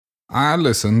I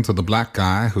listen to the Black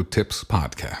Guy Who Tips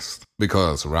podcast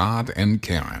because Rod and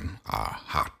Karen are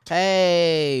hot.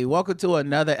 Hey, welcome to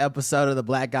another episode of the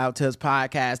Black Guy Who Tips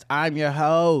podcast. I'm your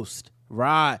host,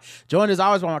 Rod. Joined as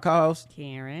always by my co-host,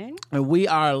 Karen. And we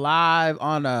are live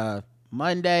on a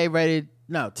Tuesday, ready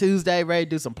to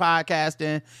do some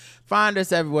podcasting. Find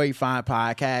us everywhere you find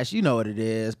podcasts. You know what it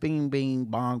is. Bing, bing,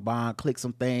 bong, bong. Click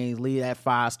some things. Leave that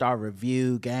 5-star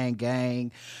review.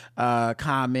 Gang.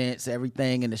 Comments,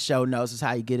 everything in the show notes is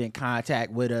how you get in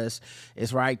contact with us.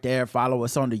 It's right there. Follow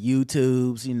us on the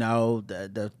YouTubes. You know,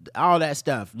 the all that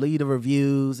stuff. Leave the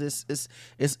reviews. It's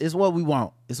what we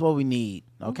want. It's what we need.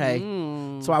 Okay,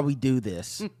 That's why we do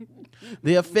this.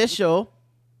 The official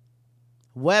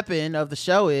weapon of the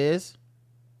show is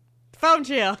Phone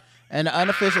chill. And the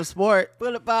unofficial sport,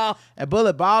 Bullet ball. And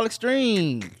Bullet Ball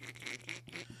Extreme.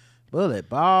 Bullet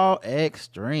Ball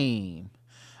Extreme.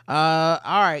 All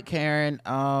right, Karen.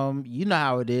 You know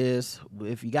how it is.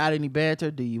 If you got any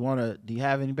banter, do you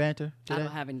have any banter today? I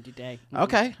don't have any today.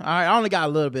 Okay. All right. I only got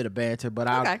a little bit of banter, but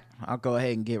Okay. I'll go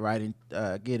ahead and get right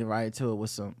into it with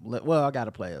some. Well, I got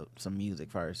to play some music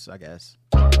first, I guess.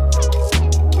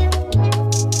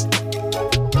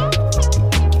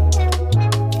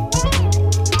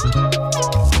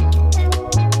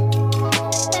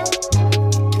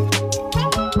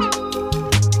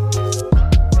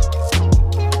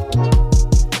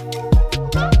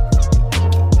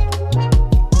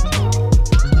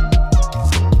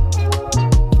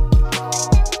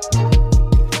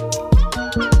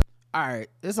 All right,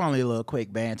 it's only a little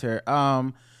quick banter.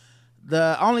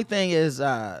 The only thing is,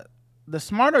 the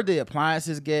smarter the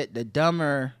appliances get, the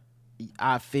dumber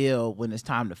I feel when it's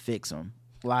time to fix them.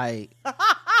 Like,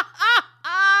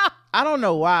 I don't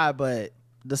know why, but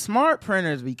the smart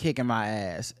printers be kicking my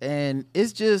ass, and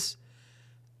it's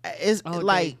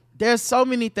like there's so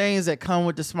many things that come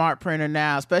with the smart printer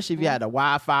now, especially if you had the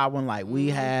Wi-Fi one like we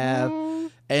have.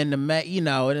 And and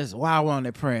it's why won't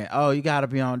it print? Oh, you got to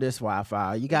be on this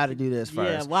Wi-Fi. You got to do this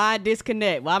first. Yeah, why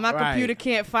disconnect? Why my computer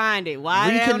can't find it?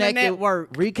 Why on the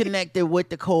network? Reconnect it with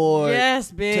the cord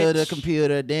yes, bitch. to the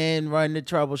computer, then run the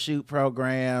troubleshoot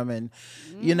program. And,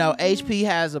 HP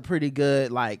has a pretty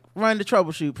good, run the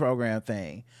troubleshoot program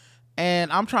thing.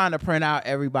 And I'm trying to print out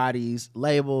everybody's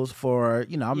labels for,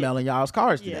 I'm mailing y'all's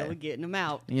cards today. Yeah, we're getting them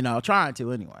out. Trying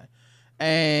to anyway.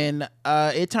 And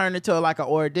it turned into an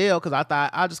ordeal because I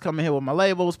thought I'll just come in here with my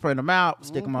labels, print them out,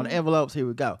 stick them on the envelopes. Here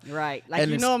we go. Right, like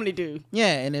you normally do. Yeah,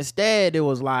 and instead it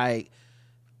was like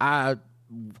I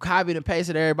copied and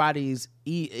pasted everybody's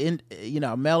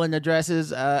mailing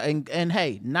addresses. And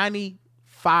hey, 95%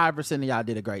 of y'all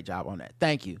did a great job on that.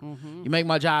 Thank you. Mm-hmm. You make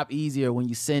my job easier when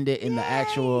you send it in the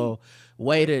actual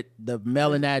way that the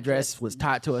mailing address was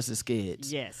taught to us as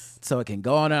kids. Yes. So it can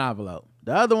go on an envelope.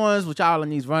 The other ones, which all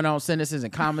in these run-on sentences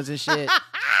and commas and shit.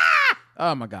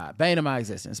 Oh my God, bane of my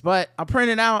existence. But I'm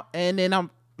printing out, and then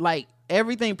I'm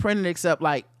everything printed except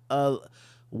 1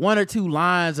 or 2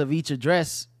 lines of each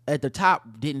address at the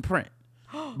top didn't print.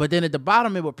 But then at the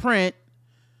bottom it would print,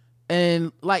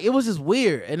 and it was just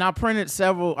weird. And I printed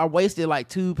several. I wasted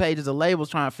 2 pages of labels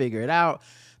trying to figure it out.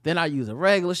 Then I used a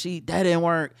regular sheet. That didn't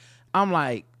work. I'm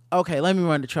like, okay, let me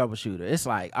run the troubleshooter. It's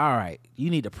all right, you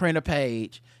need to print a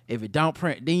page. If it don't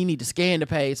print, then you need to scan the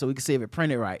page so we can see if it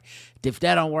printed right. If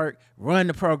that don't work, run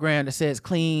the program that says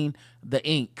clean the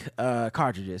ink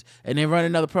cartridges. And then run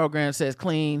another program that says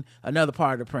clean another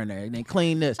part of the printer. And then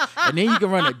clean this. And then you can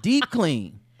run a deep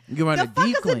clean. You can run a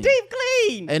deep clean. A deep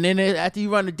clean? And then after you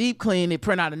run the deep clean, they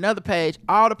print out another page.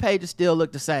 All the pages still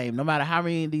look the same, no matter how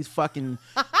many of these fucking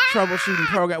troubleshooting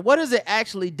programs. What does it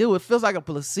actually do? It feels like a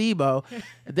placebo.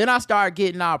 And then I start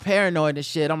getting all paranoid and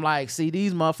shit. I'm like, see,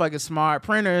 these motherfucking smart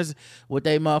printers with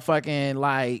they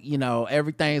motherfucking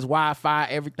everything's Wi-Fi,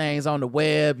 everything's on the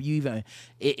web.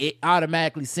 It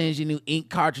automatically sends you new ink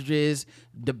cartridges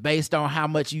based on how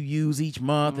much you use each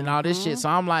month and all this shit. So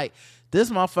I'm like, this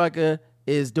motherfucker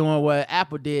is doing what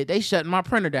Apple did. They shutting my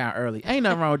printer down early. Ain't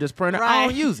nothing wrong with this printer. Right. I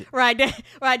don't use it. Right.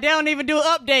 They don't even do an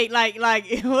update. Like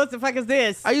what the fuck is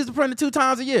this? I use the printer 2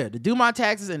 times a year to do my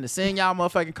taxes and to send y'all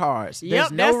motherfucking cards. Yep,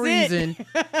 There's no reason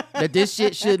that this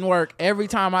shit shouldn't work every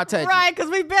time I touch it. Right, because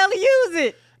we barely use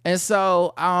it. And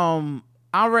so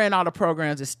I ran all the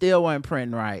programs. It still wasn't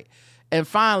printing right. And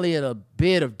finally, at a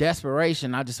bit of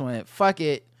desperation, I just went, fuck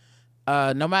it.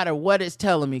 No matter what it's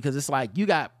telling me, because it's like, you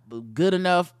got good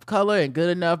enough color and good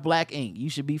enough black ink. You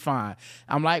should be fine.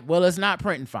 I'm like, well, it's not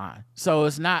printing fine. So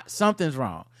it's not, something's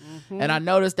wrong. Mm-hmm. And I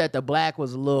noticed that the black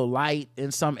was a little light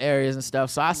in some areas and stuff.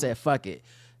 So I said, fuck it.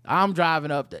 I'm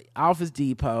driving up the Office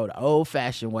Depot, the old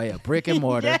fashioned way, a brick and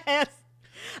mortar. Yes.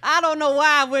 I don't know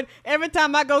why. But every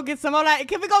time I go get some, I'm like,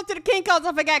 can we go to the Kinko's?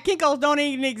 I forgot Kinko's don't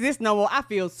even exist no more. I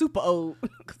feel super old.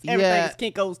 Everything is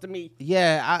Kinko's to me.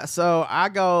 Yeah. So I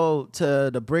go to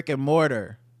the brick and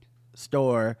mortar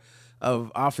store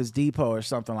of Office Depot or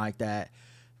something like that.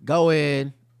 Go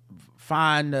in,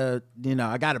 find I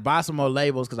got to buy some more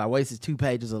labels because I wasted 2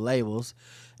 pages of labels.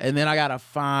 And then I got to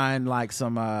find like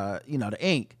some, the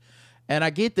ink. And I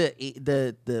get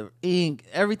the ink.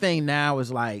 Everything now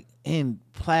is like in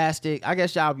plastic. I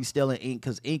guess y'all be stealing ink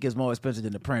because ink is more expensive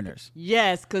than the printers.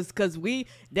 Yes, because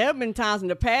there have been times in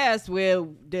the past where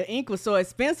the ink was so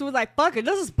expensive. It was like, fuck it,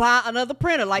 let's just buy another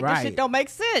printer. Like, this shit don't make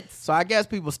sense. So I guess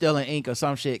people stealing ink or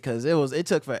some shit because it was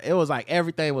like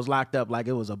everything was locked up like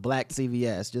it was a black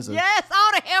CVS. Yes,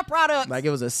 all the hair products. Like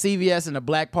it was a CVS in the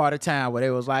black part of town where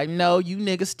they was like, no, you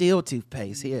niggas steal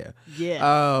toothpaste here. Yeah.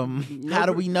 How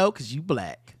do we know? Because you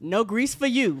black. No grease for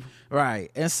you. Right.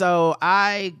 And so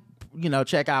I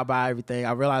check out, buy everything.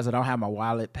 I realize I don't have my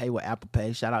wallet, pay with Apple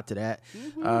Pay. Shout out to that.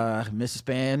 Mrs.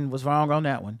 Span was wrong on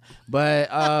that one. But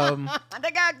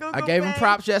they got Google I gave Pay. him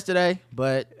props yesterday,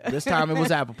 but this time it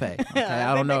was Apple Pay. Okay,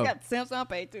 I don't know. They got Samsung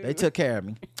Pay too. They took care of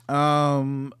me.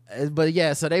 But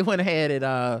yeah, so they went ahead and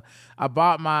I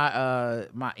bought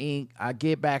my ink. I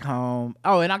get back home.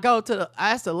 Oh, and I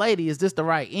asked the lady, is this the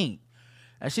right ink?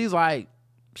 And she's like,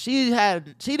 she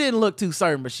didn't look too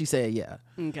certain, but she said yeah.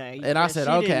 Okay. And I said,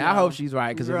 okay, I hope she's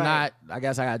right, because if Right. not, I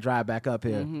guess I got to drive back up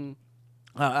here.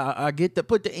 I get to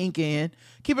put the ink in.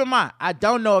 Keep in mind, I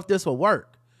don't know if this will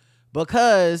work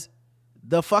because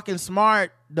the fucking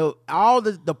all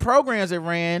the programs it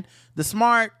ran, the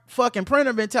smart fucking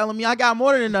printer been telling me I got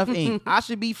more than enough ink. I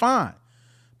should be fine.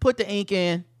 Put the ink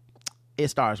in. It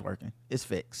starts working. It's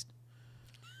fixed.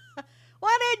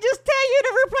 Why didn't they just tell you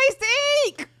to replace the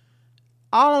ink?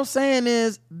 All I'm saying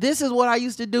is this is what I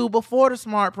used to do before the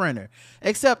smart printer.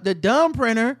 Except the dumb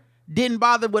printer didn't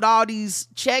bother with all these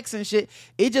checks and shit.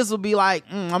 It just would be like,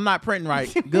 I'm not printing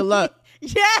right. Good luck.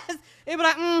 Yes. It'd be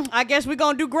like, I guess we're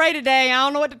gonna do great today. I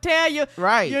don't know what to tell you.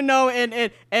 Right.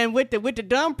 And with the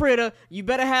dumb printer, you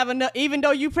better have enough, even though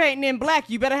you painting in black,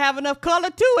 you better have enough color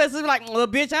too. It's like, well,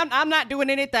 bitch, I'm not doing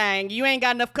anything. You ain't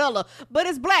got enough color. But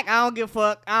it's black. I don't give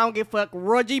a fuck.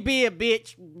 Roger Beard,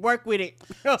 bitch. Work with it.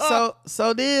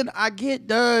 So then I get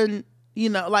done,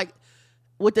 like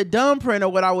with the dumb printer,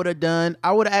 what I would have done,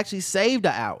 I would have actually saved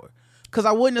an hour. Because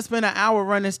I wouldn't have spent an hour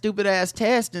running stupid ass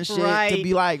tests and shit to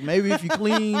be like, maybe if you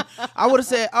clean. I would have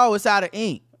said, oh, it's out of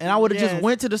ink. And I would have just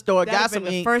went to the store, got some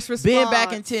ink, been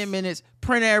back in 10 minutes,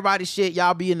 print everybody's shit.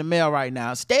 Y'all be in the mail right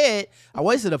now. Instead, I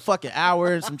wasted a fucking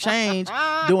hour and some change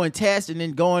doing tests and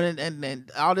then going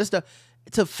and all this stuff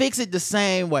to fix it the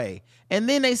same way. And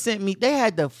then they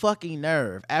had the fucking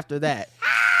nerve after that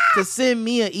to send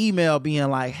me an email being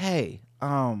like, hey,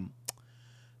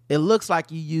 it looks like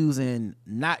you're using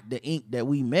not the ink that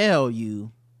we mail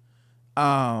you,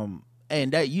 and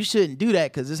that you shouldn't do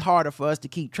that because it's harder for us to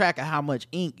keep track of how much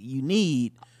ink you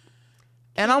need.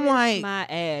 And I'm like, my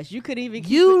ass, you could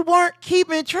even weren't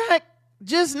keeping track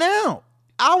just now.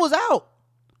 I was out.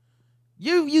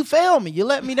 You failed me. You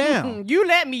let me down. You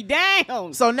let me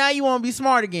down. So now you want to be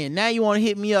smart again. Now you want to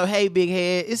hit me up. Hey, big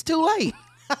head. It's too late.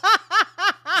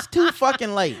 It's too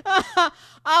fucking late.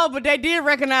 Oh, but they did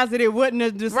recognize that it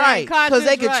wasn't the same right, because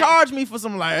they could right. charge me for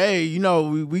some like, hey,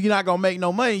 we not gonna make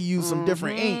no money. Use some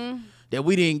different ink that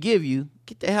we didn't give you.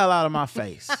 Get the hell out of my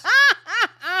face. All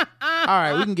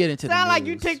right, we can get into the news. Sound like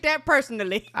you took that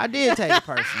personally. I did take it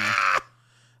personally.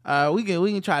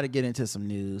 We can try to get into some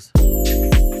news.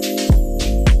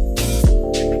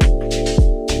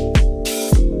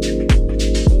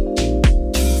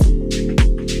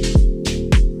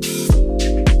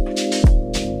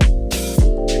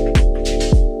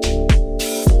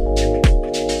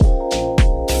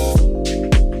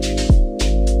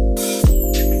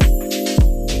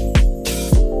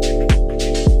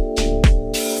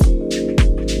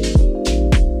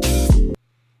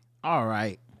 All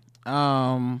right.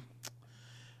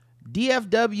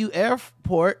 DFW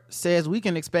Airport says we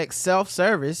can expect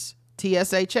self-service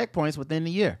TSA checkpoints within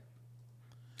the year.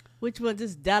 Which one?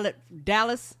 This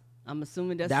Dallas? I'm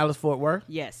assuming that's Dallas-Fort Worth?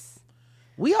 Yes.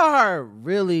 We are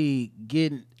really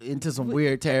getting into some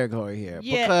weird territory here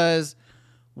because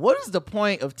what is the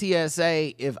point of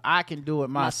TSA if I can do it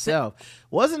myself?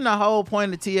 Wasn't the whole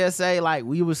point of TSA like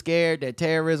we were scared that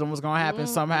terrorism was going to happen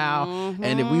somehow,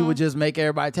 and if we would just make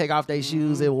everybody take off their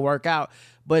shoes, it will work out?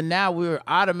 But now we're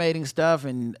automating stuff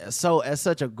and so at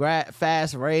such a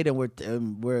fast rate,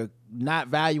 and we're not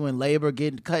valuing labor,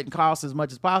 cutting costs as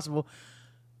much as possible.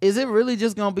 is it really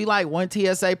just gonna be like one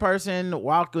TSA person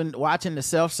watching the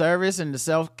self-service, and the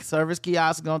self-service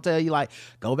kiosk is gonna tell you like,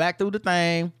 go back through the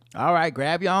thing. All right,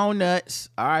 grab your own nuts.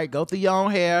 All right, go through your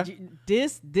own hair.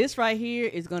 This right here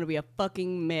is gonna be a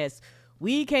fucking mess.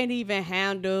 We can't even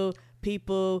handle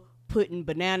people putting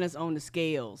bananas on the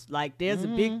scales. Like, there's a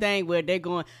big thing where they're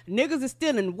going, niggas is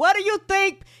stealing. What do you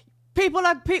think? People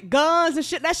are guns and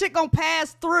shit. That shit gonna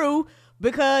pass through.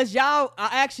 Because y'all are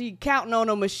actually counting on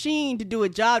a machine to do a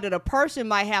job that a person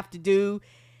might have to do,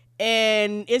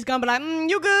 and it's gonna be like,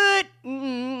 you good?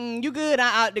 You good?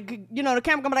 The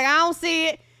camera gonna be like, I don't see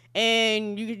it,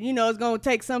 and it's gonna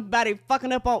take somebody fucking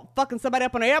somebody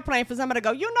up on an airplane for somebody to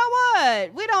go, you know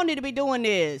what? We don't need to be doing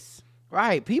this.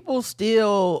 Right? People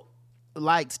steal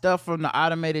like stuff from the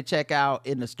automated checkout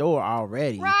in the store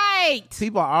already. Right.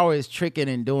 People are always tricking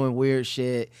and doing weird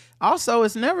shit. Also,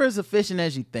 it's never as efficient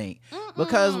as you think.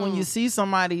 Because when you see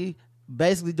somebody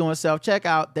basically doing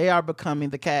self-checkout, they are becoming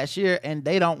the cashier and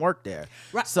they don't work there.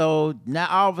 Right. So now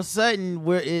all of a sudden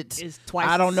it's twice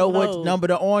I don't know what number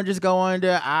the oranges go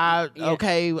under. I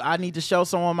need to show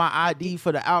someone my ID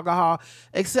for the alcohol.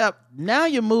 Except now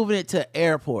you're moving it to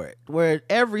airport where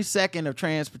every second of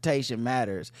transportation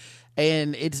matters.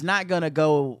 And it's not going to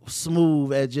go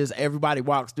smooth as just everybody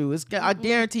walks through. I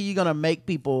guarantee you're going to make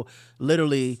people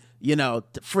literally,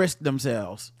 frisk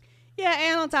themselves. Yeah,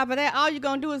 and on top of that, all you're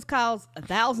going to do is cause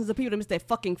thousands of people to miss their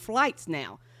fucking flights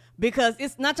now. Because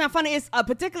it's not trying funny. It's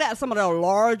particularly at some of the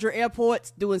larger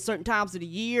airports during certain times of the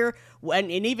year.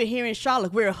 And even here in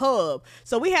Charlotte, we're a hub.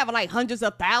 So we have like hundreds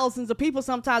of thousands of people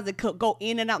sometimes that go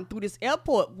in and out through this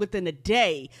airport within a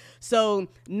day. So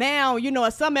now,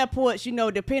 at some airports,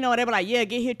 depending on, they be like, yeah,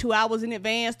 get here 2 hours in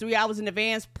advance, 3 hours in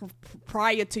advance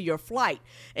prior to your flight.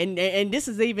 And this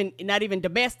is not even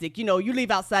domestic. You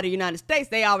leave outside of the United States,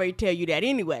 they already tell you that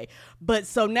anyway. But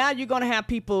so now you're going to have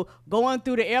people going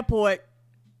through the airport,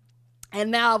 and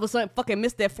now all of a sudden fucking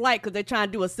miss their flight because they're trying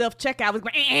to do a self-checkout.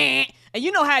 And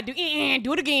you know how to do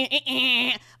do it again.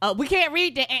 We can't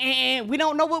read that. We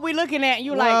don't know what we're looking at. And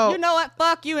you're like, you know what?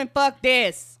 Fuck you and fuck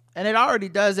this. And it already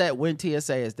does that when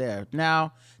TSA is there.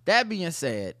 Now, that being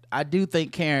said, I do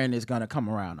think Karen is going to come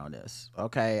around on this.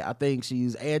 Okay? I think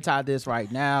she's anti this right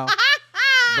now.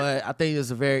 But I think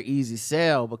it's a very easy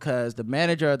sell because the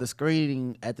manager of the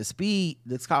screening at the Speed,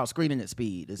 it's called Screening at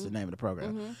Speed, is the name of the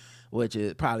program. Which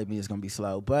it probably means it's going to be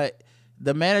slow. But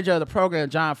the manager of the program,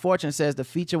 John Fortune, says the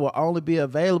feature will only be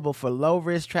available for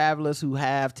low-risk travelers who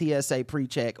have TSA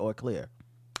pre-check or clear.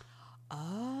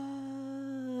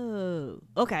 Oh.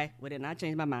 Okay. Well, then I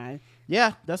changed my mind.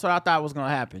 Yeah, that's what I thought was going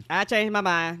to happen. I changed my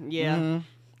mind. Yeah.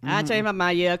 I changed my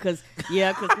mind. Yeah, because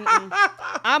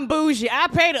I'm bougie. I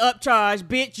pay the upcharge,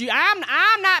 bitch.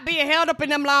 I'm not being held up in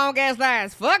them long-ass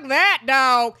lines. Fuck that,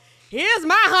 dog. Here's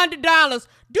my $100.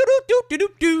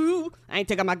 Do. I ain't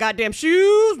taking my goddamn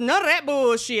shoes. None of that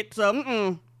bullshit. So,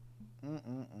 that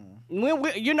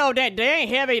they ain't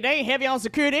heavy. They ain't heavy on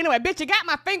security anyway. Bitch, you got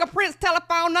my fingerprints,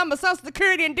 telephone number, social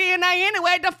security, and DNA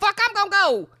anyway. The fuck I'm gonna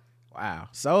go? Wow.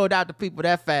 Sold out to people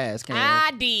that fast, Karen.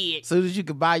 I did. Soon as you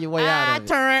could buy your way out of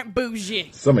it. I turned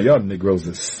bougie. Some of y'all Negroes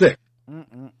is sick.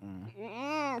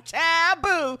 Child,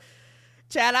 boo.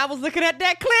 Child, I was looking at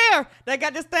that clear. They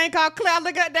got this thing called clear. I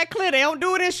look at that clear. They don't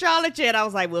do it in Charlotte yet. I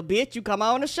was like, well, bitch, you come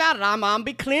on to Charlotte. I'm going to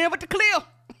be clear with the clear.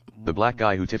 The black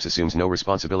guy who tips assumes no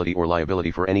responsibility or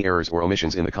liability for any errors or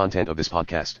omissions in the content of this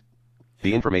podcast.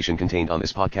 The information contained on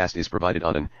this podcast is provided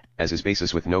on an, as is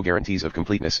basis with no guarantees of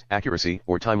completeness, accuracy,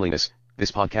 or timeliness.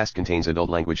 This podcast contains adult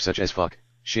language such as fuck,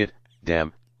 shit,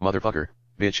 damn, motherfucker,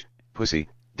 bitch, pussy,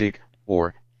 dick,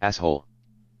 or asshole.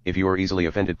 If you are easily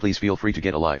offended, please feel free to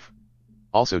get a life.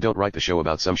 Also, don't write the show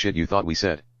about some shit you thought we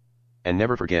said. And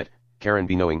never forget, Karen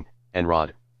be knowing, and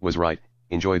Rod was right.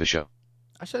 Enjoy the show.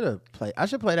 I should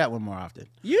play that one more often.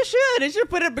 You should. It should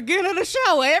put at the beginning of the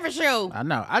show, every show. I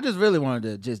know. I just really wanted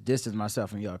to just distance myself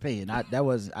from your opinion. I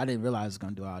didn't realize I was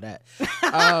gonna do all that.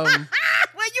 Well, you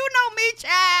know me,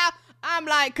 child. I'm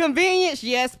like, convenience,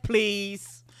 yes,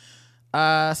 please.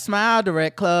 Smile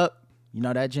Direct Club. You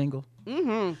know that jingle?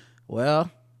 Mm-hmm. Well,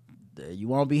 you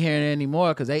won't be hearing it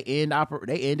anymore because they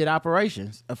ended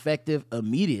operations effective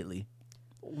immediately.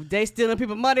 They stealing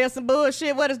people money or some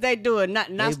bullshit. What is they doing?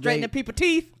 Not straightening people's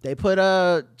teeth. They put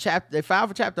they filed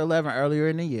for Chapter 11 earlier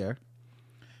in the year,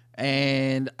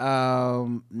 and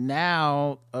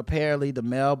now apparently the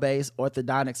male-based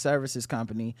orthodontic services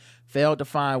company failed to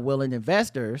find willing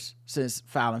investors since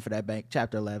filing for that bank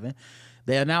Chapter 11.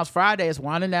 They announced Friday it's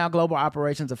winding down global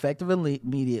operations effective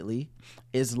immediately.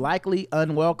 Is likely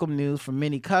unwelcome news for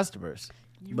many customers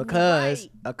because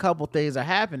a couple things are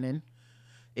happening.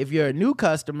 If you're a new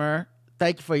customer,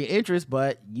 thank you for your interest,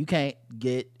 but you can't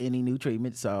get any new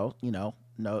treatment. So, no,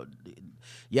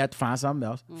 you have to find something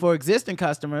else. For existing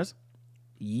customers,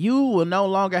 you will no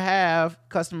longer have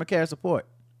customer care support.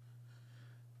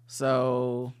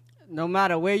 So, no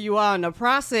matter where you are in the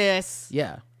process.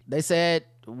 Yeah. They said,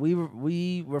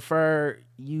 we refer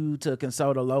you to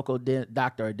consult a local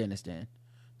doctor or dentist then.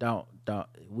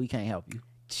 We can't help you.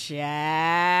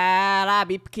 Child, I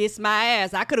be kiss my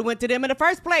ass. I could have went to them in the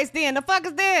first place then. The fuck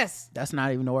is this? That's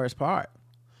not even the worst part.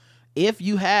 If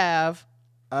you have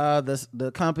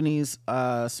the company's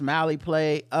Smiley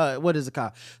Play, what is it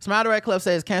called? Smile Direct Club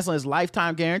says canceling its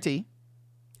lifetime guarantee.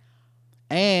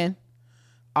 And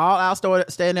all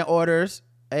outstanding orders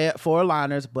for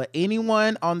aligners, but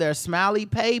anyone on their Smiley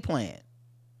Pay plan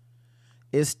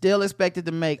is still expected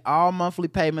to make all monthly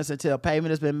payments until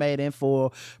payment has been made in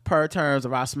full per terms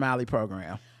of our Smiley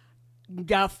program.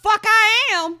 The fuck I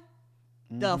am.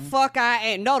 The fuck I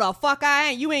ain't. No, the fuck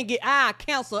I ain't. You ain't get, I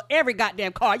cancel every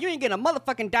goddamn card. You ain't getting a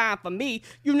motherfucking dime from me.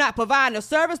 You not providing a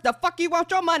service. The fuck you want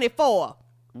your money for?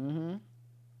 No.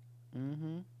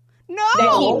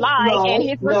 That he lied in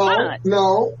his response.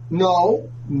 No.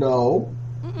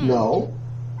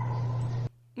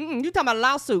 You talking about a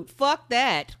lawsuit. Fuck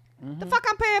that. The fuck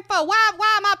I'm paying for? Why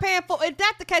am I paying for? If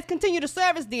that's the case, continue the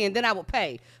service then I will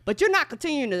pay. But you're not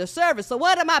continuing the service, so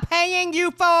what am I paying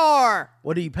you for?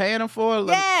 What are you paying them for?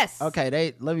 Yes.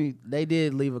 Okay, they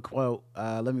did leave a quote.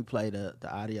 Let me play the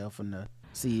audio from the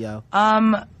CEO.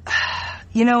 I'm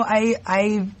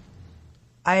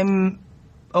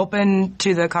open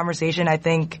to the conversation. I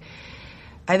think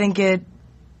it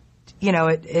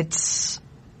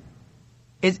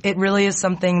really is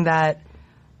something that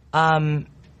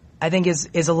I think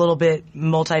is a little bit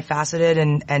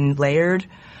multifaceted and layered.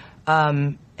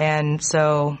 And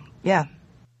so, yeah.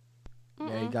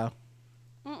 There you go.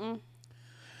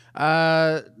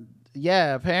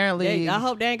 Yeah, apparently. I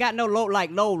hope they ain't got no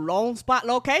lone spot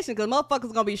location, because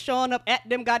motherfuckers gonna be showing up at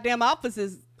them goddamn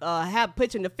offices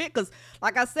pitching the fit. Because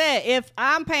like I said, if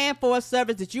I'm paying for a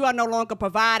service that you are no longer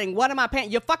providing, what am I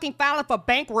paying? You're fucking filing for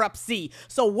bankruptcy.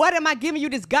 So what am I giving you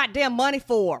this goddamn money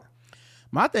for?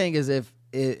 My thing is,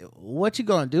 what you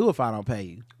gonna do if I don't pay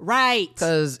you? Right.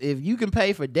 Because if you can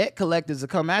pay for debt collectors to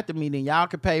come after me, then y'all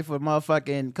can pay for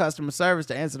motherfucking customer service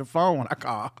to answer the phone when I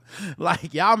call.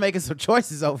 Like, y'all making some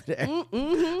choices over there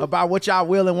about what y'all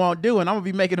will and won't do, and I'm gonna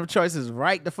be making them choices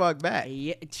right the fuck back.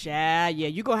 Yeah, child. Yeah,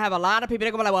 you gonna have a lot of people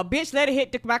that gonna be like, well, bitch, let it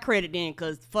hit my credit then,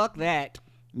 because fuck that.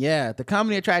 Yeah, the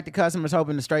company attracted customers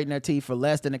hoping to straighten their teeth for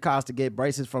less than it costs to get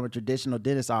braces from a traditional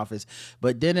dentist office.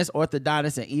 But dentists,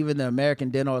 orthodontists, and even the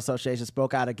American Dental Association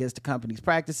spoke out against the company's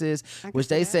practices, which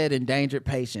they said endangered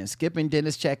patients. Skipping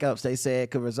dentist checkups, they said,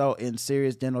 could result in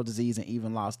serious dental disease and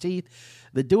even lost teeth.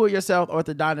 The do-it-yourself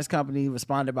orthodontist company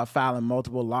responded by filing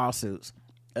multiple lawsuits.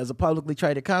 As a publicly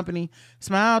traded company,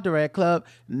 Smile Direct Club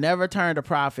never turned a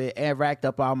profit and racked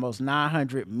up almost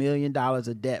 $900 million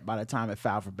of debt by the time it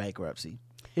filed for bankruptcy.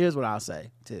 Here's what I'll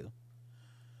say, too.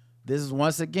 This is,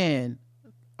 once again,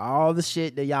 all the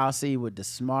shit that y'all see with the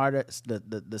startups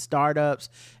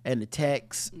and the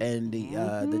techs and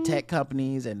the tech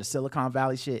companies and the Silicon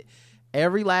Valley shit.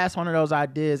 Every last one of those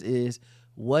ideas is,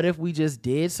 what if we just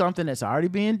did something that's already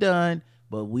being done,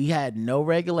 but we had no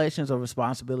regulations or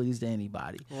responsibilities to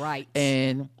anybody? Right.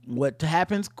 And what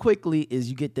happens quickly is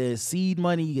you get the seed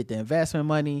money, you get the investment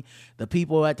money, the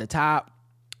people at the top,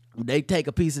 they take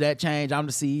a piece of that change. I'm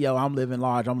the CEO. I'm living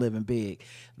large. I'm living big.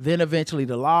 Then eventually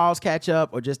the laws catch up,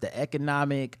 or just the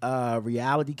economic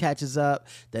reality catches up,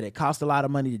 that it costs a lot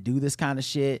of money to do this kind of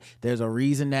shit. There's a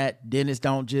reason that dentists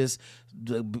don't just,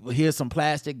 here's some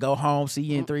plastic, go home, see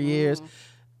you in 3 years.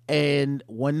 And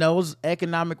when those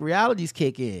economic realities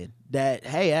kick in, that,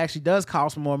 hey, it actually does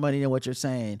cost more money than what you're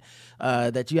saying,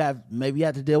 that you have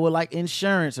to deal with like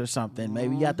insurance or something.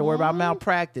 Maybe you have to worry about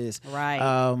malpractice.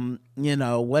 Right.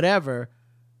 Whatever.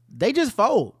 They just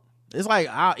fold. It's like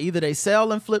either they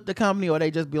sell and flip the company, or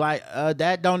they just be like,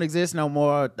 that don't exist no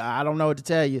more. I don't know what to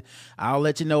tell you. I'll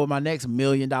let you know what my next $1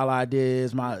 million idea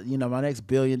is. My next $1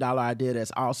 billion idea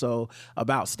that's also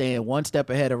about staying one step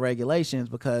ahead of regulations,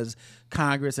 because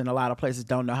Congress and a lot of places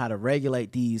don't know how to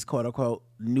regulate these quote unquote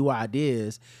new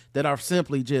ideas that are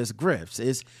simply just grifts.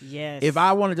 If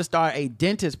I wanted to start a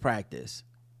dentist practice,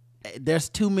 there's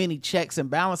too many checks and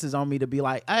balances on me to be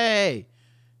like, hey,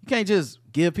 you can't just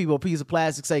give people a piece of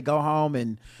plastic, say go home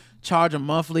and charge them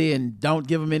monthly and don't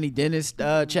give them any dentist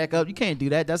checkup. You can't do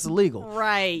that. That's illegal.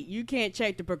 Right. You can't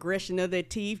check the progression of their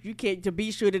teeth. You can't, to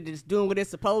be sure that it's doing what it's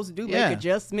supposed to do, make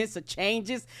adjustments or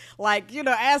changes. Like,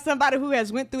 as somebody who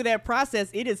has went through that process,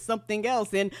 it is something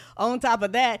else. And on top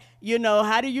of that,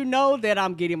 how do you know that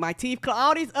I'm getting my teeth cleaned?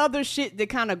 All these other shit that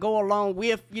kind of go along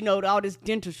with, all this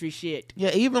dentistry shit.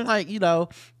 Yeah, even like,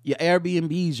 your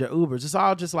Airbnbs, your Ubers, it's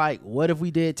all just like, what if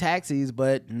we did taxis,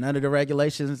 but none of the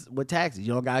regulations with taxis?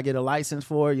 You don't gotta get a license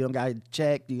for it. You don't gotta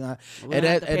check. You got to pay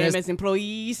them as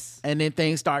employees. And then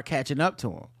things start catching up to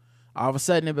them. All of a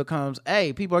sudden it becomes,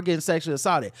 hey, people are getting sexually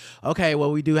assaulted. Okay,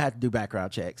 well, we do have to do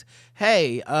background checks.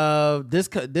 Hey,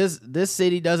 this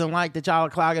city doesn't like that y'all are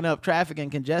clogging up traffic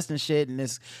and congesting shit and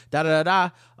this da-da-da-da.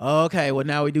 Okay, well,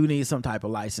 now we do need some type of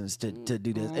license to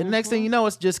do this. And next thing you know,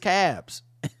 it's just cabs.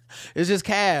 It's just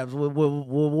cabs with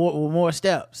more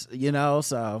steps,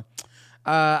 So,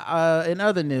 in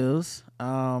other news,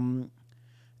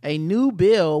 a new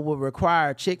bill will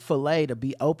require Chick-fil-A to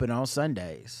be open on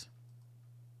Sundays.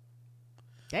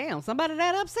 Damn, somebody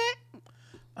that upset?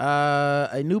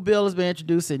 A new bill has been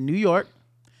introduced in New York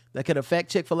that could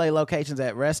affect Chick-fil-A locations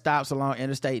at rest stops along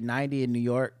Interstate 90 in New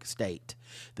York State.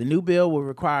 The new bill will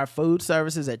require food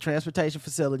services at transportation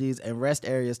facilities and rest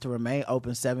areas to remain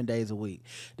open 7 days a week.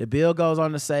 The bill goes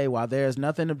on to say, while there is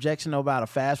nothing objectionable about a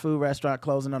fast food restaurant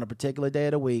closing on a particular day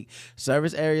of the week,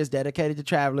 service areas dedicated to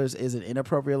travelers is an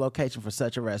inappropriate location for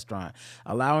such a restaurant.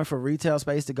 Allowing for retail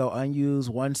space to go unused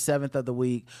 1/7 of the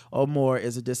week or more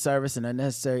is a disservice and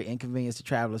unnecessary inconvenience to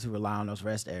travelers who rely on those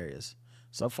rest areas.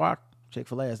 So far,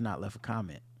 Chick-fil-A has not left a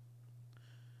comment.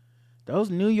 Those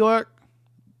New York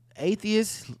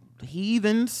atheists,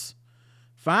 heathens,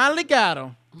 finally got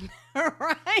them.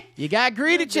 Right? You got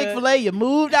greedy, Chick-fil-A. You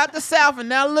moved out the South, and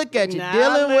now look at you,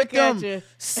 dealing with them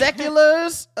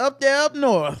seculars up there up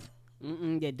north.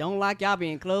 They don't like y'all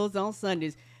being closed on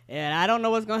Sundays. And I don't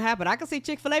know what's gonna happen. I can see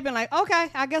Chick-fil-A being like, okay,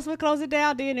 I guess we'll close it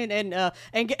down then, and I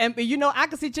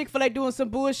can see Chick-fil-A doing some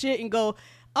bullshit and go,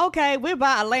 okay, we're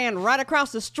buying land right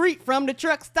across the street from the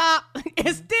truck stop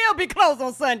and still be closed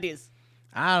on Sundays.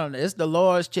 I don't know. It's the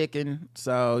Lord's chicken,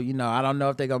 so I don't know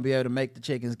if they're gonna be able to make the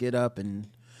chickens get up and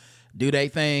do their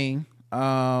thing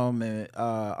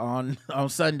on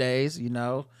Sundays.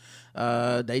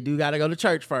 They do got to go to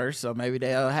church first, so maybe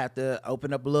they'll have to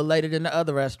open up a little later than the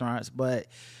other restaurants. But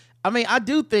I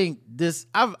do think this.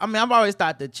 I've always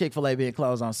thought that Chick-fil-A being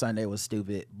closed on Sunday was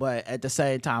stupid, but at the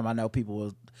same time, I know people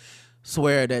will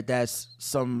swear that that's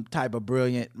some type of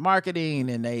brilliant marketing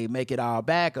and they make it all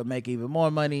back or make even more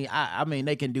money. I mean,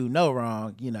 they can do no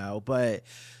wrong, but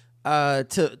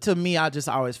to me, I just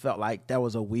always felt like that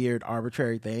was a weird,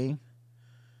 arbitrary thing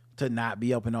to not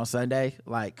be open on Sunday,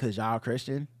 like, cause y'all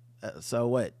Christian. So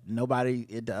what? Nobody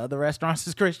at the other restaurants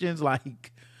is Christians.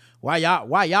 Like, why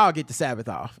y'all get the Sabbath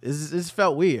off? It's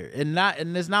felt weird,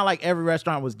 and it's not like every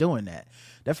restaurant was doing that.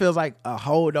 That feels like a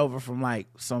holdover from like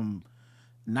some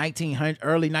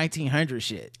early 1900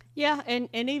 shit. Yeah, and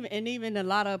even a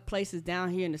lot of places down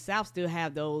here in the South still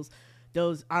have those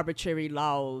arbitrary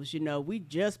laws. We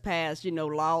just passed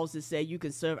laws that say you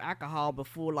can serve alcohol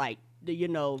before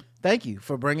Thank you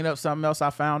for bringing up something else I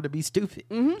found to be stupid.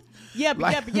 Mm-hmm.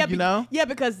 Yeah,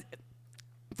 because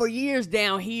for years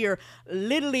down here,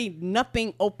 literally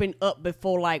nothing opened up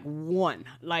before 1.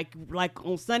 Like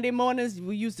on Sunday mornings,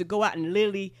 we used to go out and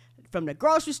literally from the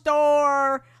grocery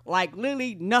store,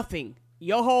 literally nothing.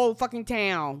 Your whole fucking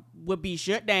town would be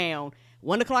shut down.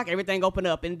 1 o'clock, everything opened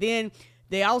up. And then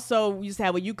they also used to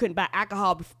have where you couldn't buy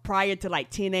alcohol prior to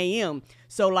 10 a.m.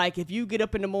 So if you get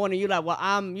up in the morning, you're like, well,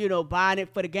 I'm buying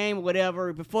it for the game or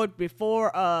whatever. Before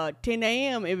 10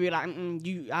 a.m. it'd be like,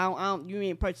 you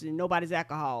ain't purchasing nobody's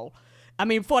alcohol. I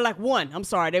mean, for 1, I'm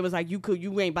sorry, they was like,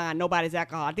 you ain't buying nobody's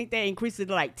alcohol. I think they increased it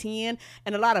to 10,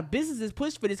 and a lot of businesses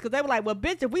pushed for this because they were like, well,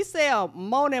 bitch, if we sell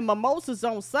morning mimosas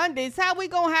on Sundays, how we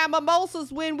gonna have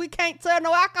mimosas when we can't sell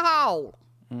no alcohol?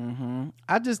 Mm-hmm.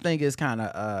 I just think it's kind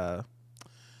of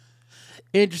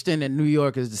interesting that New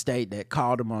York is the state that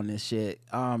called them on this shit.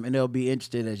 And it'll be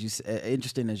interesting as you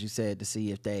said to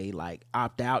see if they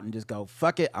opt out and just go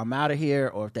fuck it, I'm out of here,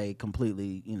 or if they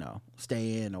completely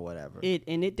stay in or whatever.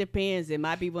 It depends. It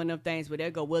might be one of them things where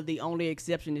they go, well, the only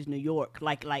exception is New York.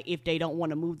 Like if they don't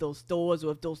want to move those stores,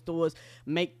 or if those stores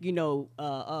make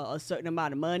a certain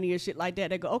amount of money or shit like that,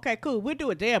 they go, okay, cool, we'll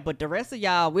do it there. But the rest of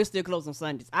y'all, we're still closed on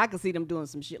Sundays. I can see them doing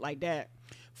some shit like that.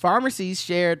 Pharmacies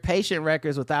shared patient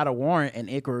records without a warrant and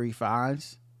inquiry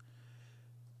fines.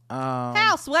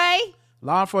 How, Sway?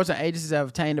 Law enforcement agencies have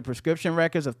obtained the prescription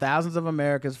records of thousands of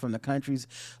Americans from the country's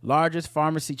largest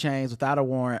pharmacy chains without a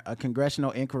warrant, a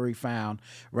congressional inquiry found,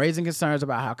 raising concerns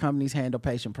about how companies handle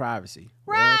patient privacy.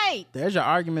 Right. Well, there's your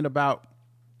argument about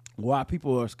why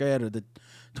people are scared of the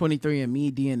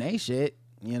 23andMe DNA shit,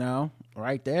 you know,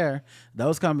 right there.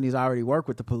 Those companies already work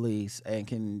with the police and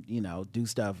can, you know, do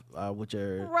stuff with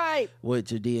your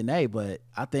DNA. But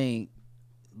I think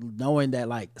knowing that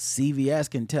like CVS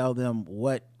can tell them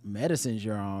what medicines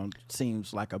you're on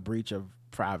seems like a breach of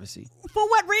privacy. For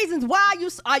what reasons? Why are you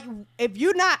if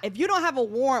you don't have a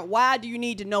warrant, why do you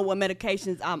need to know what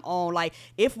medications I'm on? Like,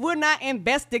 if we're not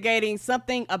investigating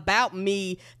something about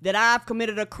me that I've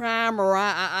committed a crime or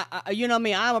I you know what I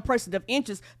mean, I'm a person of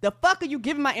interest, the fuck are you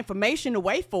giving my information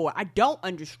away for? I don't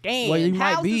understand. Well,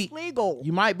 How's this legal?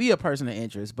 You might be a person of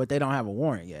interest, but they don't have a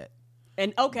warrant yet.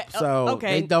 And so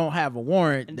they don't have a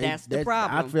warrant. And that's the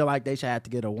problem. I feel like they should have to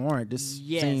get a warrant. This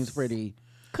seems pretty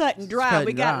cut and dry.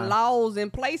 We got laws in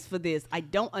place for this. I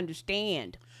don't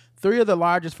understand. 3 of the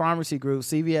largest pharmacy groups,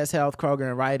 CVS Health, Kroger,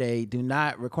 and Rite Aid, do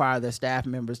not require their staff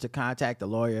members to contact a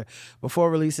lawyer before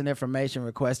releasing information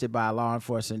requested by law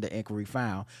enforcement, the inquiry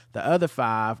found. The other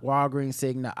 5, Walgreens,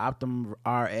 Cigna, Optum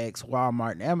Rx,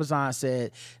 Walmart, and Amazon,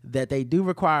 said that they do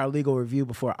require a legal review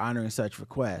before honoring such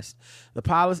requests. The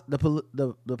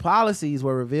policies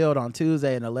were revealed on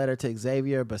Tuesday in a letter to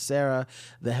Xavier Becerra,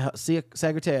 the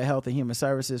Secretary of Health and Human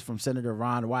Services, from Senator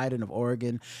Ron Wyden of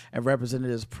Oregon and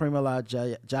Representatives Pramila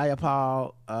Jayapal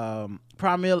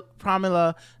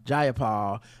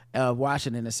of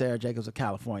Washington and Sarah Jacobs of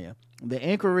California. The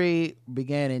inquiry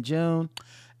began in June,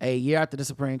 a year after the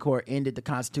Supreme Court ended the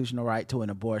constitutional right to an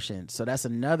abortion. So that's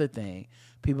another thing.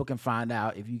 People can find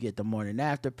out if you get the morning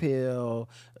after pill,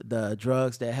 the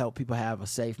drugs that help people have a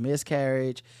safe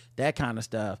miscarriage, that kind of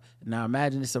stuff. Now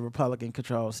imagine it's a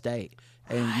Republican-controlled state,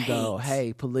 and you go,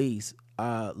 hey, police,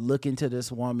 look into this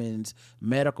woman's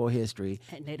medical history.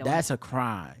 That's a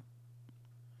crime.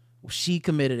 She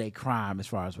committed a crime as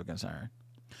far as we're concerned.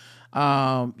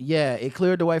 It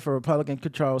cleared the way for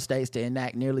Republican-controlled states to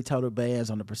enact nearly total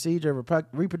bans on the procedure.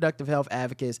 Reproductive health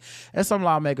advocates and some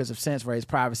lawmakers have since raised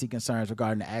privacy concerns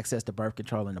regarding the access to birth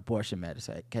control and abortion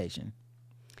medication.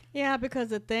 Yeah, because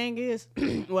the thing is,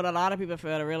 what a lot of people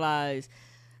fail to realize,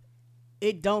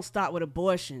 it don't stop with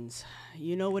abortions.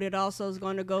 You know what it also is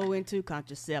going to go into?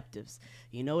 Contraceptives.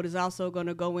 You know what is also going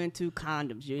to go into?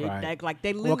 Condoms. Right. Like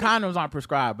they well, condoms aren't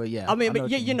prescribed, but yeah. I mean, but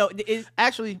you know,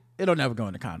 actually, it'll never go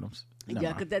into condoms.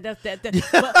 Yeah, because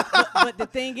but the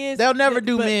thing is, they'll never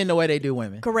do men the way they do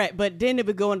women. Correct, but then it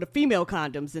would go into female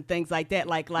condoms and things like that.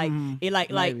 Like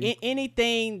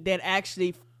anything that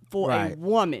actually for a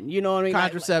woman, you know what I mean?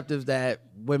 Contraceptives that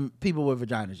when people with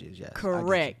vaginas use, yes.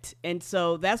 Correct. And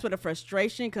so that's where the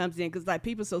frustration comes in, because like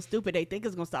people so stupid they think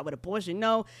it's gonna stop with abortion.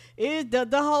 No, the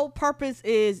whole purpose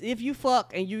is if you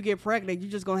fuck and you get pregnant, you're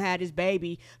just gonna have this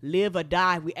baby live or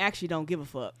die. We actually don't give a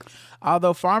fuck.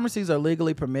 Although pharmacies are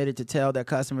legally permitted to tell their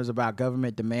customers about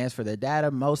government demands for their data,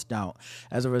 most don't.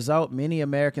 As a result, many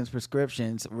Americans'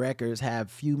 prescriptions records have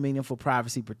few meaningful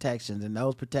privacy protections, and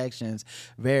those protections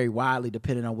vary widely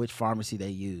depending on which pharmacy they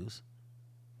use.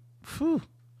 Whew.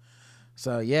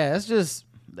 So yeah, it's just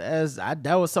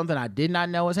that was something I did not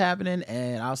know was happening,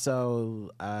 and also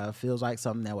feels like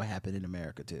something that would happen in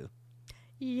America too.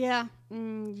 Yeah,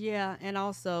 and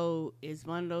also it's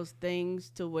one of those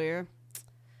things to where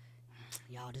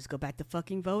y'all just go back to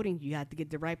fucking voting. You have to get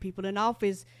the right people in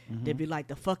office. They'd be like,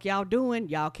 the fuck y'all doing?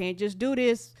 Y'all can't just do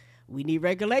this. We need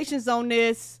regulations on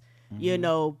this, you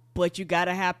know, but you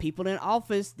gotta have people in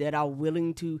office that are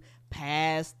willing to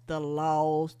pass the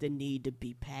laws that need to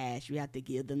be passed. You have to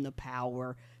give them the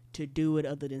power to do it,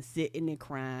 other than sitting and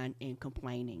crying and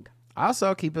complaining.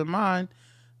 Also, keep in mind,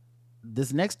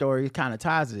 this next story kind of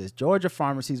ties to this. Georgia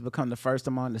pharmacies become the first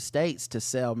among the states to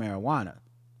sell marijuana.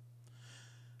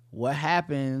 What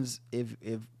happens if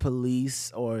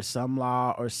police or some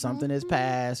law or something is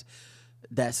passed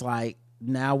that's like,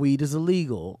 now weed is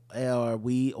illegal, or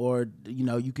you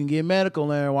know, you can get medical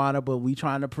marijuana, but we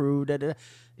trying to prove that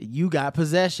you got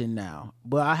possession now.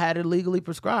 But I had it legally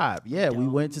prescribed. Yeah, we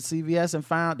went to CVS and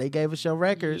found, they gave us your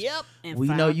records. Yep. And we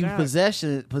know you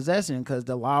possession because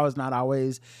the law is not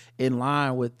always in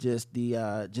line with just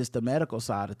the medical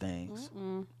side of things.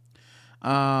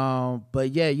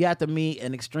 But yeah, you have to meet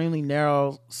an extremely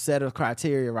narrow set of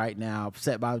criteria right now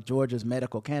set by Georgia's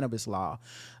medical cannabis law.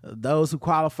 Those who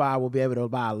qualify will be able to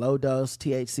buy low-dose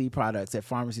THC products at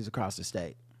pharmacies across the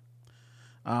state.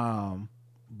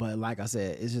 But like I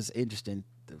said, it's just interesting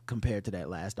compared to that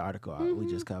last article we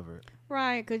just covered.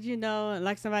 Right, because, you know,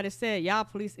 like somebody said, y'all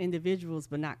police individuals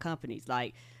but not companies.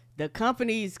 Like, the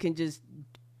companies can just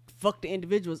fuck the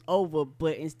individuals over,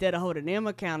 but instead of holding them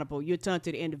accountable, you turn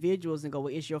to the individuals and go,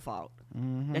 well, it's your fault.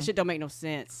 That shit don't make no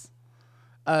sense.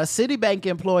 A Citibank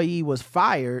employee was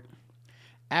fired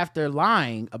after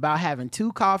lying about having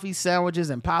 2 coffee,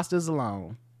 sandwiches, and pastas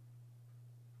alone.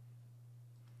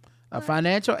 A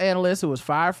financial analyst who was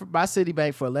fired by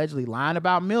Citibank for allegedly lying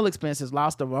about meal expenses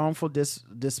lost a wrongful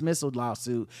dismissal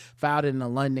lawsuit filed in a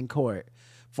London court.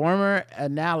 Former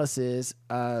analysis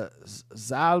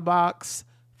Zalbox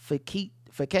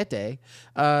Fakete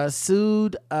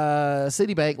sued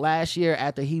Citibank last year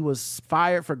after he was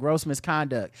fired for gross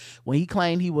misconduct when he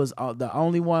claimed he was the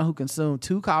only one who consumed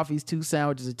 2 coffees, 2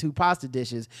 sandwiches, and 2 pasta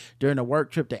dishes during a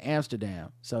work trip to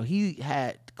Amsterdam. So he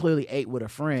had clearly ate with a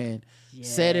friend,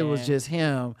 said it was just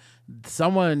him.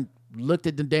 Someone looked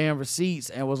at the damn receipts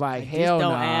and was like, hell no.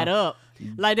 This don't add up.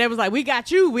 Like, they was like, we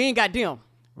got you, we ain't got them.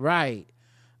 Right.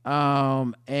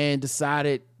 And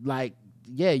decided, like,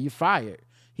 yeah, you fired.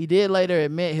 He did later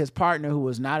admit his partner, who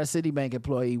was not a Citibank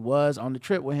employee, was on the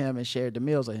trip with him and shared the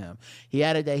meals with him. He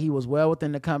added that he was well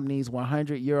within the company's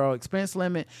 €100 expense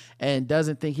limit and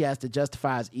doesn't think he has to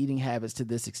justify his eating habits to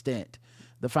this extent.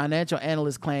 The financial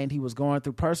analyst claimed he was going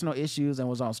through personal issues and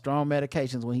was on strong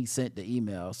medications when he sent the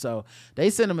email. So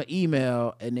they sent him an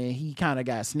email, and then he kind of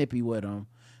got snippy with them.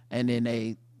 And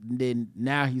then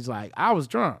now he's like, I was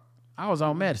drunk. I was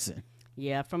on medicine.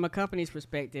 Yeah, from a company's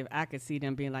perspective, I could see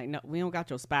them being like, no, we don't got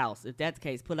your spouse. If that's the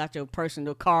case, pull out your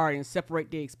personal card and separate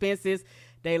the expenses.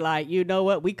 They like, you know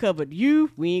what? We covered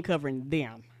you. We ain't covering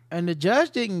them. And the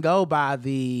judge didn't go by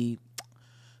the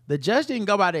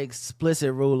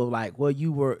explicit rule of like, well,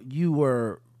 you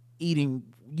were eating,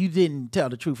 you didn't tell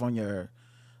the truth on your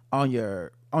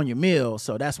meal,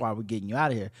 so that's why we're getting you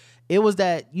out of here. It was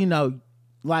that,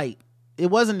 like, it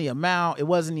wasn't the amount, it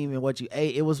wasn't even what you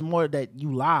ate, it was more that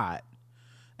you lied.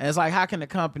 And it's like, how can the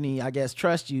company, I guess,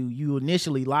 trust you? You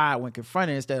initially lied when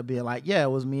confronted instead of being like, yeah,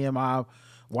 it was me and my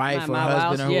wife or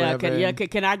husband or whoever.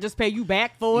 Can I just pay you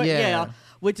back for it? Yeah.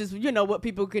 Which is, what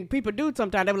people do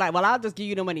sometimes. They're like, well, I'll just give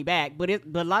you the money back. But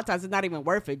a lot of times it's not even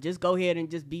worth it. Just go ahead and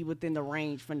just be within the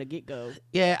range from the get-go.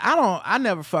 Yeah, I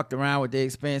never fucked around with the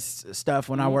expense stuff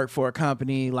when I worked for a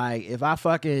company. Like, if I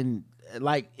fucking,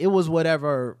 like, it was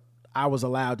whatever I was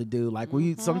allowed to do. Like,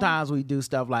 sometimes we do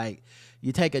stuff like,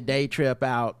 you take a day trip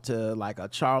out to like a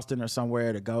Charleston or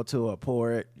somewhere to go to a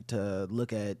port to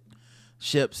look at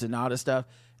ships and all this stuff.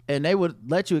 And they would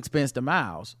let you expense the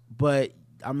miles. But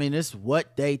I mean, it's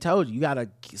what they told you. You got to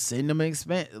send them an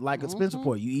expense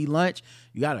report. You eat lunch,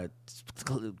 you got to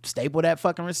staple that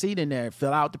fucking receipt in there,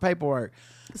 fill out the paperwork.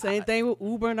 Same thing with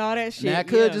Uber and all that shit. That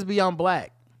could just be on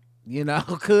black.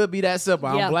 Could be that simple.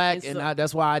 I'm black, and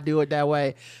that's why I do it that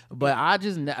way. But I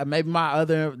just, maybe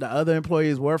the other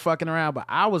employees were fucking around, but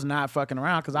I was not fucking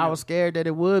around because I was scared that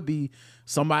it would be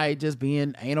somebody just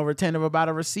being anal retentive about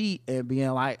a receipt and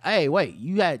being like, hey, wait,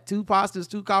 you had 2 pastas,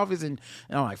 2 coffees, and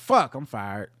I'm like, fuck, I'm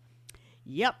fired.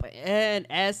 Yep, and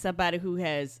as somebody who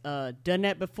has done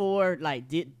that before,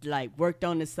 worked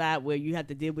on the side where you have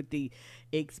to deal with the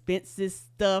expenses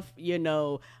stuff,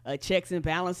 checks and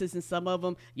balances, and some of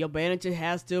them your manager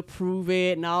has to approve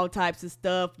it and all types of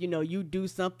stuff. You do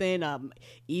something,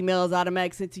 emails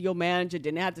automatically sent to your manager,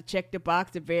 then they have to check the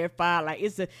box to verify. Like,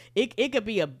 it could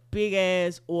be a big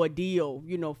ass ordeal,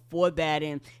 for that.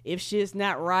 And if shit's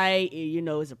not right,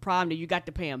 it's a problem that you got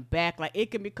to pay them back. Like, it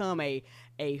can become a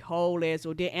whole ass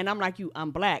ordeal. And I'm like you,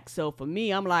 I'm black, so for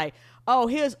me, I'm like, oh,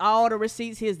 here's all the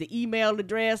receipts, here's the email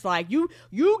address. Like, you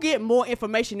get more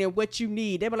information than what you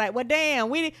need. They be like, well, damn,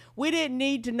 we didn't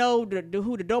need to know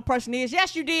who the dope person is.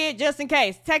 Yes, you did, just in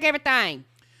case. Take everything.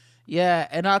 Yeah,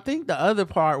 and I think the other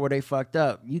part where they fucked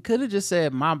up, you could have just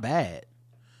said, my bad.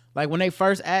 Like, when they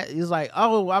first asked, it was like,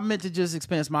 oh, I meant to just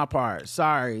expense my part.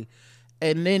 Sorry.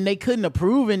 And then they couldn't have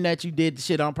proven that you did the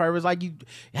shit on purpose. Like,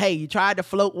 you tried to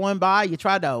float one by, you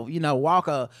tried to, walk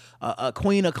a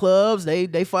queen of clubs.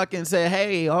 They fucking said,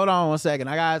 hey, hold on 1 second,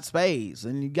 I got spades,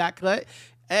 and you got cut.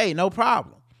 Hey, no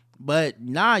problem. But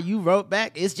nah, you wrote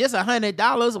back, it's just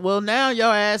 $100. Well, now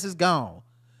your ass is gone.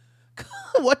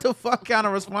 What the fuck kind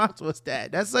of response was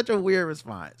that? That's such a weird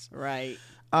response. Right.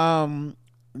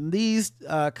 These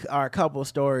are a couple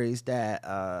stories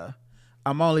that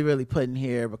I'm only really putting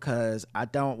here because I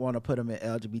don't want to put them in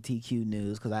LGBTQ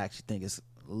news because I actually think it's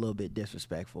a little bit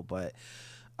disrespectful. But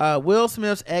Will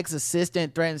Smith's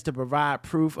ex-assistant threatens to provide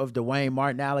proof of Dwayne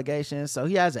Martin allegations. So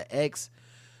he has an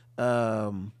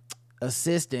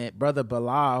ex-assistant, Brother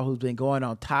Bilal, who's been going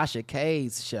on Tasha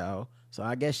K's show. So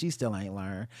I guess she still ain't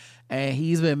learned. And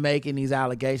he's been making these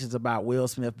allegations about Will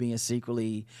Smith being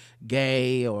secretly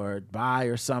gay or bi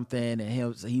or something.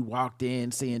 And he walked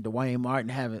in seeing Dwayne Martin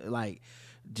having, like,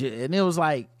 And it was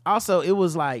like, also it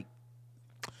was like,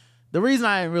 the reason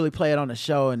I didn't really play it on the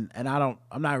show, and I don't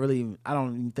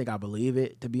even think I believe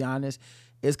it, to be honest,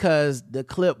 is because the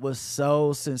clip was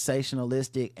so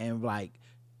sensationalistic and like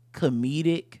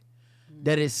comedic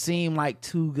that it seemed like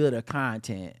too good of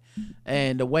content.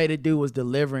 And the way the dude was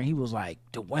delivering, he was like,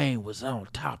 Dwayne was on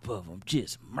top of him,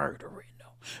 just murdering them.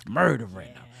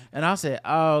 And I said,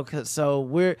 oh, so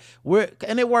we're,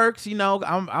 and it works, you know.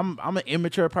 I'm an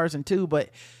immature person too, but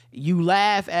you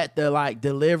laugh at the like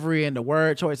delivery and the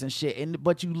word choice and shit,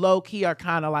 but you low key are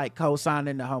kind of like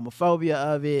co-signing the homophobia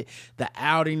of it, the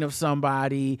outing of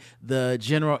somebody, the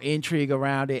general intrigue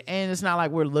around it. And it's not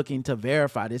like we're looking to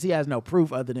verify this. He has no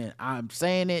proof other than I'm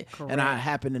saying it. Correct. And I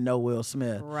happen to know Will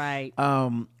Smith. Right.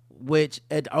 Which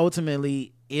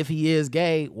ultimately, if he is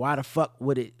gay, why the fuck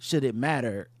should it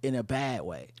matter in a bad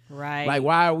way? Right. Like,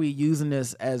 why are we using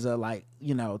this as a, like,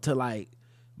 you know, to like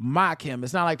mock him?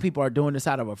 It's not like people are doing this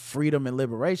out of a freedom and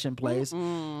liberation place.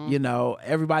 You know,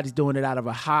 everybody's doing it out of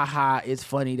a it's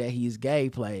funny that he's gay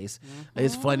place.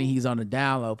 It's funny he's on the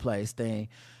down low place thing.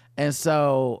 And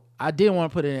so I didn't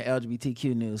want to put it in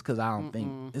LGBTQ news because I don't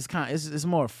think it's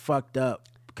more fucked up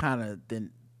kind of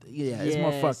than it's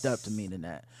more fucked up to me than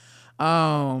that.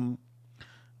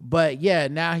 But yeah,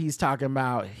 now he's talking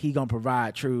about he gonna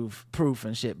provide proof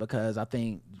and shit, because I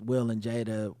think Will and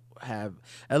Jada have,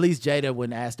 at least Jada,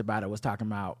 when asked about it, was talking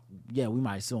about, we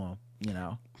might sue him, you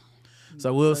know.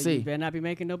 So we'll see. You better not be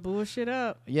making no bullshit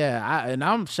up. Yeah,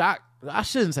 I'm shocked. I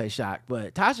shouldn't say shocked,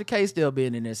 but Tasha K still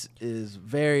being in this is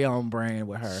very on brand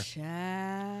with her.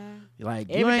 Child. Like,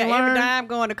 every time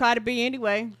going to Cardi B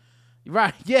anyway.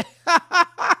 Right, yeah.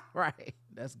 Right,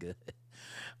 that's good.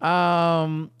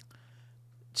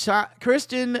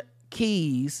 Christian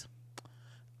Keys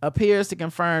appears to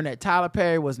confirm that Tyler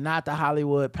Perry was not the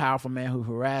Hollywood powerful man who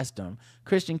harassed him.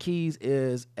 Christian Keys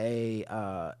is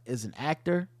an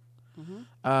actor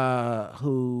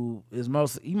who is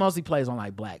mostly plays on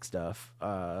like black stuff,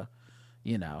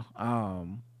 you know,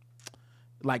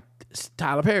 like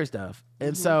Tyler Perry stuff.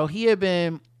 And so he had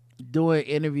been doing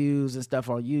interviews and stuff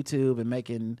on YouTube and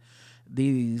making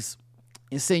these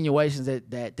insinuations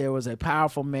that there was a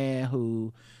powerful man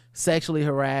who sexually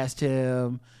harassed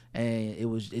him, and it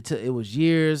was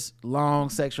years long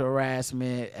sexual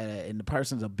harassment, and the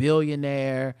person's a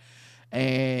billionaire,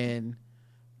 and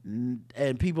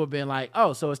people have been like,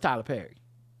 oh, so it's Tyler Perry,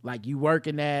 like, you work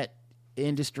in that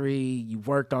industry, you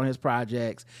worked on his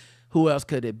projects, who else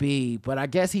could it be? But I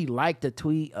guess he liked a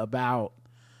tweet about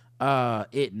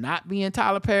it not being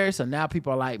Tyler Perry, so now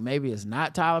people are like, maybe it's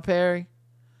not Tyler Perry.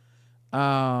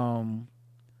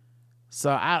 So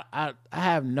I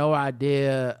have no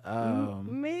idea.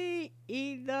 Me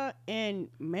either, and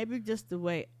maybe just the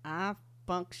way I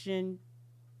function,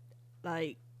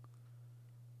 like,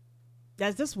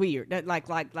 that's just weird. That like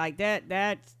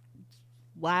that's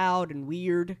wild and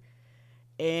weird.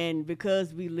 And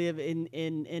because we live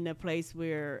in a place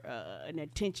where an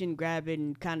attention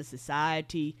grabbing kind of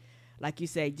society, like you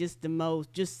say, just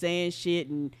saying shit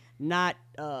and not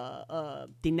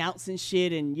denouncing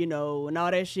shit, and you know, and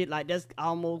all that shit, like, that's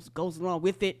almost goes along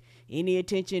with it. Any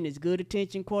attention is good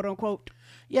attention, quote unquote.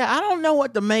 Yeah, I don't know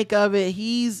what to make of it.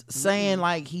 He's saying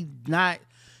like he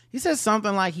said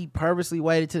something like he purposely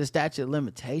waited till the statute of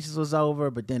limitations was over,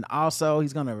 but then also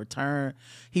he's gonna return.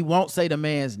 He won't say the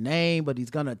man's name, but he's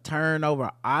gonna turn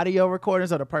over audio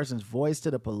recordings of the person's voice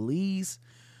to the police.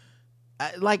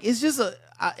 Like, it's just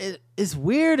it's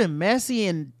weird and messy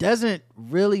and doesn't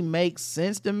really make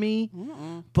sense to me.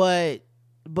 But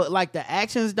like, the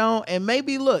actions don't. And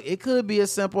maybe, look, it could be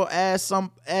as simple as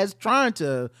trying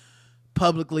to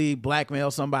publicly blackmail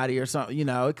somebody or something. You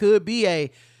know, it could be I'm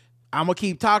gonna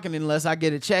keep talking unless I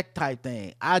get a check type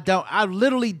thing. I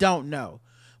literally don't know,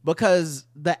 because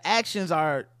the actions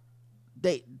are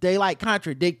they like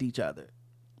contradict each other.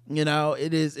 You know,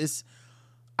 it's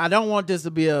I don't want this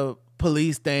to be a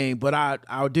police thing, but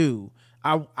I'll do.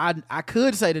 I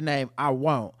could say the name. I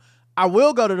won't. I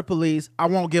will go to the police. I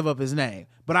won't give up his name,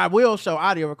 but I will show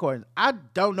audio recordings. I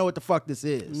don't know what the fuck this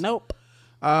is. Nope.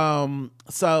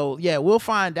 So yeah, we'll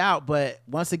find out. But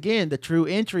once again, the true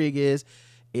intrigue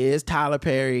is Tyler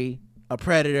Perry a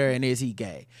predator, and is he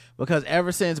gay? Because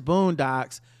ever since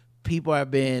Boondocks, people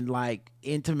have been like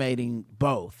intimating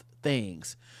both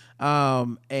things.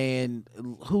 And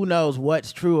who knows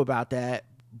what's true about that,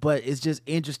 but it's just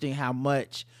interesting how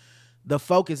much the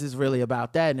focus is really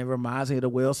about that. And it reminds me of the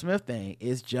Will Smith thing.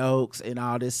 It's jokes and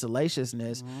all this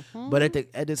salaciousness. But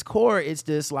at its core, it's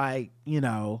just like, you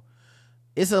know,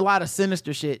 it's a lot of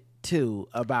sinister shit too,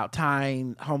 about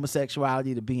tying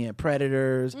homosexuality to being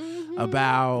predators,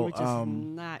 about Which is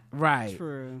not right,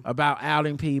 true. about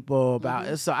outing people,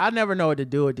 about so I never know what to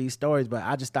do with these stories, but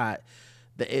I just thought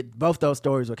that both those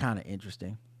stories were kind of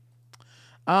interesting.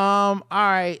 All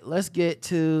right, let's get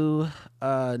to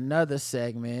another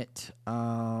segment.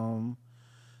 Let's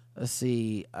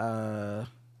see. I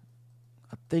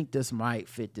think this might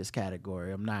fit this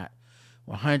category. I'm not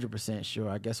 100% sure.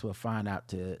 I guess we'll find out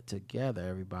together,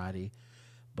 everybody.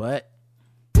 But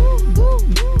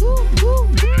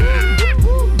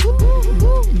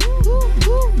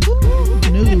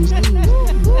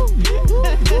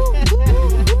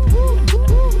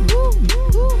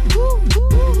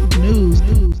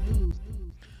news.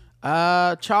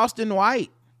 Charleston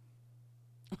White.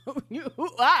 You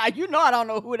know I don't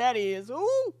know who that is.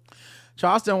 Who?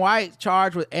 Charleston White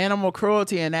charged with animal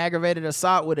cruelty and aggravated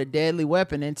assault with a deadly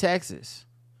weapon in Texas.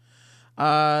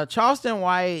 Charleston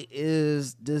White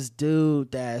is this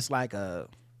dude that's like a,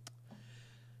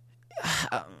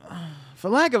 for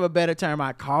lack of a better term,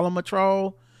 I call him a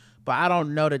troll, but I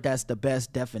don't know that that's the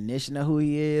best definition of who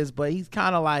he is. But he's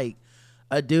kind of like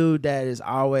a dude that is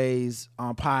always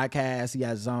on podcasts. He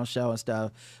has his own show and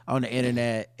stuff on the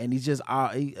internet, and he's just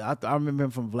I remember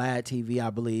him from Vlad TV, I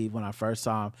believe, when I first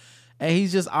saw him. And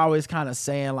he's just always kind of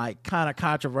saying like kind of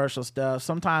controversial stuff.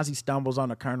 Sometimes he stumbles on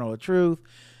the kernel of truth,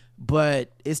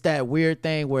 but it's that weird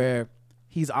thing where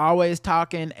he's always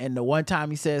talking, and the one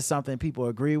time he says something people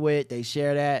agree with, they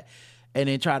share that and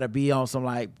then try to be on some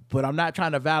like, but I'm not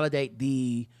trying to validate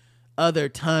the other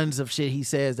tons of shit he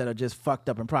says that are just fucked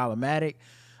up and problematic.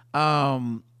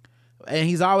 And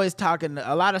he's always talking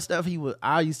a lot of stuff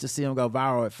I used to see him go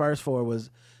viral at first for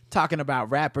was talking about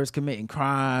rappers committing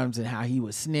crimes and how he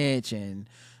would snitch and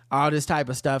all this type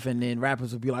of stuff. And then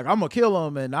rappers would be like, I'm gonna kill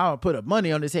him and I'll put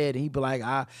money on his head. And he'd be like,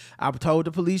 I told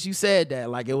the police you said that.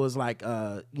 Like it was like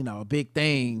a big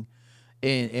thing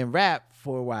in rap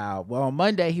for a while. Well, on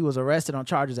Monday, he was arrested on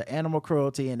charges of animal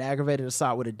cruelty and aggravated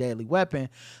assault with a deadly weapon.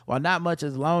 While not much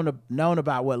is known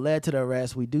about what led to the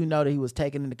arrest, we do know that he was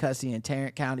taken into custody in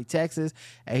Tarrant County, Texas,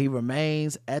 and he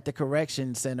remains at the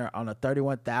correction center on a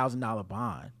 $31,000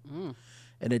 bond.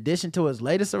 In addition to his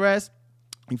latest arrest,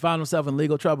 he found himself in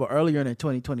legal trouble earlier in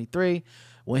 2023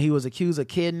 when he was accused of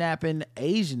kidnapping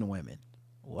Asian women.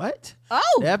 What?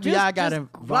 Oh, the FBI got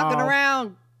involved. Walking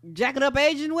around jacking up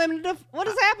Asian women. What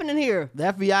is happening here?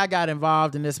 The FBI got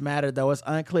involved in this matter, though it's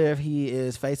unclear if he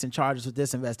is facing charges with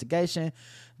this investigation.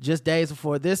 Just days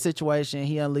before this situation,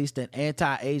 he unleashed an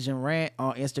anti-Asian rant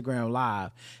on Instagram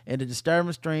Live. In the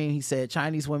disturbing stream, he said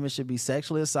Chinese women should be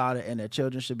sexually assaulted and their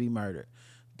children should be murdered.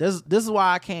 This is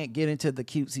why I can't get into the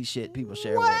cutesy shit people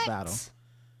share about him.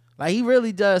 Like, he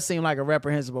really does seem like a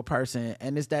reprehensible person,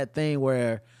 and it's that thing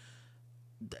where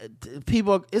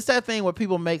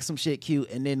people make some shit cute,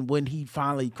 and then when he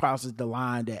finally crosses the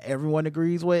line that everyone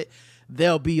agrees with,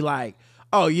 they'll be like,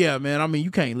 oh yeah, man, I mean, you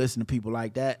can't listen to people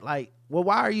like that. Like, well,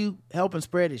 why are you helping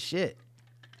spread his shit?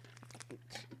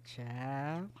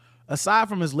 Child. Aside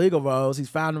from his legal roles, he's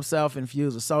found himself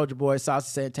infused with Soulja Boy, Saucy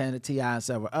Santana, T.I., and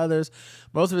several others.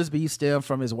 Most of his beef stemmed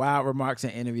from his wild remarks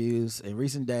in interviews. In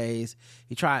recent days,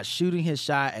 he tried shooting his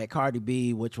shot at Cardi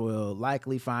B, which will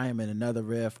likely find him in another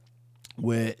rift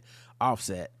with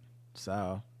Offset.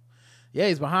 So yeah,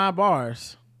 he's behind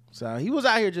bars. So he was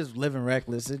out here just living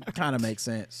reckless. It kind of makes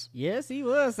sense. Yes, he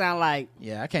was. Sound like.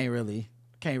 Yeah, I can't really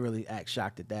act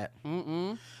shocked at that.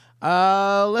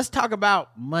 Let's talk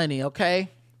about money,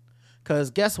 okay?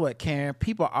 Because guess what, Karen?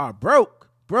 People are broke,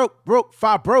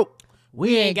 far broke.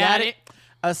 We ain't got it.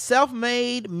 A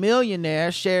self-made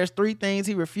millionaire shares 3 things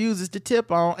he refuses to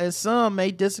tip on, and some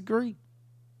may disagree.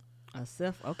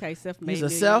 Self-made. He's a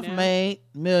self-made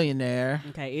millionaire.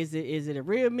 Okay, is it a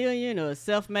real million or a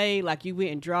self-made? Like you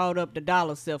went and drawed up the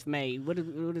dollar self-made? What is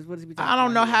he talking about? I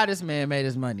don't know how this man made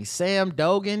his money. Sam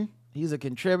Dogan, he's a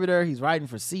contributor. He's writing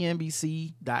for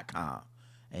CNBC.com.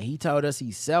 And he told us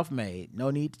he's self-made. No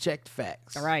need to check the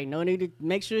facts. All right, no need to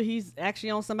make sure he's actually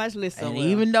on somebody's list somewhere.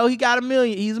 And even though he got $1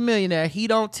 million, he's a millionaire. He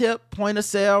don't tip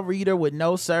point-of-sale reader with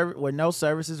no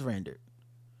services rendered.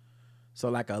 So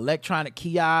like an electronic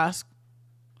kiosk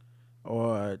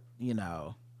or,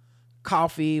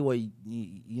 coffee where,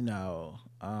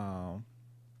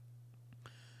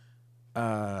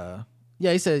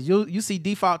 yeah, he says you see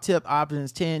default tip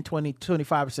options 10, 20,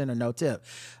 25% or no tip.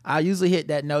 I usually hit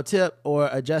that no tip or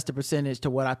adjust the percentage to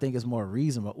what I think is more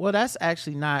reasonable. Well, that's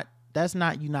not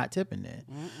you not tipping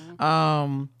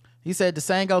then. He said the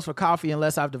same goes for coffee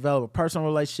unless I've developed a personal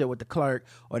relationship with the clerk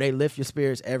or they lift your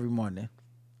spirits every morning.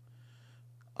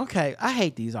 Okay, I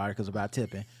hate these articles about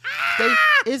tipping.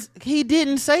 He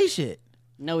didn't say shit.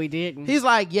 No, he didn't. He's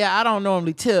like, yeah, I don't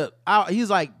normally tip. He's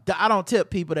like, I don't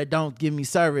tip people that don't give me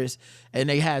service. And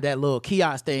they have that little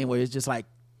kiosk thing where it's just like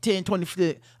 10, 20,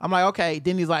 50. I'm like, okay.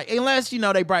 Then he's like, unless,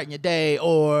 they brighten your day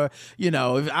or,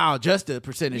 if I'll adjust the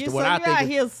percentage to what I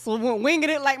think. You're out here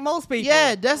winging it like most people.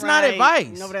 Yeah, that's not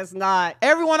advice. No, that's not.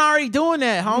 Everyone already doing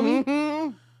that, homie.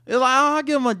 Mm-hmm. It's like, I'll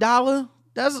give him $1.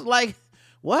 That's like,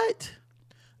 what?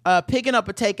 Picking up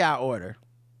a takeout order.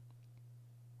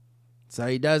 So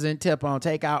he doesn't tip on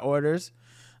takeout orders.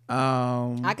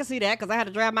 I can see that because I had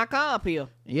to drive my car up here.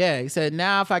 Yeah, he said,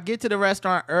 now if I get to the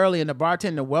restaurant early and the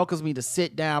bartender welcomes me to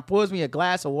sit down, pours me a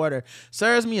glass of water,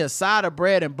 serves me a side of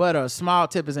bread and butter, a small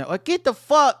tip is in. Like, get the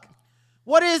fuck.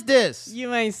 What is this?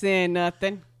 You ain't saying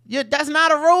nothing. That's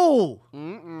not a rule.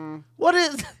 Mm-mm. What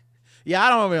is... Yeah,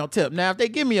 I don't really tip. Now, if they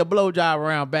give me a blowjob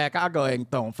around back, I'll go ahead and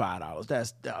throw them $5.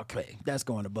 That's okay. That's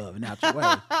going above and out your way.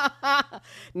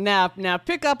 Now,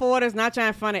 pick up orders, not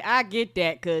trying funny. I get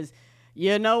that because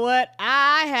you know what?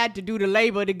 I had to do the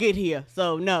labor to get here,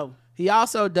 so no. He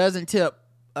also doesn't tip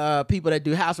people that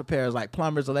do house repairs like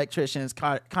plumbers, electricians,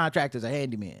 contractors, or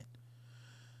handymen.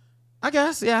 I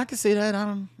guess, yeah, I can see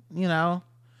that.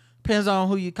 Depends on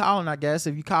who you calling, I guess.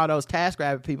 If you call those task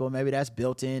rabbit people, maybe that's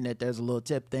built in that there's a little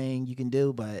tip thing you can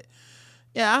do. But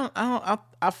yeah,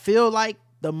 I feel like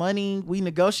the money we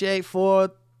negotiate for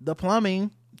the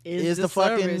plumbing is the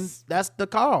fucking service. That's the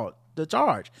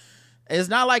charge. It's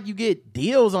not like you get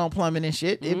deals on plumbing and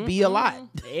shit. It'd be a lot.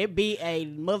 It'd be a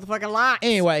motherfucking lot.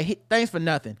 Anyway, thanks for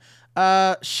nothing.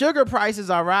 Sugar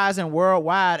prices are rising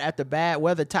worldwide after bad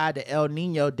weather tied to El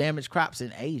Nino damaged crops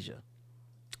in Asia.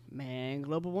 Man,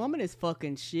 global warming is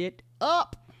fucking shit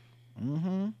up.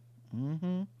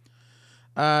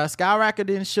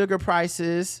 Skyrocketing sugar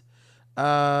prices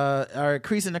are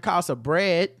increasing the cost of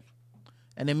bread,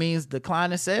 and it means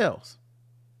declining sales.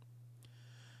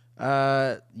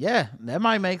 Yeah, that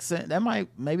might make sense.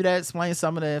 Maybe that explains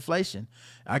some of the inflation.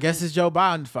 I guess it's Joe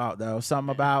Biden's fault though.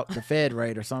 Something about the Fed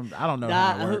rate or something. I don't know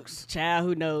how it works. Child,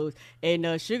 who knows?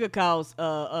 And sugar costs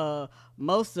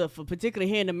most of,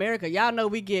 particularly here in America, y'all know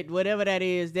we get whatever that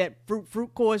is, that fruit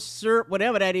corn syrup,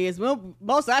 whatever that is. Well,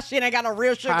 most of that shit ain't got no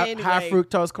real sugar anyway. High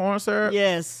fructose corn syrup.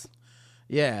 Yes.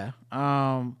 Yeah.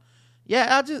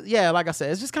 Like I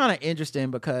said, it's just kind of interesting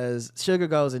because sugar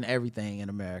goes in everything in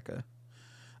America.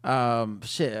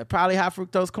 Probably high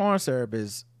fructose corn syrup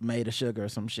is made of sugar or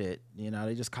some shit.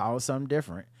 They just call it something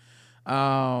different.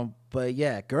 But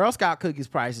yeah, Girl Scout cookies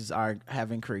prices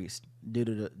have increased due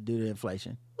to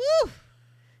inflation. Woo!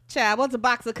 Child, what's a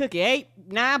box of cookie?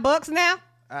 $8-9 now?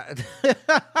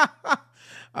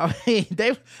 I mean,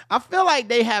 I feel like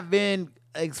they have been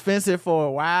expensive for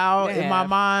a while in my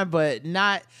mind, but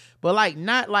not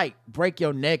like break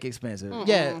your neck expensive. Mm-mm.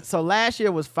 Yeah. So last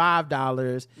year was $5.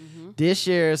 Mm-hmm. This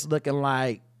year it's looking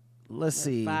like, let's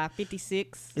see,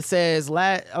 $5.56. It says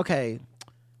okay.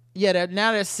 Yeah,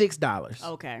 now they're $6.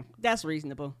 Okay, that's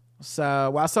reasonable. So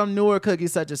while some newer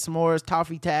cookies such as S'mores,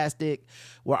 Toffee-tastic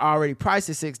were already priced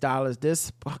at $6,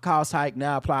 this cost hike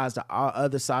now applies to all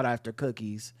other sought-after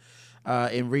cookies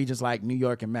in regions like New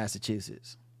York and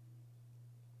Massachusetts.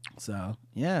 So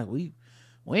yeah, we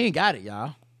ain't got it,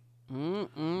 y'all.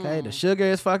 Okay, the sugar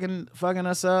is fucking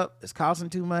us up. It's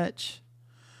costing too much,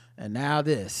 and now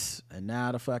this, and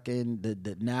now the fucking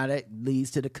now that leads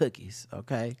to the cookies.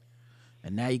 Okay,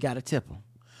 and now you got to tip them.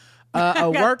 A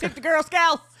worker, tip the Girl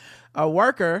Scouts. A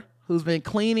worker who's been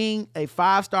cleaning a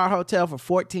 5-star hotel for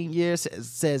 14 years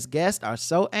says guests are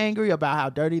so angry about how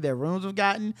dirty their rooms have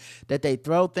gotten that they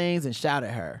throw things and shout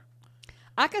at her.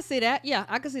 I can see that. Yeah,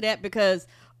 I can see that because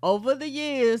over the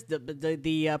years,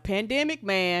 the pandemic,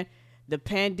 man, the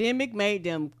pandemic made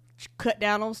them cut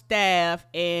down on staff,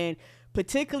 and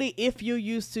particularly if you're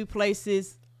used to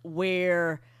places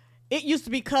where it used to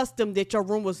be custom that your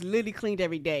room was literally cleaned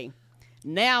every day.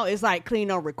 Now it's like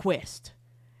clean on request.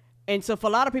 And so for a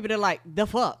lot of people, they're like, the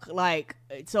fuck? Like,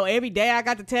 so every day I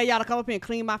got to tell y'all to come up here and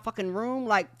clean my fucking room?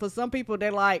 Like, for some people,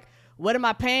 they're like, what am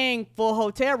I paying for a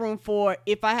hotel room for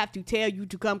if I have to tell you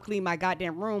to come clean my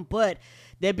goddamn room? But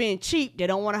they're being cheap. They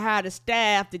don't want to hire the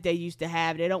staff that they used to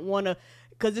have. They don't want to,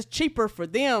 because it's cheaper for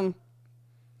them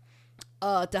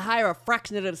to hire a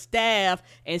fraction of the staff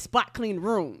and spot clean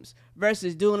rooms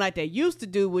versus doing like they used to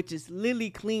do, which is literally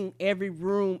clean every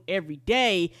room every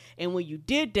day. And when you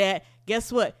did that,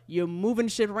 guess what? You're moving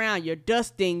shit around, you're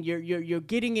dusting, you're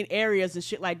getting in areas and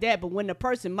shit like that. But when the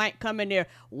person might come in there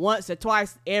once or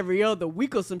twice every other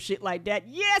week or some shit like that,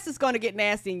 yes, it's going to get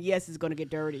nasty, and yes, it's going to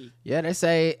get dirty. Yeah, they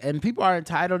say, and people are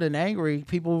entitled and angry.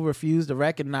 People refuse to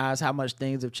recognize how much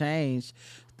things have changed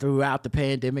throughout the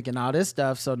pandemic and all this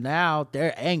stuff. So now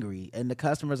they're angry and the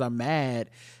customers are mad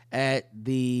at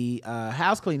the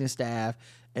house cleaning staff.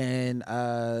 And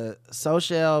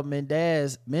Social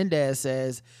Mendez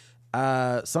says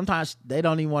sometimes they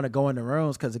don't even want to go in the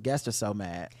rooms because the guests are so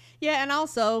mad. Yeah, and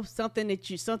also something that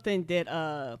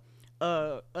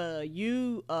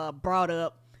you brought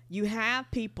up. You have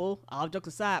people, all jokes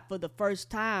aside, for the first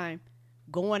time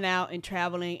going out and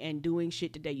traveling and doing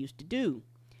shit that they used to do.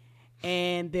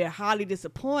 And they're highly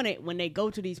disappointed when they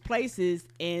go to these places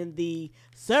and the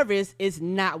service is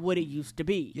not what it used to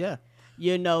be. Yeah.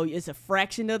 You know, it's a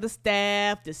fraction of the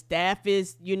staff. The staff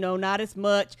is, you know, not as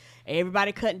much.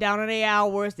 Everybody cutting down on their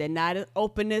hours. They're not as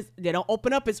open as, they don't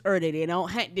open up as early.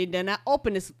 They're not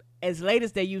open as late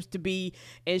as they used to be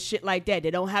and shit like that.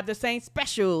 They don't have the same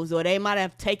specials, or they might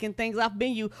have taken things off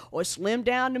menu or slimmed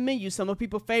down the menu, some of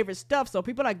people's favorite stuff. So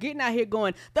people are getting out here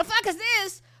going, the fuck is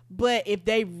this? But if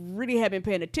they really have been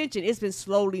paying attention, it's been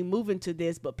slowly moving to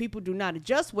this. But people do not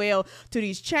adjust well to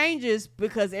these changes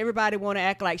because everybody want to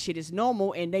act like shit is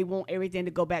normal and they want everything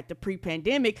to go back to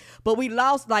pre-pandemic. But we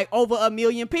lost like over 1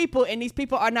 million people, and these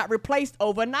people are not replaced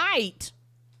overnight.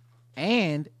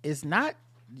 And it's not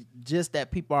just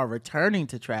that people are returning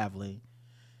to traveling.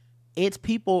 It's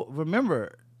people,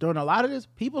 remember, during a lot of this,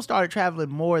 people started traveling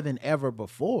more than ever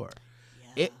before.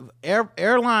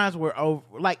 Airlines were over,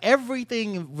 like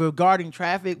everything regarding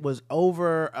traffic was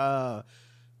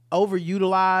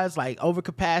overutilized, like over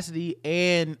capacity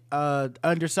and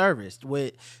underserviced,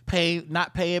 with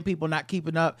not paying people, not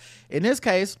keeping up. In this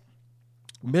case,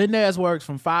 Mendez works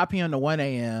from 5 p.m. to 1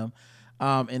 a.m.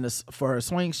 For her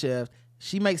swing shift.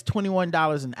 She makes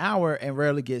 $21 an hour and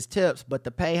rarely gets tips, but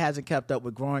the pay hasn't kept up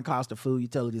with growing cost of food,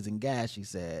 utilities, and gas, she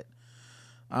said.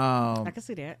 I can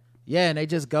see that. Yeah, and they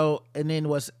just go, and then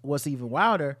what's even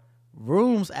wilder,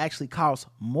 rooms actually cost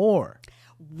more.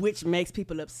 Which makes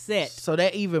people upset. So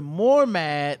they're even more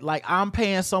mad, like I'm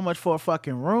paying so much for a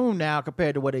fucking room now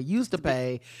compared to what I used to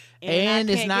pay, and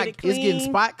it's getting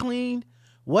spot cleaned.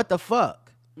 What the fuck?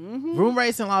 Mm-hmm. Room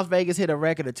rates in Las Vegas hit a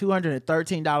record of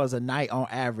 $213 a night on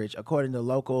average, according to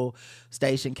local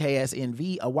station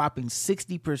KSNV, a whopping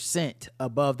 60%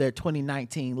 above their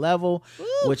 2019 level,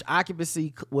 with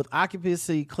occupancy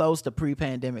close to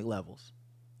pre-pandemic levels.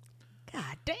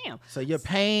 God damn. So you're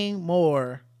paying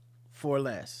more for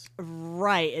less.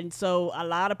 Right. And so a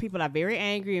lot of people are very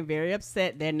angry and very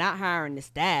upset. They're not hiring the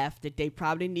staff that they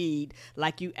probably need.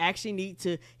 Like, you actually need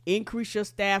to increase your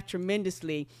staff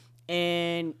tremendously.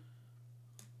 And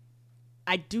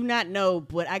I do not know,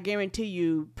 but I guarantee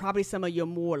you probably some of your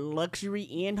more luxury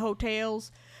inn hotels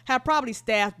have probably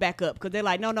staffed back up, because they're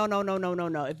like, no.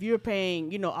 If you're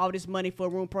paying, you know, all this money for a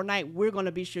room per night, we're going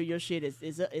to be sure your shit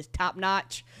is top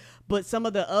notch. But some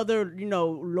of the other, you know,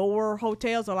 lower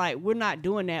hotels are like, we're not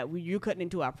doing that. You're cutting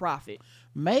into our profit.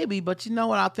 Maybe, but you know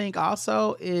what I think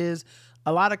also is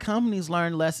a lot of companies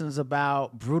learned lessons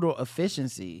about brutal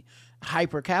efficiency,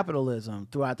 hyper-capitalism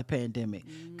throughout the pandemic.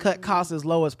 Cut costs as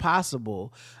low as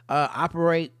possible,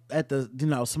 operate at the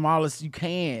smallest you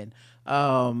can,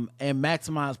 and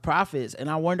maximize profits. And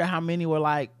I wonder how many were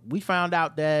like, we found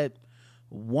out that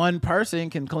one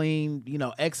person can clean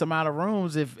X amount of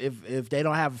rooms if they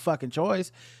don't have a fucking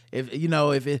choice, if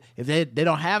they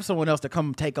don't have someone else to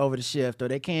come take over the shift, or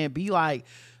they can't be like,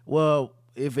 well,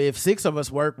 if 6 of us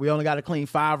work, we only got to clean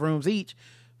 5 rooms each.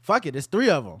 Fuck it, it's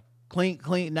 3 of them.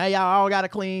 Clean. Now y'all all got to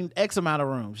clean X amount of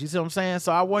rooms. You see what I'm saying?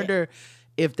 So I wonder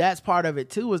if that's part of it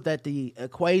too, is that the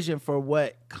equation for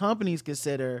what companies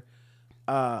consider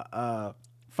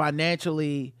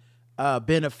financially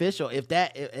beneficial, if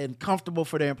that and comfortable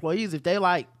for their employees, if they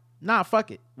like, nah,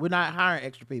 fuck it, we're not hiring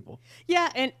extra people. Yeah,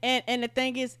 and the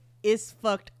thing is, it's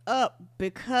fucked up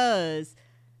because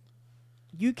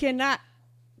you cannot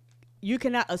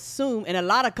assume, and a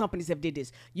lot of companies have did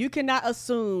this, you cannot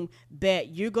assume that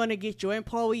you're going to get your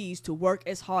employees to work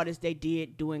as hard as they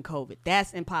did during COVID.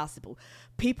 That's impossible.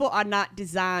 People are not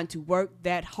designed to work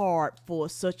that hard for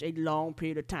such a long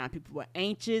period of time. People were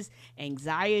anxious,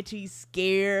 anxiety,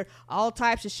 scared, all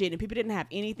types of shit, and people didn't have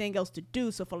anything else to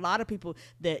do. So for a lot of people,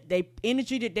 the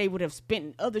energy that they would have spent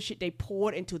in other shit, they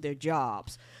poured into their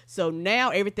jobs. So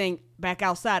now everything back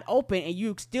outside open, and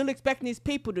you still expecting these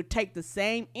people to take the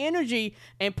same energy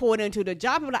and pour it into the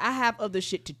job. Like, I have other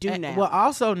shit to do now. Well,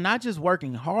 also not just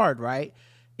working hard, right?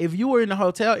 If you were in the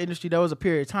hotel industry, there was a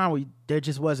period of time where there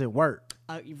just wasn't work.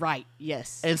 Right.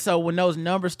 Yes. And so when those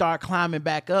numbers start climbing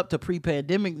back up to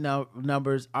pre-pandemic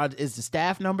numbers, is the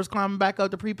staff numbers climbing back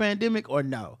up to pre-pandemic or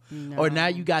no? Or now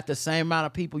you got the same amount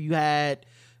of people you had,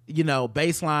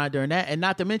 baseline during that. And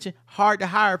not to mention, hard to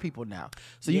hire people now.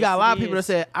 So you got a lot of people that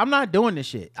said, I'm not doing this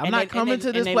shit. I'm not coming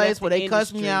to this place where they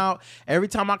cuss me out every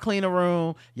time I clean a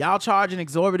room. Y'all charging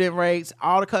exorbitant rates.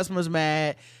 All the customers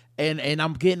mad. And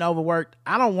I'm getting overworked.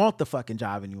 I don't want the fucking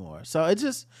job anymore. So it's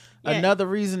just another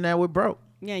reason that we're broke.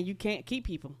 Yeah, you can't keep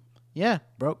people. Yeah,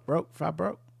 broke.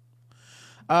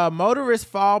 Motorists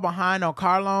fall behind on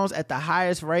car loans at the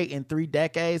highest rate in 3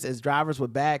 decades as drivers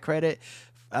with bad credit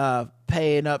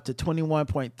paying up to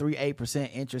 21.38%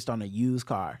 interest on a used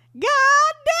car.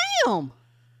 God damn.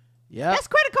 Yeah. That's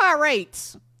credit card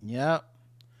rates. Yep.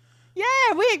 Yeah,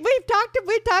 we've talked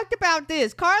about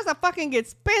this. Cars are fucking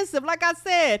expensive. Like I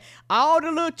said, all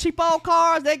the little cheap old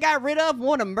cars they got rid of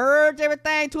want to merge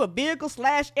everything to a vehicle /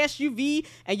 SUV,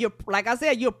 and you're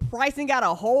pricing out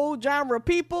a whole genre of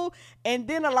people. And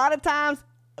then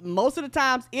most of the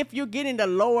times, if you're getting the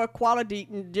lower quality,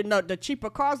 the cheaper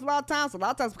cars, a lot of times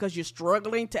because you're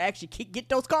struggling to actually get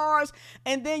those cars,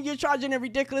 and then you're charging at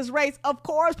ridiculous rates. Of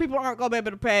course, people aren't gonna be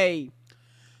able to pay.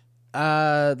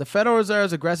 The Federal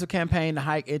Reserve's aggressive campaign to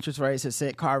hike interest rates has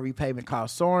sent car repayment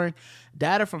costs soaring.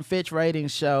 Data from Fitch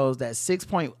Ratings shows that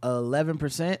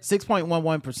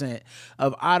 6.11%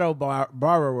 of auto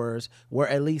borrowers were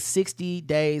at least 60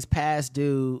 days past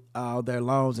due their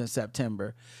loans in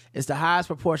September. It's the highest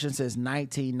proportion since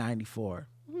 1994.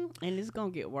 And it's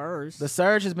going to get worse. The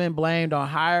surge has been blamed on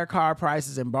higher car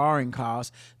prices and borrowing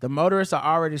costs. The motorists are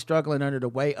already struggling under the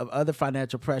weight of other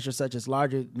financial pressures such as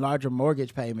larger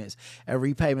mortgage payments and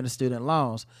repayment of student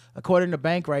loans. According to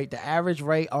Bankrate, the average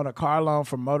rate on a car loan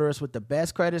for motorists with the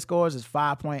best credit scores is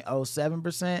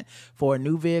 5.07% for a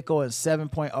new vehicle and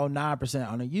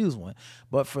 7.09% on a used one.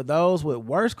 But for those with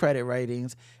worse credit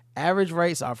ratings, average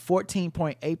rates are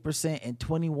 14.8% and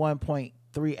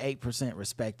 21.38%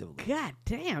 respectively. God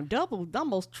damn, double,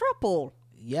 almost triple.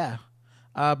 Yeah.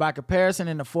 By comparison,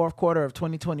 in the fourth quarter of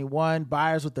 2021,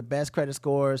 buyers with the best credit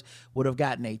scores would have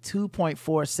gotten a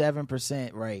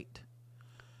 2.47% rate.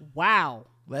 Wow.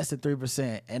 Less than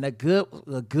 3%. And a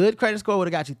good credit score would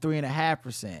have got you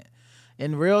 3.5%.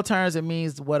 In real terms, it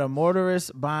means that a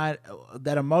motorist buying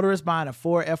a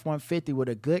Ford F-150 with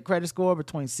a good credit score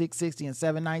between 660 and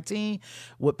 719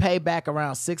 would pay back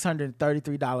around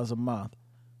 $633 a month.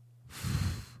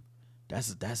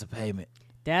 That's a payment.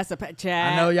 That's a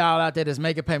I know y'all out there that's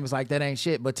making payments like that ain't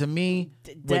shit, but to me,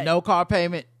 with no car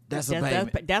payment, that's a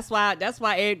payment. That's why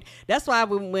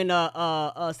when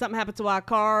something happened to our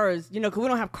cars, because we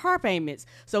don't have car payments.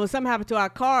 So when something happened to our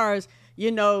cars,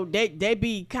 they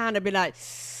be kind of be like,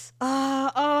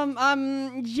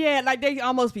 like they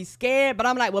almost be scared. But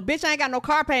I'm like, well, bitch, I ain't got no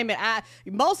car payment.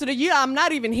 Most of the year I'm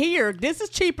not even here. This is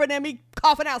cheaper than me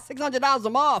coughing out $600 a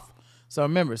month. So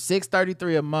remember,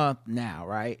 $633 a month now,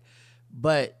 right?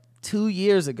 But 2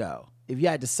 years ago, if you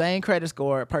had the same credit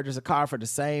score, purchase a car for the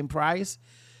same price,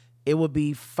 it would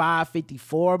be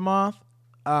 $554 a month.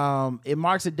 It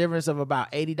marks a difference of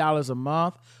about $80 a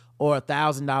month or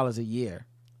 $1,000 a year.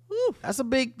 Woo. That's a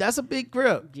big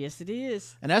grip. Yes, it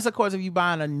is. And that's of course if you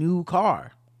buying a new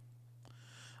car.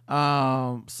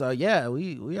 So yeah,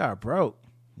 we are broke.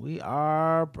 We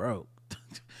are broke.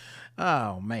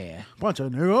 Oh man, bunch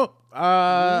of nigga.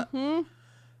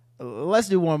 Let's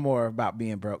do one more about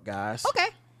being broke, guys.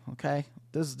 Okay.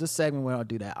 This segment we don't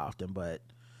do that often, but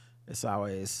it's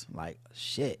always like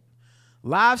shit.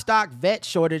 Livestock vet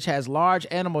shortage has large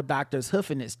animal doctors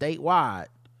hoofing it statewide.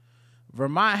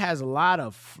 Vermont has a lot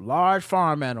of large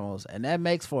farm animals, and that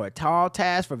makes for a tall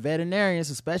task for veterinarians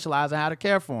who specialize in how to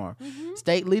care for them. Mm-hmm.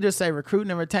 State leaders say recruiting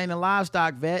and retaining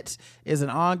livestock vets is an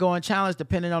ongoing challenge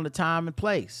depending on the time and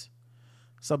place.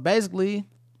 So basically,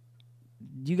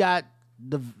 you got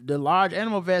the large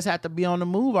animal vets have to be on the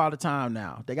move all the time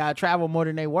now. They got to travel more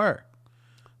than they were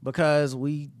because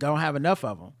we don't have enough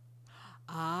of them.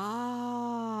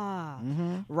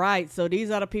 Right. So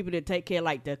these are the people that take care of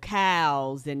like the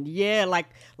cows and like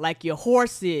your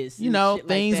horses. Things like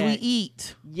we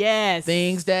eat. Yes.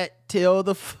 Things that till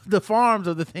the farms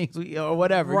of the things we eat or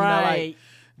whatever. Right.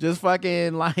 Just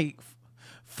fucking like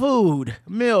food,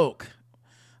 milk.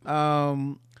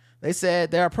 They said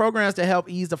there are programs to help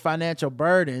ease the financial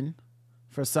burden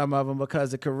for some of them because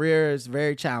the career is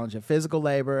very challenging. Physical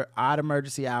labor, odd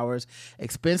emergency hours,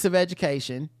 expensive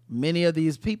education. Many of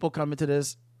these people come into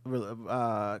this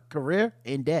career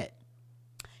in debt.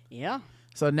 Yeah.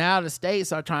 So now the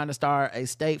states are trying to start a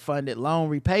state-funded loan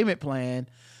repayment plan.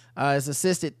 It's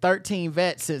assisted 13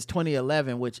 vets since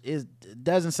 2011, which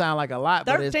doesn't sound like a lot.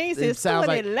 13 since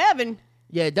 2011?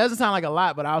 Yeah, it doesn't sound like a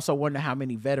lot, but I also wonder how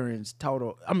many veterinarians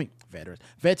total there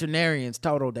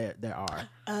are.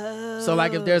 Oh. So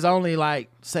like if there's only like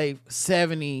say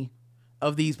 70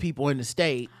 of these people in the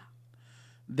state,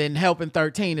 then helping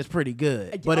 13 is pretty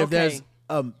good. But if there's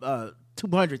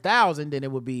 200,000, then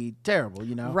it would be terrible,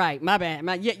 you know? Right, my bad.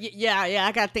 Yeah,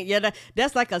 I gotta think. Yeah,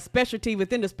 that's like a specialty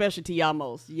within the specialty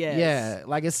almost. Yes. Yeah,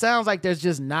 like it sounds like there's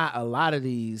just not a lot of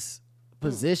these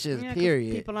positions,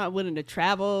 period. People aren't willing to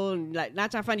travel, and like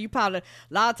not trying to find you. Probably a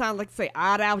lot of times, like say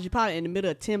odd hours, you're probably in the middle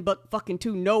of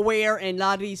Timbuktu nowhere, and a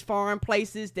lot of these foreign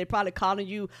places, they're probably calling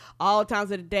you all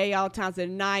times of the day, all times of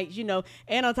the night, you know.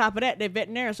 And on top of that, they're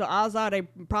veterinarians, so odds are they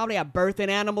probably have birthing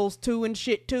animals too and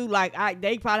shit too. Like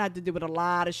they probably have to deal with a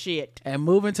lot of shit. And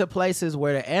moving to places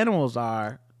where the animals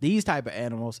are, these type of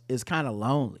animals, is kind of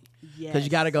lonely. Because you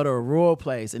got to go to a rural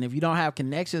place, and if you don't have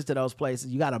connections to those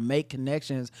places, you got to make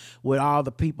connections with all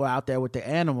the people out there with the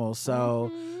animals.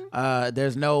 So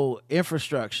there's no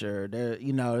infrastructure.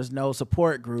 There's no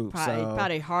support group.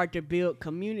 Probably hard to build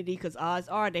community because odds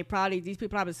are these people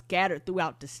probably scattered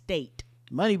throughout the state.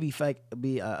 Money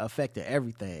affecting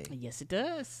everything. Yes, it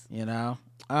does. You know.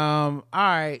 All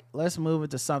right, let's move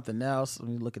into something else. Let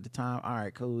me look at the time. All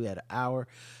right, cool. We had an hour.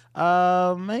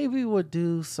 Maybe we'll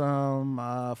do some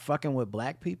fucking with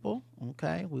black people.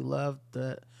 Okay, we love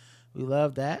that.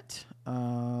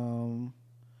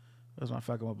 Where's my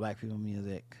fucking with black people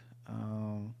music?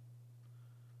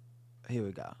 Here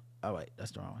we go. Oh wait,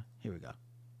 that's the wrong one. Here we go.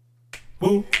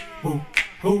 Ooh, ooh,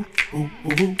 ooh, ooh,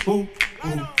 ooh, ooh, ooh.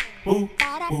 Ooh, ooh,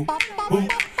 ooh,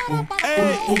 ooh,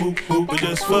 hey, we're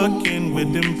just fucking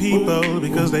with them people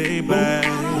because they black.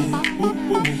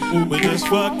 We're just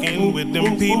fucking with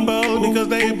them people because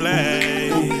they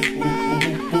black.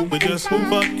 We're just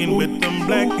fucking with them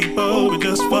black people. We're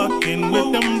just fucking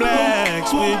with them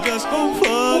blacks. We're just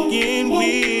fucking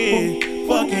with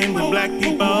black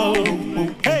people.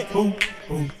 Hey,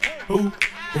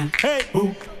 hey,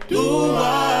 do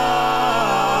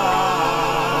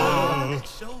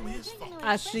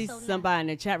I see somebody in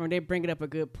the chat room, they bringing up a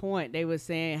good point. They were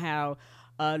saying how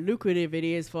lucrative it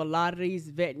is for a lot of these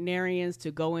veterinarians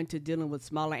to go into dealing with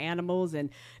smaller animals, and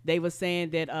they were saying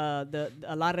that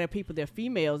a lot of their people, they're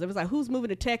females. It was like, who's moving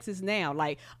to Texas now?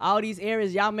 Like all these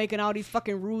areas, y'all making all these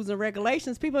fucking rules and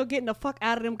regulations. People are getting the fuck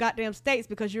out of them goddamn states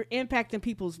because you're impacting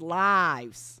people's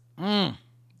lives.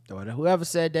 Whoever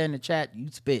said that in the chat, you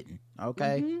spitting.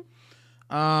 Okay.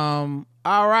 All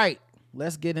right.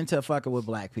 Let's get into fucking with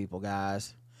black people,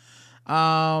 guys.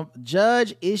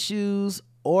 Judge issues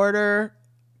order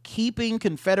keeping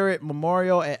Confederate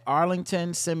memorial at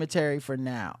Arlington Cemetery for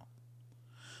now.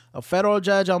 A federal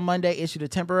judge on Monday issued a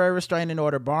temporary restraining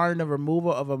order barring the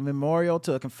removal of a memorial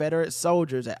to Confederate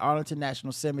soldiers at Arlington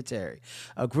National Cemetery.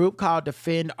 A group called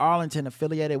Defend Arlington,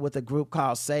 affiliated with a group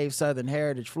called Save Southern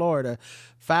Heritage Florida,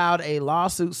 filed a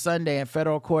lawsuit Sunday in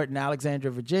federal court in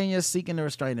Alexandria, Virginia, seeking the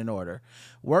restraining order.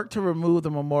 Work to remove the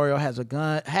memorial had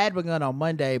begun on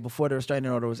Monday before the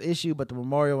restraining order was issued, but the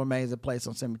memorial remains in place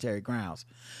on cemetery grounds.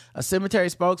 A cemetery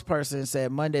spokesperson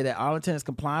said Monday that Arlington is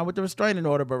complying with the restraining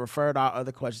order, but referred all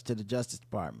other questions to the Justice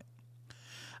Department.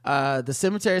 The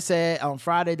cemetery said on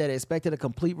Friday that it expected a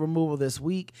complete removal this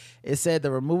week. It said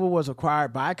the removal was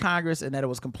required by Congress and that it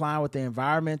was complying with the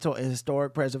environmental and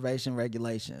historic preservation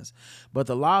regulations. But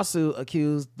the lawsuit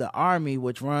accused the Army,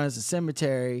 which runs the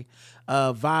cemetery,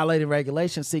 of violating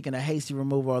regulations, seeking a hasty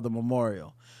removal of the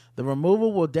memorial. The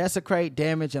removal will desecrate,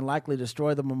 damage, and likely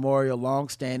destroy the memorial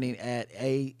long-standing at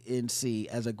ANC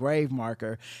as a grave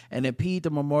marker and impede the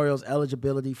memorial's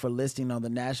eligibility for listing on the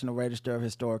National Register of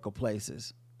Historical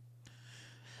Places.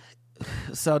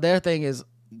 So their thing is,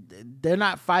 they're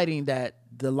not fighting that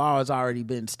the law has already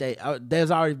been stated.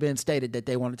 There's already been stated that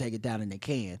they want to take it down and they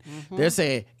can. They're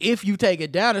saying if you take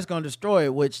it down, it's going to destroy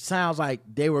it, which sounds like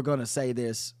they were going to say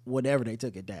this whenever they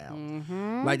took it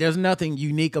down. Like there's nothing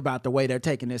unique about the way they're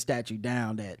taking this statue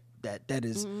down that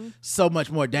is so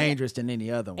much more dangerous than any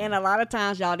other one. And a lot of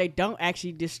times, y'all, they don't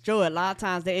actually destroy it. A lot of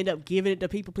times they end up giving it to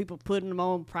people putting them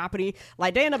on property.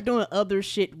 Like they end up doing other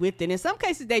shit with it. In some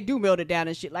cases they do melt it down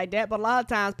and shit like that, but a lot of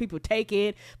times people take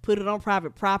it, put it on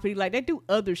private property. Like they do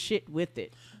other shit with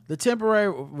it. The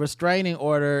temporary restraining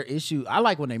order issue, I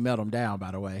like when they melt them down,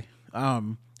 by the way,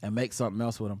 and make something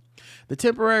else with them. The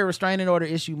temporary restraining order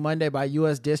issued Monday by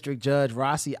U.S. District Judge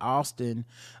Rossi Austin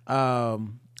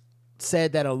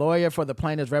said that a lawyer for the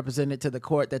plaintiffs represented to the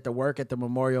court that the work at the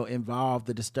memorial involved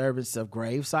the disturbance of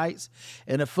grave sites.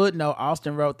 In a footnote,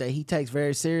 Austin wrote that he takes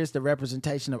very serious the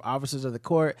representation of officers of the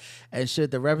court, and should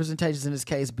the representations in this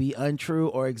case be untrue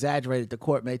or exaggerated, the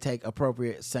court may take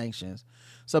appropriate sanctions.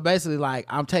 So basically, like,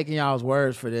 I'm taking y'all's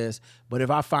words for this, but if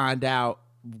I find out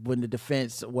when the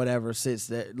defense, whatever, sits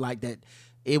there, like that,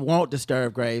 it won't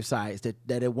disturb grave sites,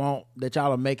 that it won't, that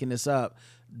y'all are making this up,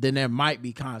 then there might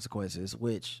be consequences,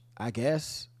 which I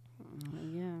guess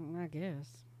Yeah, I guess.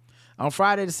 On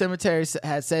Friday, the cemetery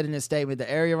had said in its statement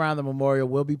the area around the memorial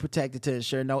will be protected to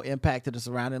ensure no impact to the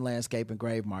surrounding landscape and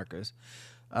grave markers.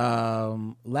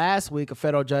 Last week, a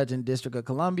federal judge in the District of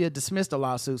Columbia dismissed a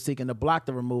lawsuit seeking to block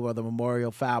the removal of the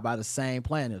memorial filed by the same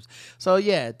plaintiffs. So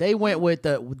yeah, they went with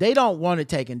they don't want it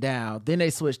taken down. Then they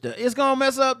switched it's going to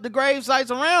mess up the grave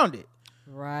sites around it.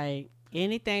 Right.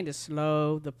 Anything to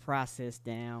slow the process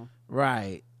down.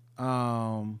 Right.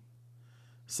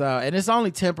 So, and it's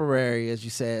only temporary, as you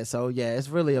said. So, yeah, it's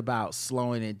really about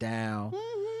slowing it down.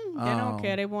 Mm-hmm. They don't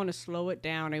care. They want to slow it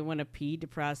down. They want to impede the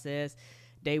process.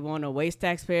 They want to waste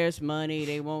taxpayers' money.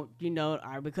 They want,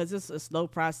 because it's a slow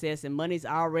process and money's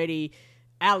already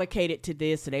allocated to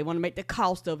this, so they want to make the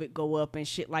cost of it go up and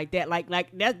shit like that. Like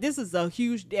that. This is a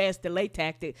huge ass delay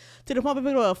tactic to the point of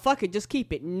people, fuck it, just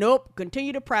keep it. Nope.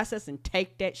 Continue the process and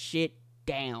take that shit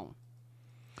down.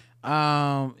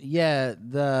 Yeah,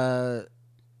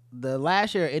 the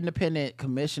last year independent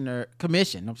commission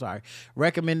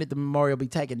recommended the memorial be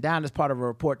taken down as part of a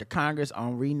report to Congress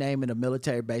on renaming the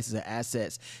military bases and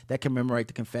assets that commemorate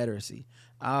the Confederacy.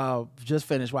 Just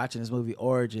finished watching this movie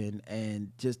Origin,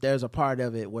 and just there's a part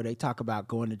of it where they talk about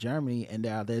going to Germany, and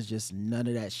there's just none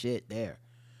of that shit there.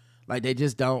 Like, they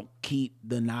just don't keep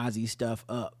the Nazi stuff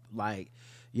up. Like,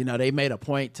 they made a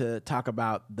point to talk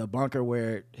about the bunker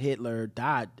where Hitler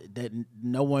died, that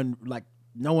no one,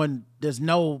 there's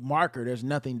no marker, there's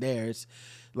nothing there. It's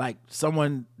like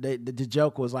the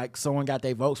joke was like someone got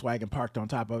their Volkswagen parked on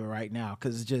top of it right now,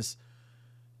 because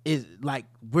it's like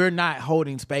we're not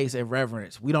holding space and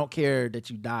reverence. We don't care that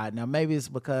you died. Now maybe it's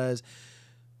because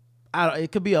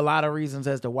it could be a lot of reasons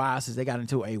as to why, since they got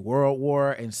into a world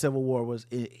war and civil war was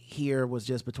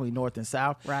just between North and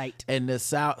South, right? And the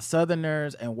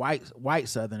Southerners and white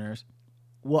Southerners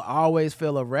will always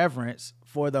feel a reverence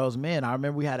for those men. I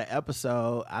remember we had an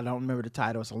episode, I don't remember the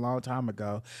title, it's a long time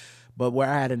ago, but where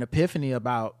I had an epiphany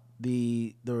about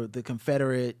the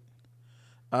Confederate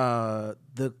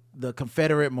the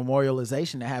Confederate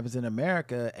memorialization that happens in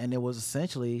America, and it was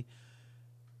essentially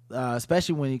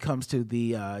especially when it comes to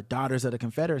the Daughters of the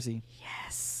Confederacy.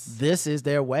 Yes. This is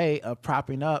their way of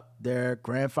propping up their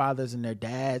grandfathers and their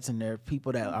dads and their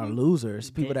people that are losers,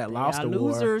 people that lost the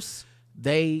war. Losers.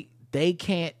 They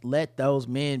can't let those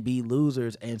men be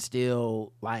losers and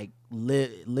still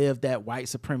live that white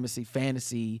supremacy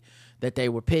fantasy that they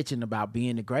were pitching about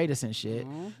being the greatest and shit.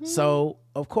 Mm-hmm. So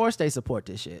of course they support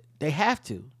this shit. They have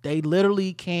to. They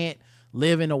literally can't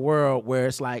live in a world where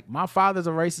it's like, my father's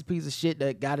a racist piece of shit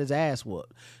that got his ass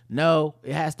whooped. No,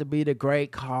 it has to be the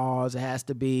great cause. It has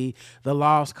to be the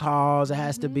lost cause. It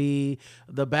has to be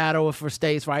the battle for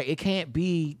states' right. It can't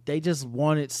be they just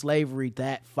wanted slavery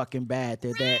that fucking bad.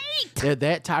 They're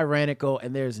that tyrannical,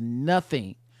 and there's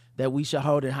nothing that we should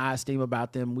hold in high esteem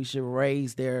about them. We should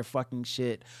raise their fucking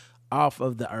shit off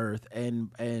of the earth and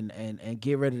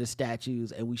get rid of the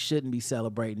statues, and we shouldn't be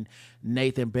celebrating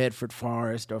Nathan Bedford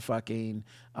Forrest or fucking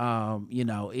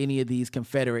any of these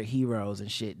Confederate heroes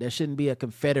and shit. There shouldn't be a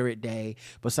Confederate Day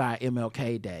beside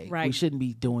MLK Day. Right. We shouldn't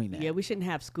be doing that. Yeah, we shouldn't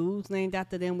have schools named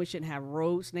after them. We shouldn't have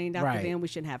roads named after them. We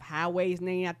shouldn't have highways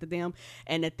named after them.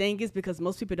 And the thing is, because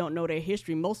most people don't know their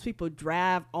history, most people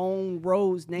drive on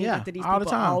roads named after these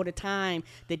people all the time,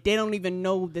 that they don't even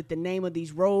know that the name of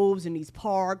these roads and these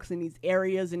parks and these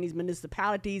areas and these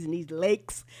municipalities and these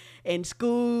lakes and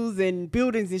schools and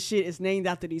buildings and shit is named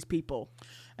after these people.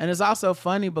 And it's also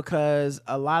funny because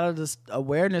a lot of this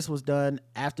awareness was done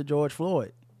after George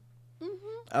Floyd. Mm-hmm.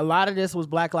 A lot of this was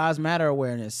Black Lives Matter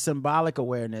awareness, symbolic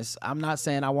awareness. I'm not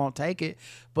saying I won't take it,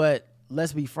 but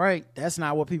let's be frank, that's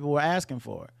not what people were asking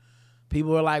for.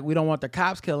 People were like, we don't want the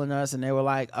cops killing us, and they were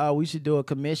like, oh, we should do a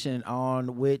commission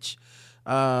on which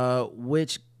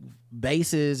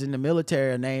bases in the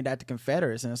military are named after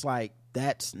Confederates. And it's like,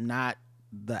 that's not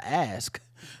the ask.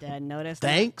 No, that's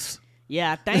Thanks. Not.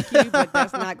 Yeah, thank you, but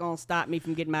that's not going to stop me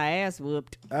from getting my ass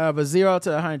whooped. But 0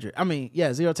 to 100.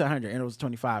 0 to 100, and it was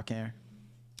 25, Karen.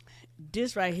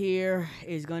 This right here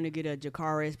is going to get a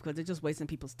Dracarys because it's just wasting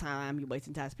people's time. You're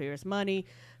wasting taxpayers' money.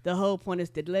 The whole point is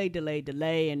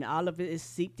delay, and all of it is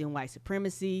seeped in white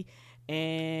supremacy.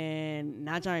 And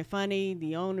not trying funny,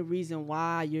 the only reason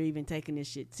why you're even taking this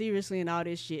shit seriously and all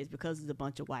this shit is because it's a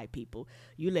bunch of white people.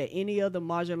 You let any other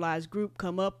marginalized group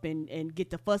come up and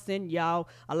get the fussing, y'all.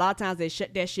 A lot of times they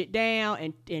shut that shit down,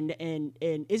 and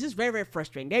it's just very, very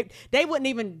frustrating. They wouldn't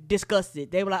even discuss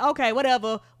it. They were like, okay,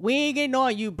 whatever, we ain't getting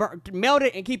on you, melt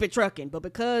it and keep it trucking. But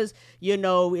because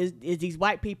is these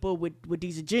white people with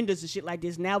these agendas and shit like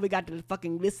this, now we got to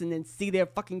fucking listen and see their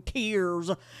fucking tears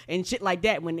and shit like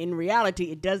that, when in reality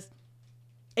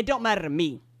it don't matter to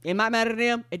me. It might matter to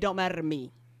them. It don't matter to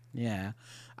me. Yeah,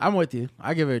 I'm with you.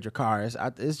 I give it a Dracarys.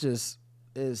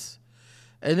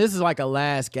 And this is like a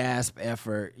last gasp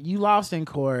effort. You lost in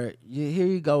court. Here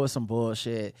you go with some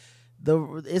bullshit.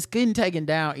 It's getting taken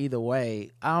down either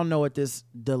way. I don't know what this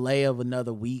delay of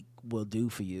another week will do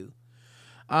for you.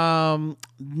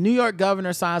 New York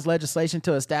governor signs legislation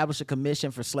to establish a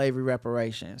commission for slavery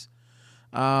reparations.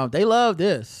 They love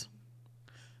this.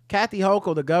 Kathy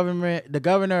Hochul, the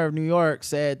governor of New York,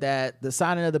 said that the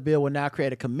signing of the bill will now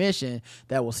create a commission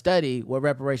that will study what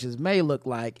reparations may look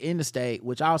like in the state,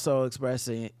 while also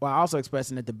expressing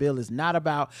that the bill is not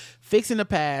about fixing the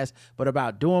past, but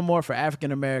about doing more for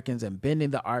African Americans and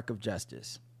bending the arc of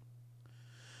justice.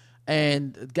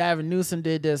 And Gavin Newsom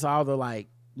did this, all the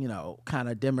kind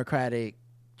of Democratic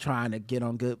trying to get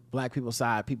on good black people's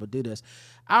side. People do this.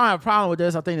 I don't have a problem with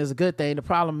this. I think it's a good thing. The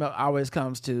problem always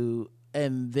comes to,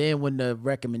 and then when the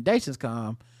recommendations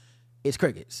come, it's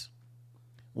crickets.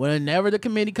 Whenever the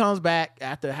committee comes back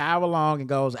after however long and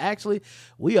goes, actually,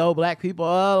 we owe black people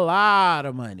a lot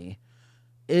of money,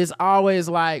 it's always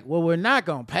like, well, we're not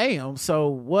going to pay them, so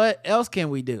what else can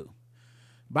we do?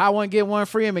 Buy one, get one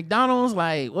free at McDonald's?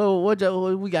 Like, well,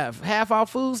 we got half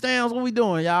off food stamps? What we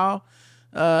doing, y'all?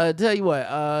 Tell you what,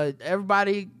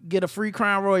 everybody get a free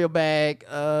Crown Royal bag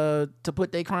to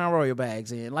put their Crown Royal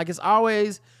bags in. Like, it's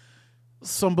always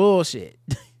some bullshit.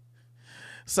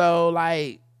 So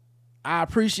I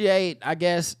appreciate, I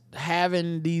guess,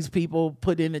 having these people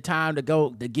put in the time to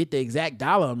get the exact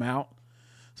dollar amount.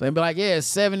 So they'd be like, yeah,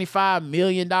 it's $75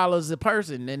 million a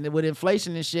person. And with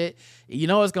inflation and shit,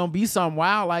 it's going to be something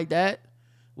wild like that.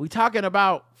 We talking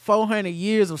about 400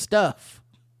 years of stuff.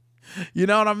 You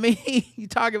know what I mean? You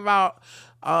talking about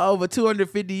over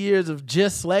 250 years of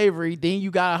just slavery. Then you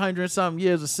got 100 something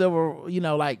years of civil,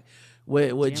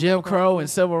 with Jim Crow and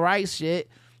civil rights shit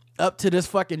up to this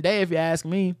fucking day, if you ask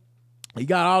me. You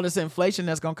got all this inflation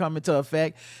that's going to come into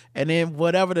effect, and then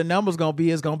whatever the number's going to be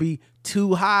is going to be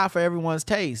too high for everyone's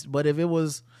taste. But if it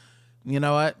was, you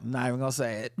know what? I'm not even going to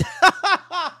say it.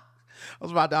 I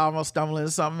was about to almost stumble into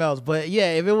something else. But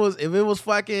yeah, if it was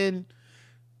fucking,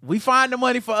 we find the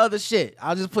money for other shit.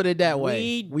 I'll just put it that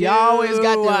way. We always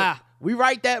got we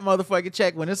write that motherfucking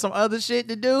check when there's some other shit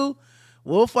to do.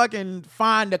 We'll fucking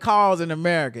find the cause in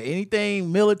America.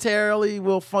 Anything militarily,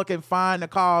 we'll fucking find the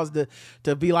cause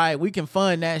to be like, we can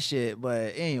fund that shit.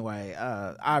 But anyway,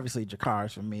 obviously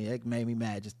Dracarys for me. It made me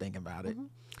mad just thinking about it. Mm-hmm.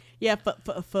 Yeah,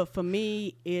 for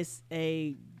me, it's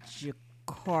a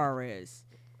Dracarys.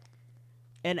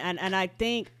 And I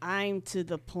think I'm to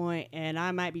the point, and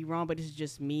I might be wrong, but it's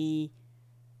just me.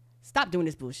 Stop doing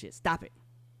this bullshit. Stop it.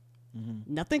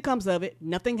 Mm-hmm. Nothing comes of it.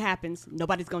 Nothing happens.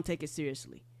 Nobody's going to take it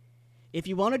seriously. If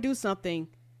you want to do something,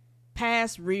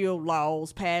 pass real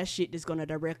laws, pass shit that's going to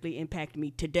directly impact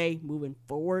me today moving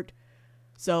forward.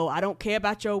 So I don't care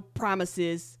about your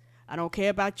promises. I don't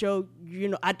care about your,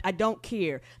 I don't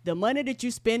care. The money that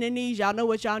you spend in these, y'all know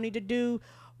what y'all need to do.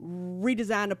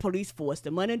 Redesign the police force.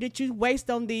 The money that you waste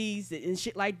on these and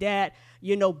shit like that,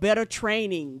 better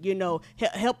training,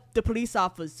 help the police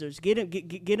officers, get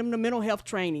them the mental health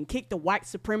training, kick the white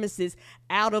supremacists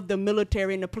out of the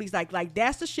military and the police. Like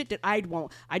that's the shit that I'd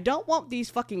want. I don't want these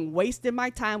fucking wasting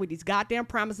my time with these goddamn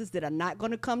promises that are not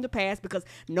going to come to pass because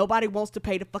nobody wants to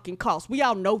pay the fucking cost. We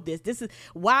all know this. This is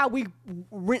why we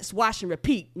rinse, wash, and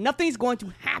repeat. Nothing's going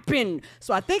to happen.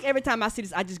 So I think every time I see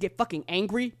this, I just get fucking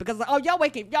angry because y'all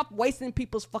wasting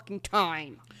people's fucking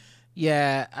time.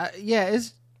 I'm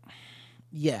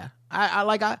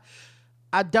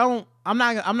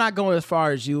not going as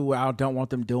far as you where I don't want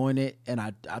them doing it, and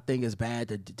I think it's bad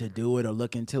to do it or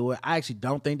look into it. I actually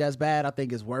don't think that's bad. I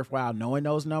think it's worthwhile knowing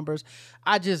those numbers.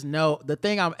 I just know the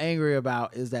thing I'm angry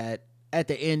about is that at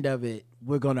the end of it,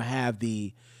 we're gonna have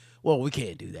we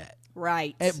can't do that.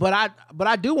 Right. But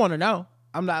I do want to know.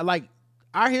 I'm not like,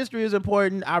 our history is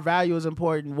important. Our value is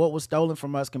important. What was stolen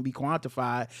from us can be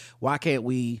quantified. Why can't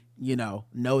we, know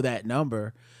that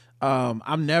number?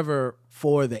 I'm never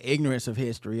for the ignorance of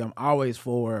history. I'm always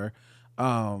for,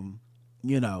 finding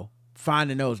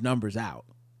those numbers out.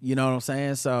 You know what I'm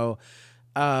saying? So,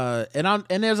 and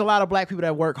there's a lot of black people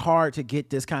that work hard to get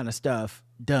this kind of stuff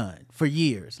done for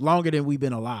years, longer than we've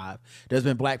been alive. There's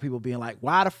been black people being like,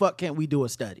 why the fuck can't we do a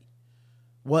study?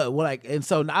 And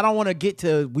so I don't want to get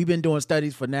to, we've been doing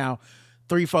studies for now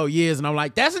 3-4 years, and I'm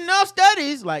like, that's enough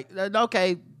studies. Like,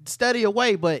 okay, study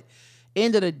away, but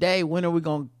end of the day, when are we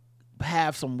going to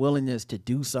have some willingness to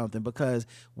do something? Because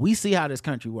we see how this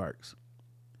country works.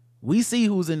 We see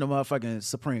who's in the motherfucking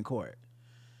Supreme Court.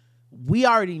 We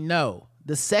already know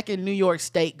the second New York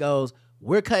State goes,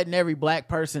 we're cutting every black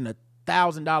person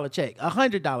 $1,000 check,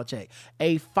 $100 check,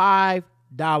 a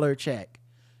 $5 check.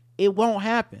 It won't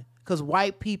happen because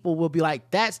white people will be like,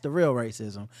 that's the real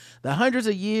racism. The hundreds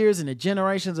of years and the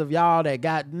generations of y'all that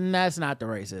that's not the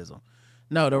racism.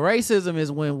 No, the racism is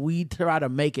when we try to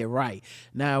make it right.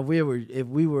 Now,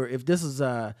 if this is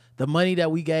the money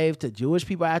that we gave to Jewish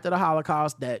people after the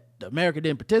Holocaust that America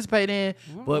didn't participate in,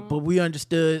 but we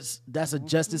understood that's a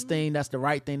justice thing, that's the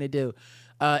right thing to do.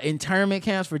 Internment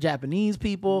camps for Japanese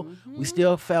people, we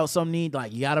still felt some need,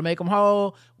 like, you got to make them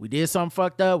whole. We did something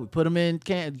fucked up. We put them in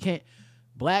can't.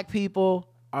 Black people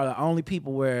are the only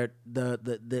people where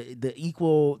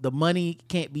the money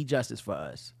can't be justice for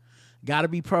us. Got to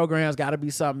be programs, got to be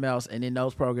something else, and then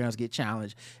those programs get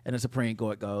challenged, and the Supreme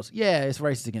Court goes, yeah, it's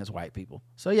racist against white people.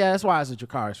 So yeah, that's why it's a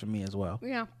Dracarys for me as well.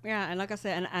 Yeah, and like I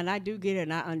said, and I do get it,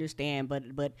 and I understand,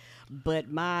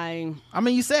 but my, I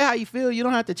mean, you say how you feel. You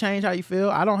don't have to change how you feel.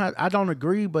 I don't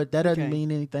agree, but that doesn't mean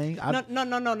anything.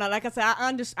 No. Like I said,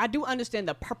 I do understand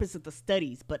the purpose of the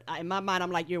studies, but in my mind,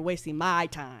 I'm like, you're wasting my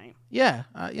time. Yeah,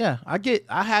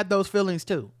 I had those feelings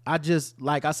too. I just,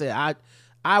 like I said,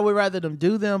 I would rather them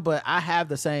do them, but I have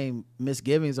the same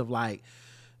misgivings of, like,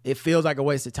 it feels like a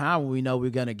waste of time when we know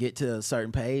we're going to get to a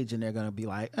certain page and they're going to be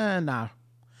like, nah.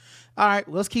 All right,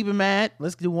 let's keep it mad.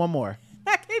 Let's do one more.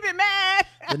 Keep it mad.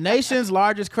 The nation's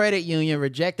largest credit union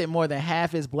rejected more than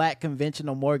half its black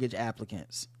conventional mortgage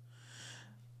applicants.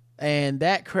 And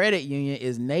that credit union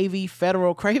is Navy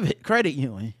Federal Credit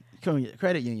Union.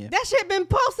 That shit been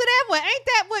posted everywhere. Ain't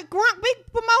that what Grunt be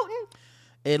promoting?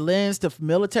 It lends to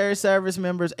military service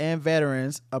members and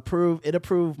veterans. It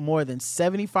approved more than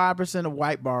 75% of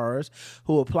white borrowers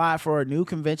who applied for a new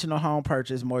conventional home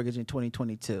purchase mortgage in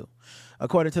 2022,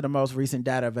 according to the most recent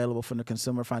data available from the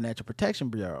Consumer Financial Protection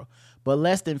Bureau. But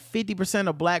less than 50%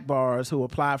 of black borrowers who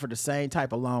applied for the same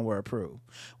type of loan were approved.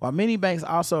 While many banks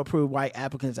also approved white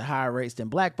applicants at higher rates than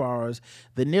black borrowers,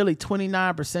 the nearly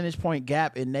 29 percentage point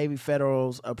gap in Navy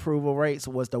Federal's approval rates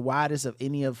was the widest of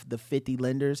any of the 50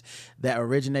 lenders that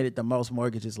originated the most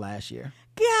mortgages last year.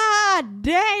 God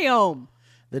damn!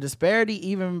 The disparity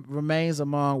even remains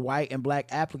among white and black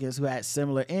applicants who had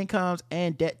similar incomes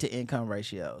and debt-to-income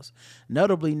ratios.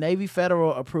 Notably, Navy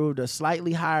Federal approved a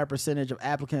slightly higher percentage of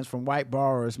applicants from white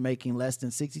borrowers making less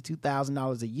than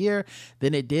 $62,000 a year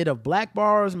than it did of black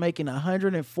borrowers making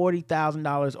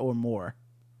 $140,000 or more.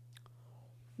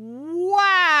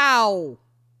 Wow!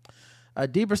 A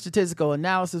deeper statistical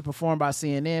analysis performed by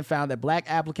CNN found that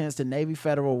black applicants to Navy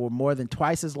Federal were more than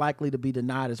twice as likely to be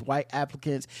denied as white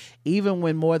applicants, even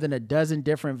when more than a dozen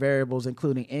different variables,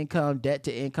 including income,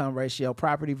 debt-to-income ratio,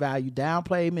 property value, down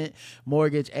payment,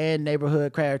 mortgage, and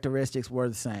neighborhood characteristics were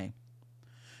the same.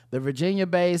 The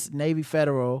Virginia-based Navy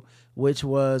Federal, which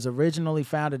was originally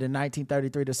founded in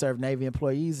 1933 to serve Navy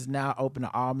employees, is now open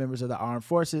to all members of the armed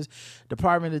forces,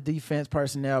 Department of Defense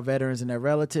personnel, veterans, and their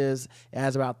relatives. It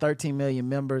has about 13 million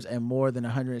members and more than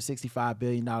 $165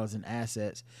 billion in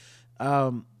assets.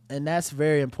 And that's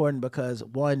very important because,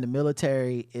 one, the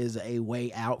military is a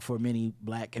way out for many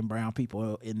black and brown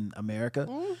people in America.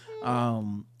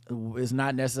 Mm-hmm. It's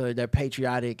not necessarily they're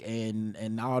patriotic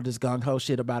and all this gung-ho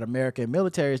shit about America and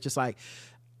military. It's just like,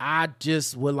 I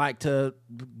just would like to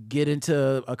get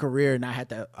into a career and not have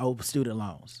to owe student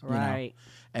loans. Right.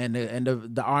 You know? And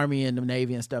the Army and the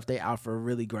Navy and stuff, they offer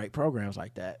really great programs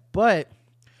like that. But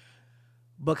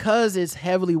because it's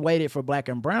heavily weighted for black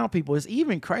and brown people, it's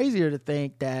even crazier to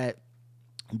think that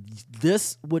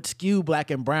this would skew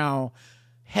black and brown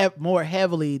more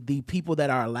heavily the people that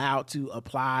are allowed to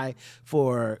apply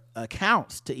for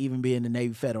accounts to even be in the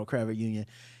Navy Federal Credit Union.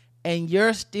 And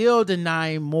you're still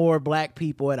denying more black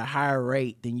people at a higher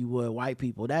rate than you would white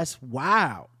people. That's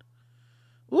wild.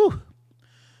 Ooh.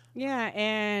 Yeah,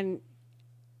 and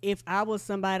if I was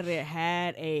somebody that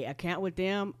had a account with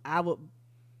them, I would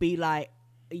be like,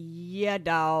 yeah,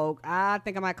 dog, I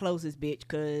think I might close this bitch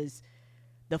because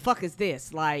the fuck is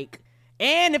this? Like,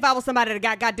 and if I was somebody that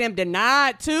got goddamn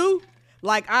denied too,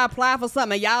 like I applied for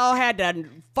something and y'all had the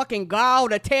fucking gall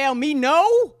to tell me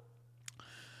no.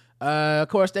 Of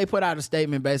course, they put out a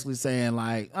statement basically saying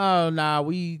like, oh, nah,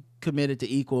 we committed to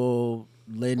equal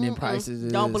lending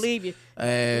prices. Don't believe you.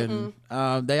 And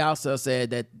they also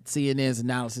said that CNN's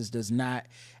analysis does not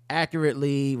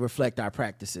accurately reflect our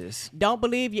practices. Don't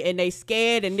believe you, and they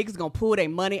scared and niggas gonna pull their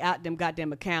money out them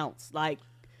goddamn accounts. Like,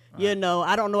 you know,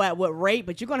 I don't know at what rate,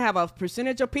 but you're going to have a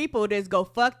percentage of people that's go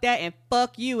fuck that and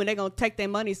fuck you, and they're going to take their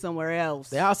money somewhere else.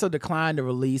 They also declined to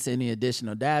release any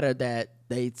additional data that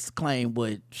they claim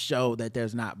would show that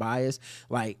there's not bias,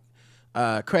 like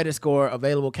credit score,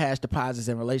 available cash deposits,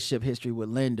 and relationship history with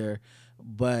lender,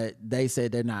 but they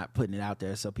said they're not putting it out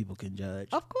there so people can judge.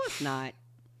 Of course not.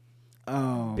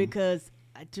 Because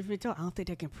I don't think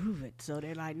they can prove it. So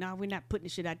they're like, no, we're not putting the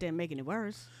shit out there and making it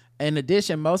worse. In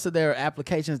addition, most of their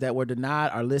applications that were denied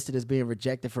are listed as being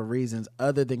rejected for reasons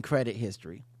other than credit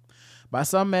history. By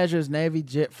some measures, Navy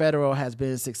Federal has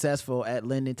been successful at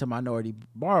lending to minority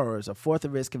borrowers. A fourth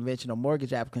of its conventional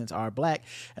mortgage applicants are black,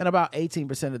 and about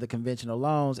 18% of the conventional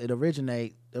loans it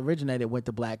originated went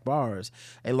to black borrowers,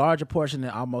 a larger portion than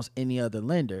almost any other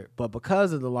lender. But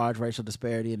because of the large racial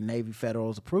disparity in Navy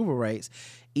Federal's approval rates,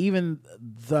 even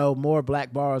though more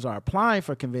black borrowers are applying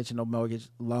for conventional mortgage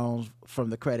loans from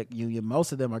the credit union,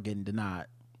 most of them are getting denied.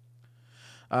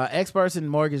 Experts in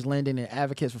mortgage lending and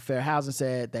advocates for fair housing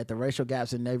said that the racial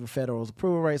gaps in Navy Federal's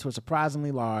approval rates were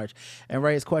surprisingly large and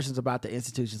raised questions about the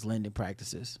institution's lending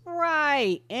practices.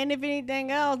 Right. And if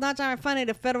anything else, not trying to funny,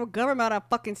 the federal government ought to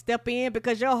fucking step in,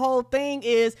 because your whole thing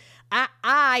is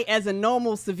I as a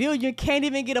normal civilian can't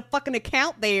even get a fucking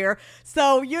account there.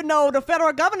 So, the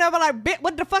federal government will be like,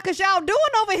 what the fuck is y'all doing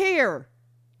over here?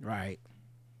 Right.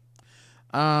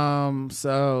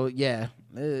 So yeah,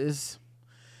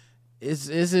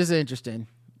 It's interesting.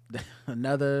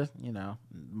 Another,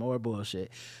 more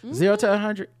bullshit. 0 to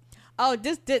 100. Oh,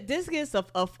 this gets a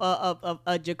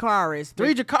Dracarys.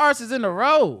 3 Dracarys in a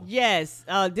row. Yes.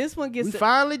 This one gets. We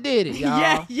finally did it, y'all.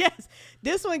 Yeah. Yes.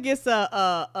 This one gets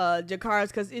a Dracarys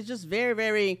because it's just very,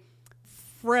 very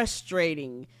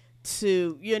frustrating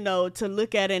to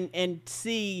look at and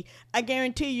see. I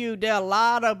guarantee you, there are a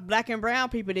lot of black and brown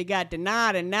people that got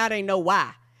denied, and now they know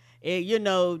why.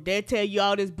 And, they tell you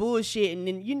all this bullshit, and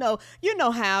then you know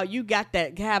how you got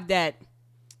that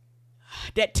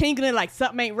tingling like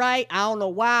something ain't right. I don't know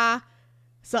why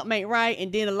something ain't right,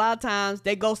 and then a lot of times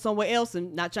they go somewhere else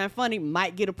and, not trying funny,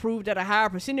 might get approved at a higher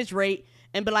percentage rate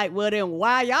and be like, well then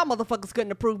why y'all motherfuckers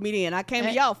couldn't approve me then? I came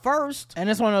to y'all first.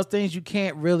 And it's one of those things you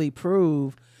can't really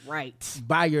prove right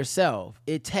by yourself.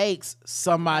 It takes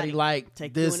somebody like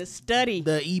doing this a study,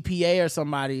 the EPA or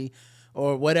somebody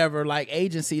or whatever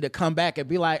agency to come back and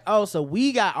be like, oh, so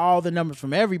we got all the numbers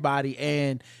from everybody,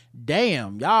 and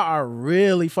damn, y'all are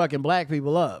really fucking black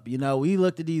people up. We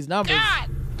looked at these numbers. God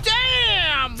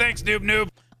damn! Thanks, noob.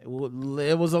 It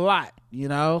was a lot,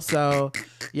 So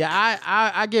yeah,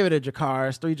 I give it a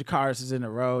Dracarys. 3 Dracarys in a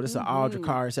row. This is an All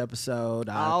Dracarys episode.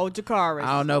 All Dracarys.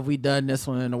 I don't know if we've done this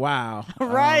one in a while.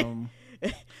 Right?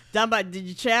 Talking about, did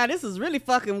you child? This is really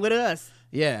fucking with us.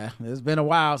 Yeah, it's been a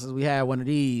while since we had one of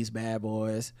these bad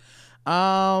boys.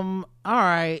 All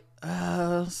right.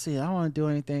 Let's see. I don't want to do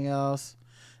anything else.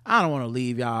 I don't want to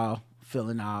leave y'all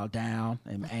feeling all down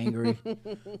and angry.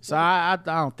 So I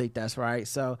don't think that's right.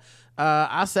 So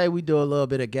I say we do a little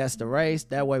bit of Guess the Race.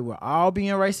 That way we're all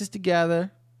being racist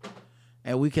together.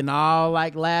 And we can all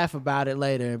laugh about it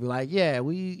later and be like, yeah,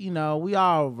 we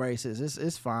all racist.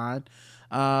 It's fine.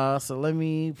 So let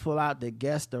me pull out the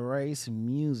Guess the Race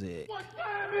music. What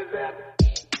time is it?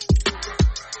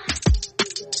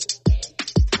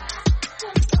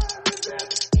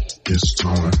 It's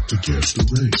time to guess the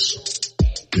race.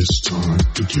 It's time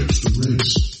to guess the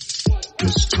race.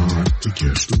 It's time to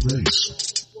guess the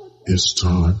race. It's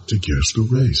time to guess the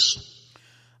race.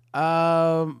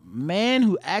 Man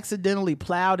who accidentally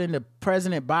plowed into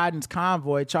President Biden's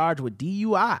convoy charged with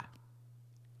DUI.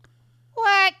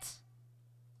 What?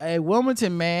 A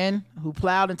Wilmington man who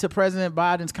plowed into President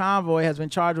Biden's convoy has been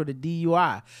charged with a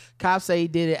DUI. Cops say he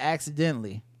did it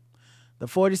accidentally. The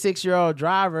 46-year-old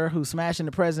driver who smashed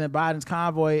into President Biden's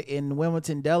convoy in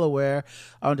Wilmington, Delaware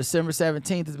on December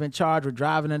 17th has been charged with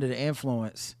driving under the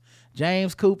influence.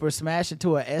 James Cooper smashed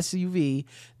into an SUV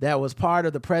that was part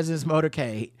of the president's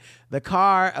motorcade. The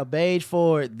car, a beige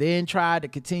Ford, then tried to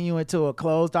continue into a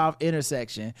closed-off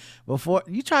intersection. Before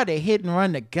you tried to hit and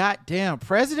run the goddamn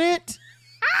president?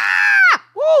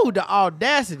 Woo, the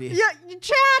audacity. Yeah, child,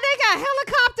 they got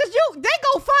helicopters. They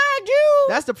go find you.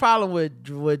 That's the problem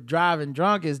with driving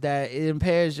drunk, is that it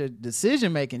impairs your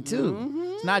decision making too. Mm-hmm.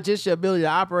 It's not just your ability to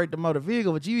operate the motor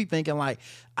vehicle, but you be thinking all right,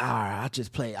 I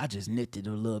just nicked it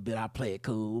a little bit. I play it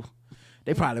cool.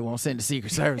 They probably won't send the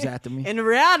Secret Service after me. In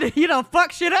reality, you don't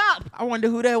fuck shit up. I wonder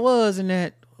who that was in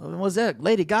that. Was that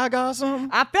Lady Gaga or something?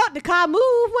 I felt the car move.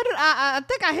 I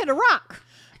think I hit a rock.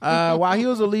 While he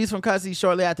was released from custody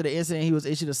shortly after the incident, he was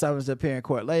issued a summons to appear in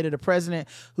court later. The president,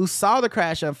 who saw the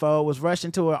crash unfold, was rushed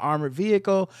into an armored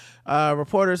vehicle.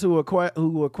 Reporters who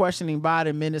were questioning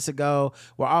Biden minutes ago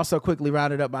were also quickly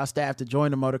rounded up by staff to join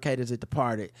the motorcade as it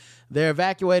departed. They're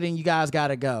evacuating. You guys got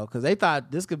to go, because they thought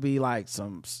this could be like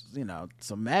some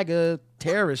MAGA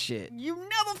terrorist shit. You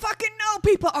never fucking know.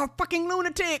 People are fucking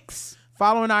lunatics.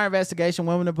 Following our investigation,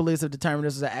 Wilmington police have determined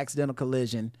this was an accidental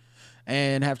collision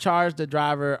and have charged the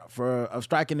driver of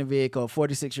striking the vehicle, a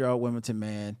 46-year-old Wilmington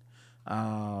man.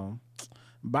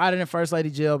 Biden and First Lady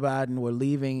Jill Biden were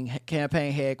leaving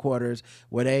campaign headquarters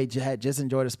where they had just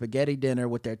enjoyed a spaghetti dinner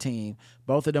with their team.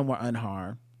 Both of them were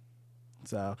unharmed.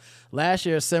 So last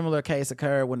year, a similar case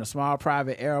occurred when a small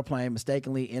private airplane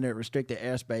mistakenly entered restricted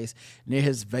airspace near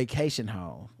his vacation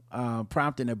home,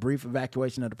 prompting a brief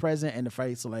evacuation of the president and the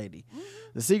First Lady.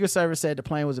 The Secret Service said the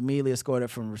plane was immediately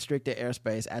escorted from restricted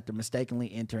airspace after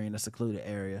mistakenly entering a secluded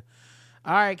area.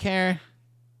 All right, Karen,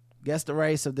 guess the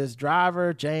race of this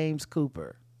driver, James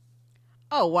Cooper.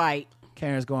 Oh, white.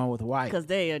 Karen's going with white. Because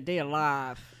they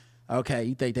alive. Okay,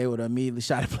 you think they would have immediately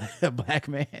shot a black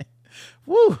man?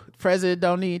 Woo! The president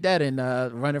don't need that in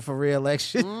running for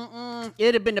re-election.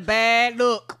 It'd have been a bad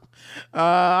look. All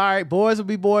right, boys will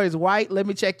be boys. White, let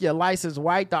me check your license.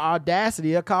 White, the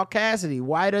audacity of caucasity.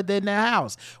 Whiter than the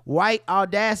house. White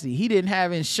audacity. He didn't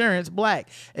have insurance. Black.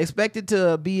 Expected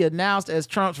to be announced as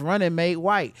Trump's running mate.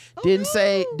 White. Didn't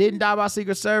die by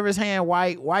Secret Service hand.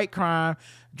 White. White crime.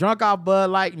 Drunk off Bud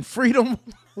Light and freedom.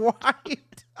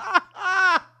 White.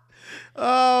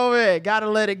 Oh man, gotta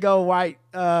let it go. White.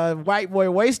 White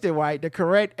boy wasted white. The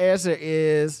correct answer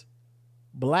is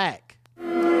black.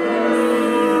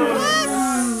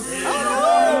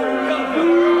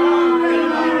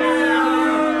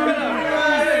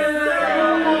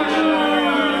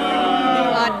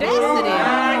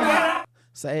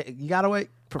 Say you gotta wait.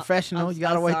 Professional. You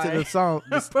gotta wait till the song.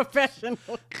 Professional.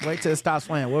 Wait till it stops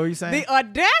playing. What were you saying? The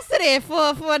audacity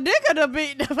for a nigga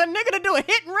to do a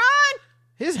hit and run.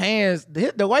 His hands,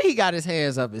 the way he got his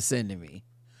hands up is sending me.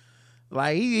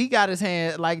 Like he got his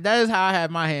hand, like that is how I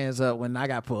had my hands up when I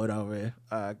got pulled over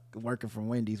working from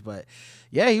Wendy's. But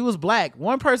yeah, he was black.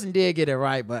 One person did get it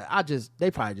right, but they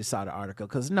probably just saw the article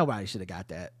because nobody should have got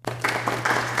that.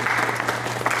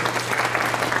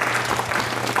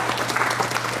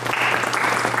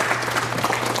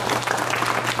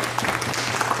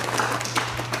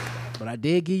 But I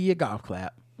did give you a golf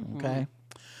clap. Okay.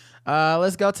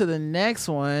 Let's go to the next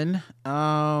one.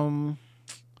 I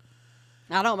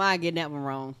don't mind getting that one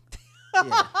wrong. Yeah.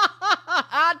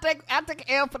 I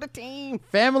take L for the team.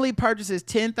 Family purchases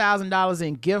 $10,000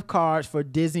 in gift cards for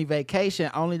Disney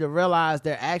vacation, only to realize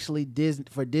they're actually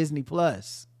for Disney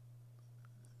Plus.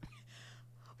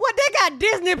 What, they got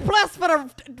Disney Plus for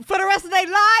the rest of their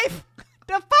life?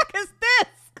 The fuck is this?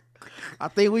 I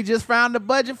think we just found the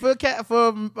budget for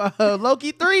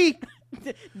Loki 3.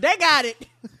 They got it.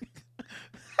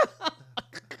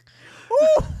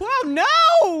 Ooh, oh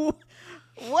no!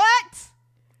 What?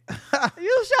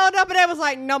 You showed up and they was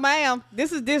like, "No, ma'am.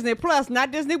 This is Disney Plus,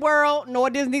 not Disney World, nor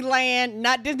Disneyland,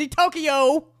 not Disney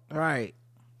Tokyo." Right.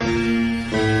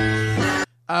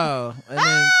 Oh,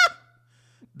 and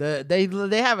then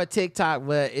they have a TikTok,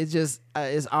 but it's just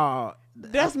it's all.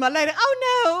 That's my lady.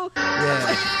 Oh no.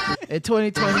 Yeah. In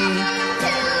 2020.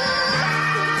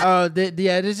 Oh,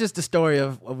 yeah, it's just the story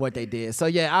of what they did. So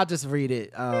yeah, I'll just read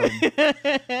it.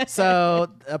 So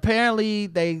apparently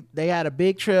they had a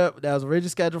big trip that was originally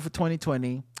scheduled for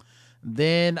 2020.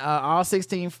 Then all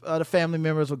 16 of the family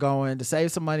members were going. To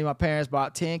save some money, my parents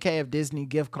bought $10,000 of Disney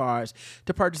gift cards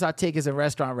to purchase our tickets and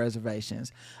restaurant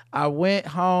reservations. I went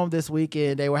home this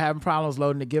weekend. They were having problems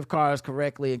loading the gift cards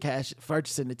correctly and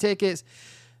purchasing the tickets.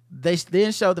 They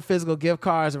then showed the physical gift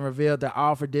cards and revealed they're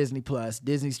all for Disney Plus,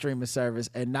 Disney streaming service,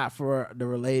 and not for the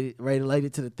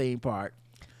related to the theme park.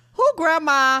 Who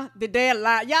grandma did they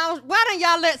allow? Y'all, why don't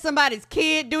y'all let somebody's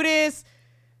kid do this?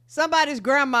 Somebody's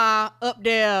grandma up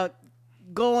there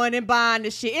going and buying the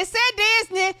shit. It said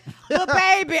Disney, but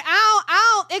baby,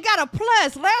 I don't. It got a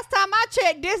plus. Last time I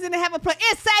checked, Disney didn't have a plus.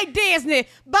 It say Disney.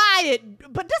 Buy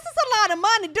it. But this is a lot of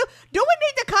money. Do we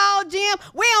need to call Jim?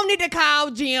 We don't need to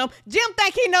call Jim. Jim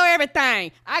think he know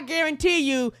everything. I guarantee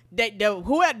you that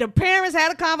the parents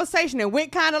had a conversation and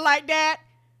went kind of like that,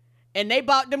 and they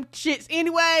bought them shits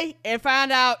anyway, and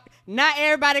found out not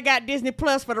everybody got Disney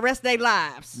Plus for the rest of their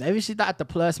lives. Maybe she thought the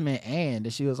plus meant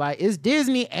and she was like, it's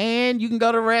Disney and you can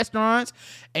go to restaurants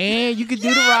and you can do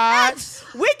the rides.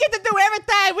 We get to do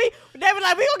everything. They were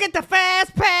like, we gonna get the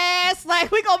fast pass.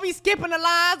 Like, we gonna be skipping the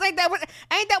lines. Ain't that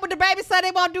what the baby said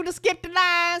they want to do to skip the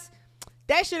lines?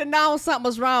 They should have known something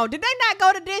was wrong. Did they not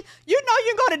go to Disney? You know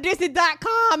you can go to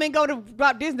Disney.com and go to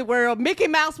Disney World. Mickey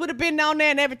Mouse would have been on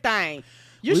there and everything.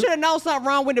 You should have known something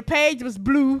wrong when the page was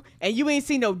blue and you ain't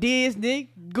seen no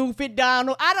Disney, Goofy,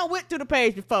 Donald. I done went through the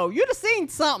page before. You'd have seen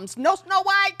something. No Snow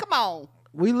White, come on.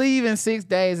 We leave in 6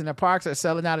 days and the parks are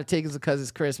selling out of tickets because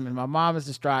it's Christmas. My mom is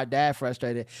distraught, dad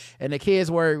frustrated, and the kids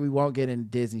worried we won't get into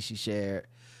Disney, she shared.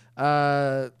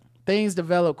 Things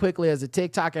developed quickly as the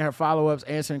TikTok and her follow-ups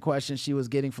answering questions she was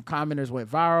getting from commenters went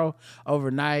viral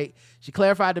overnight. She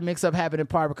clarified the mix-up happened in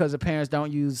part because the parents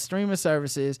don't use streaming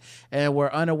services and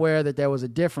were unaware that there was a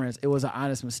difference. It was an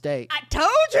honest mistake. I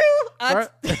told you.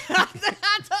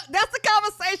 That's the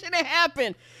conversation that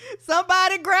happened.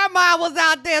 Somebody, grandma was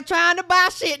out there trying to buy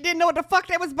shit, didn't know what the fuck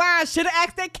they was buying. Should have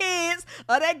asked their kids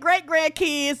or their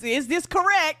great-grandkids, is this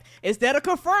correct? Instead of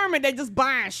confirming, they just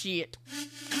buying shit.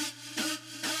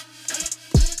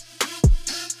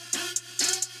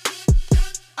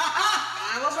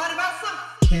 I was right about something.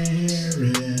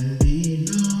 Karen be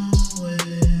knowing.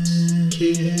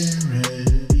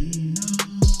 Karen be knowing.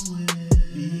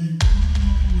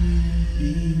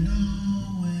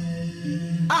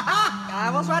 I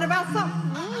was right about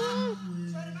something.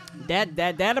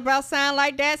 That about sound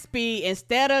like that, Speed.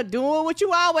 Instead of doing what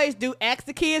you always do, ask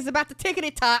the kids about the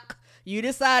tickety talk, you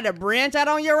decided to branch out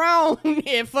on your own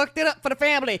and fucked it up for the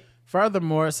family.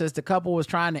 Furthermore, since the couple was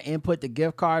trying to input the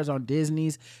gift cards on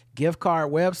Disney's gift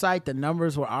card website, the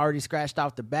numbers were already scratched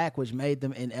off the back, which made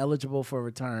them ineligible for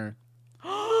return.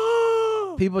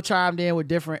 People chimed in with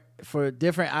different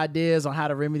ideas on how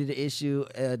to remedy the issue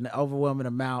and the overwhelming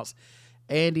amounts.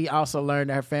 Andy also learned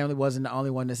that her family wasn't the only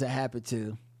one this had happened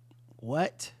to.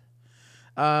 What?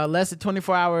 Less than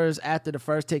 24 hours after the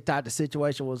first TikTok, the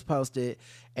situation was posted,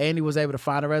 Andy was able to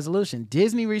find a resolution.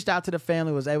 Disney reached out to the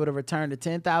family, was able to return the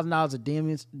 $10,000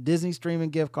 of Disney streaming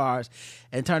gift cards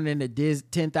and turn it into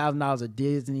 $10,000 of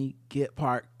Disney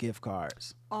park gift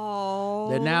cards. Oh.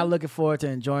 They're now looking forward to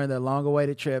enjoying their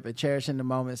long-awaited trip and cherishing the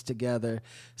moments together.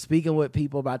 Speaking with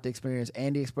people about the experience,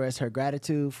 Andy expressed her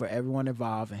gratitude for everyone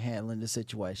involved in handling the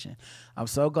situation. I'm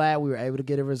so glad we were able to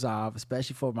get it resolved,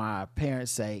 especially for my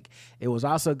parents' sake. It was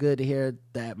also good to hear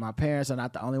that my parents are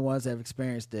not the only ones that have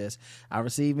experienced this. I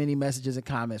received many messages and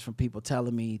comments from people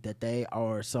telling me that they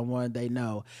or someone they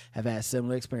know have had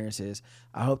similar experiences.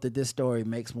 I hope that this story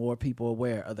makes more people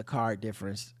aware of the card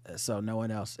difference so no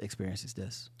one else experiences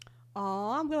this.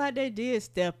 Oh, I'm glad they did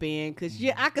step in, because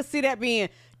I could see that being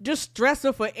just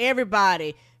stressful for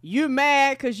everybody. You're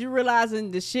mad because you're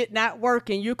realizing the shit not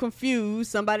working. You're confused.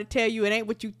 Somebody tell you it ain't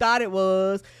what you thought it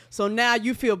was. So now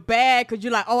you feel bad because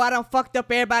you're like, oh, I done fucked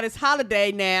up everybody's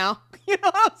holiday now. You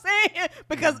know what I'm saying?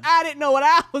 Because I didn't know what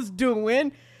I was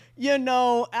doing. You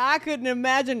know, I couldn't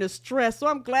imagine the stress. So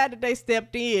I'm glad that they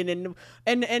stepped in.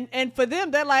 And for them,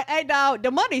 they're like, hey, dog,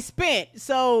 the money's spent.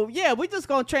 So, yeah, we just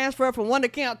going to transfer from one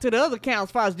account to the other account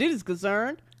as far as Disney's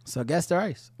concerned. So guess the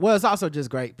race. Well, it's also just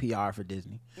great PR for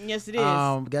Disney. Yes, it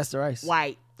is. Guess the race.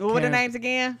 White. What were the names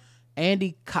again?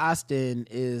 Andy Costin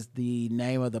is the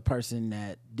name of the person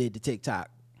that did the TikTok.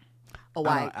 Oh,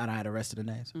 White. I don't have the rest of the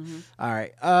names. Mm-hmm. All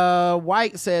right.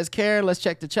 White says, Karen, let's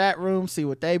check the chat room, see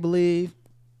what they believe.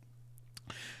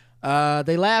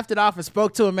 They laughed it off and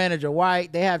spoke to a manager.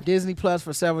 White, they have Disney Plus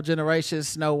for several generations.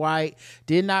 Snow White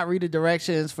did not read the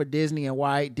directions for Disney and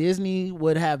White. Disney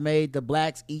would have made the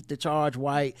blacks eat the charge.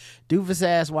 White, doofus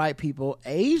ass white people.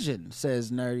 Asian,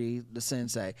 says Nerdy the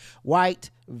Sensei.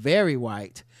 White, very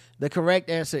white. The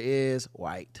correct answer is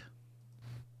white.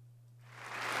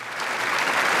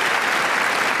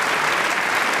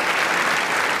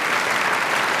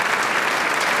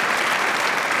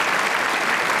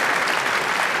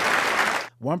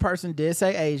 One person did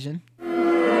say Asian.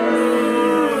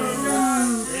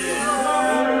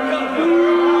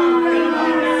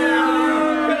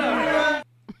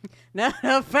 Now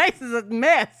her face is a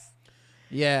mess.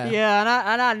 Yeah.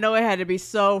 Yeah, and I know it had to be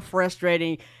so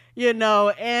frustrating, you know,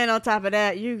 and on top of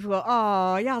that, you go,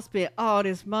 oh, y'all spent all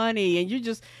this money, and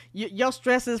your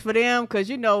stress is for them,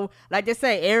 because, you know, like they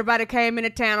say, everybody came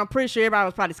into town. I'm pretty sure everybody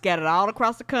was probably scattered all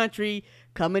across the country,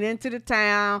 coming into the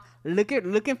town,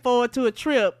 looking forward to a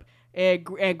trip, and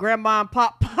grandma and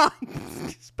pop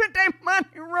spent their money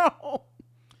wrong.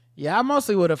 Yeah, I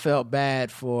mostly would have felt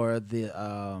bad for the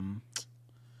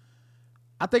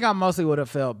I think I mostly would have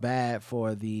felt bad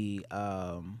for the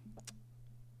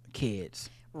kids.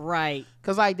 Right.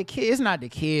 Cause like it's not the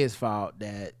kids' fault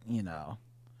that, you know,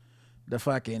 the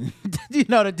fucking you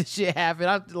know that this shit happened.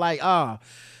 I'm like, oh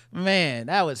man,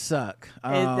 that would suck.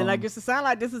 And like, it sound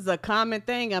like this is a common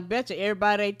thing. I bet you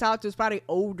everybody they talk to is probably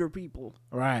older people.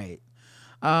 Right.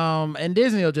 And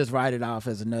Disney will just write it off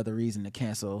as another reason to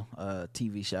cancel a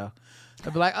TV show.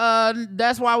 They'll be like,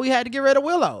 that's why we had to get rid of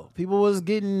Willow. People was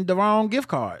getting the wrong gift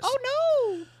cards.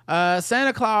 Oh no.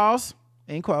 Santa Claus,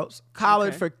 in quotes,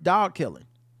 collared for dog killing.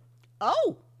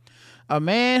 Oh. A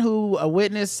man who a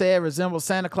witness said resembled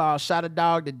Santa Claus shot a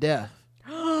dog to death.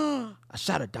 I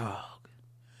shot a dog.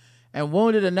 And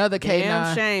wounded another canine.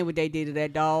 Damn shame what they did to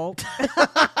that dog.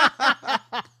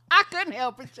 I couldn't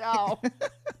help it, y'all.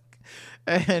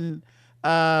 and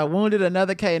wounded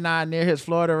another K9 near his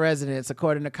Florida residence,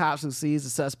 according to cops who seized the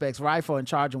suspect's rifle and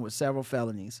charged him with several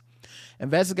felonies.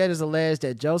 Investigators allege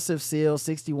that Joseph Seal,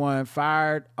 61,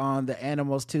 fired on the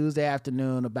animals Tuesday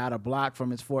afternoon about a block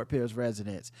from his Fort Pierce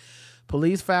residence.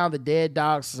 Police found the dead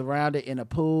dog surrounded in a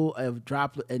pool of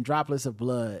droplets of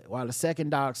blood, while the second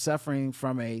dog, suffering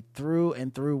from a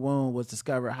through-and-through wound, was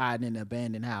discovered hiding in an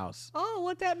abandoned house. Oh,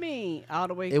 what that mean? All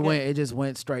the way. It just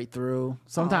went straight through.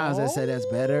 Sometimes they say that's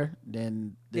better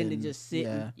than they just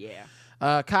sitting. Yeah.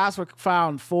 Cops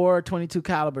found 4 .22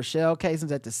 caliber shell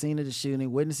casings at the scene of the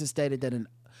shooting. Witnesses stated that a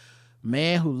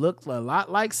man who looked a lot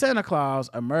like Santa Claus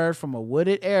emerged from a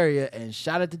wooded area and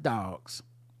shot at the dogs.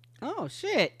 Oh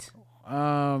shit.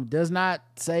 Does not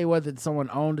say whether someone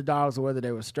owned the dogs or whether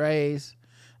they were strays.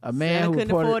 A man who couldn't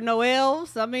afford no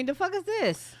elves. I mean, the fuck is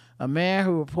this? A man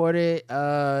who reported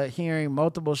hearing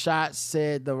multiple shots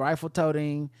said the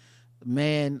rifle-toting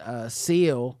man,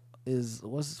 Seal,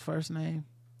 what's his first name?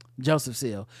 Joseph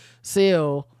Seal.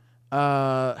 Seal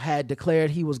had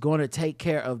declared he was going to take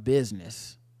care of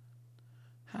business.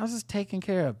 How's this taking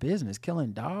care of business?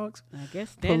 Killing dogs? I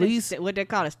guess police. What they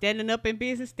call it? Standing up in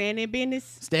business? Standing in business?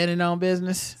 Standing on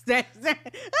business? Fucking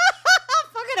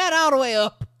that all the way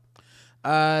up.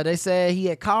 They said he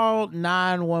had called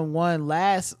 911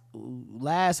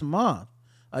 last month.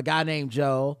 A guy named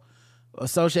Joe,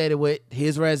 associated with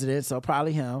his residence, so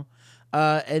probably him.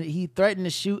 And he threatened to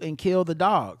shoot and kill the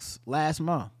dogs last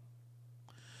month.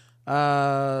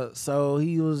 So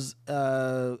he was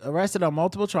arrested on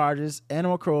multiple charges: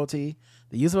 animal cruelty,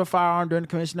 the use of a firearm during the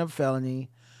commission of a felony,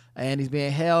 and he's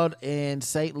being held in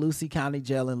St. Lucie County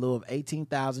Jail in lieu of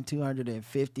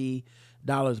 $18,250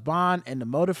 bond, and the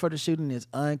motive for the shooting is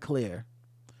unclear.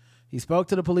 He spoke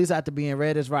to the police after being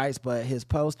read his rights, but his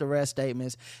post-arrest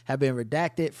statements have been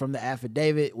redacted from the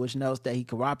affidavit, which notes that he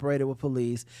cooperated with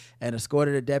police and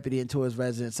escorted a deputy into his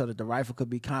residence so that the rifle could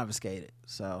be confiscated.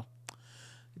 So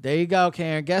there you go,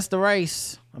 Karen. Guess the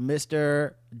race of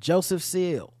Mr. Joseph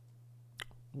Seal.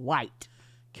 White.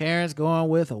 Karen's going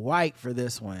with a white for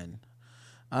this one.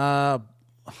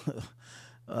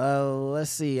 Let's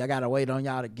see. I gotta wait on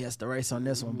y'all to guess the race on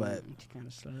this one, but it's kind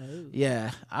of slow.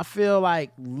 Yeah, I feel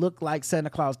like look like Santa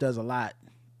Claus does a lot,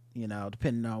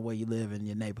 depending on where you live in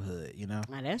your neighborhood. Now,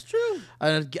 that's true.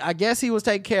 I guess he was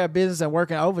taking care of business and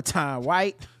working overtime.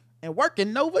 White. And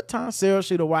working overtime. Serial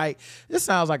shooter white. This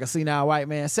sounds like a senile white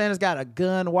man. Santa's got a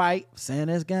gun white.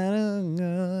 Santa's got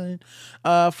a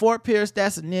gun. Fort Pierce,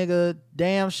 that's a nigga.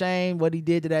 Damn shame what he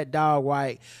did to that dog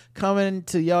white. Coming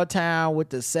to your town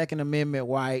with the Second Amendment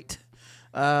white.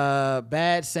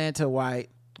 Bad Santa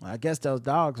white. I guess those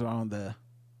dogs are on the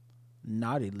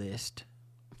naughty list.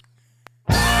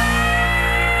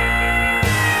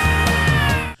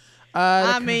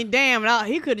 I mean, damn,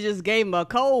 he could have just gave him a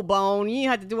cold bone. You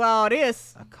didn't have to do all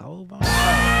this. A cold bone? I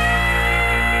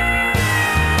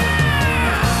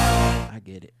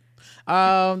get it.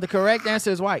 The correct answer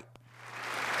is white.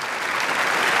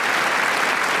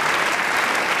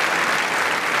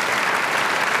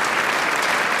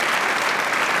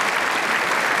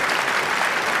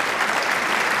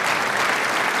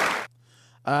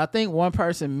 I think one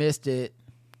person missed it.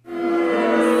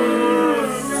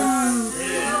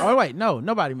 Oh, wait, no,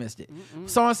 nobody missed it.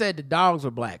 Someone said the dogs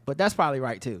were black, but that's probably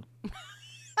right, too.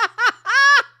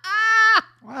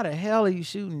 Why the hell are you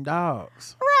shooting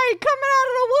dogs? Right, coming out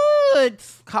of the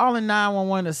woods. Calling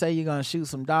 911 to say you're going to shoot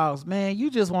some dogs. Man, you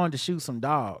just wanted to shoot some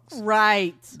dogs.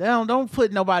 Right. Don't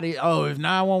put nobody, if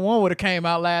 911 would have came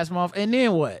out last month, and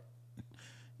then what?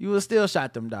 You would still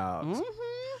shot them dogs.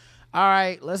 Mm-hmm. All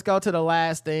right, let's go to the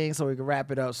last thing so we can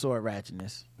wrap it up, sword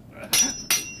ratchetness.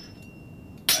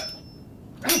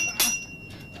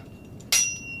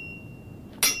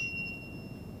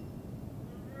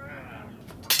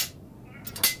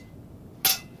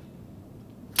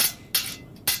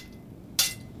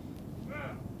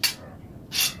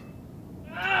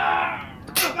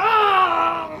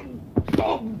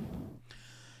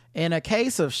 In a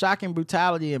case of shocking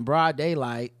brutality in broad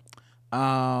daylight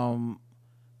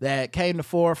that came to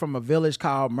fore from a village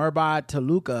called Murbad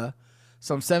Taluka,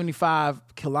 some 75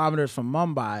 kilometers from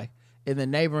Mumbai in the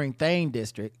neighboring Thane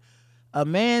district, a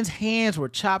man's hands were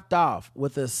chopped off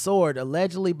with a sword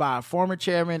allegedly by a former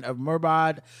chairman of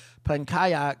Murbad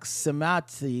Panchayat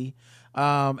Samiti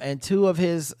and two of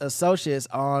his associates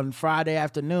on Friday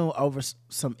afternoon over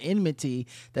some enmity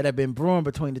that had been brewing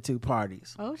between the two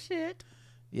parties. Oh, shit.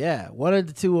 Yeah, one of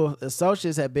the two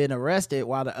associates had been arrested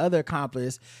while the other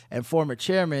accomplice and former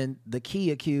chairman, the key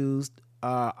accused,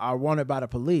 are wanted by the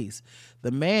police.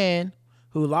 The man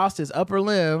who lost his upper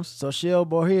limbs, Soshil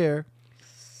Bohir,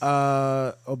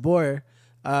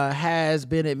 has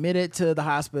been admitted to the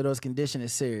hospital. His condition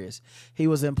is serious. He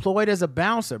was employed as a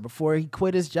bouncer before he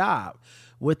quit his job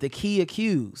with the key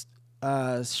accused,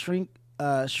 Shrikant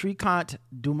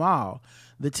Dumal.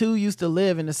 The two used to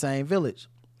live in the same village.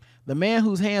 The man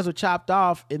whose hands were chopped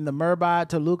off in the Mumbai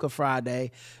Taluka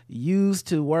Friday used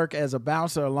to work as a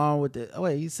bouncer along with the... Oh,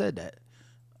 wait, he said that.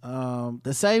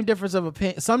 The same difference of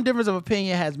opinion... Some difference of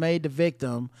opinion has made the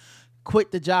victim quit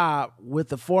the job with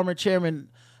the former chairman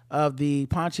of the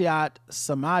Panchayat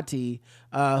Samati,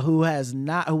 who was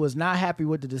not happy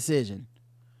with the decision,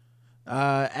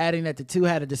 adding that the two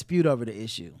had a dispute over the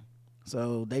issue.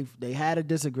 So they had a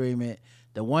disagreement.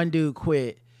 The one dude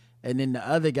quit, and then the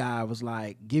other guy was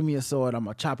like, give me a sword, I'm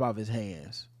going to chop off his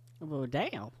hands. Well,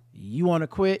 damn. You want to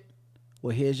quit?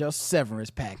 Well, here's your severance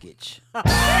package.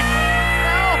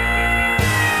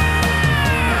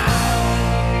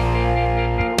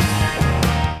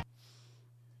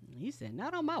 He said,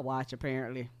 not on my watch,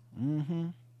 apparently.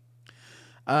 It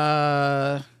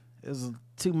was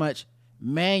too much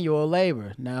manual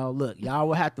labor. Now, look, y'all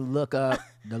will have to look up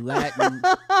the Latin.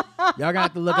 Y'all gonna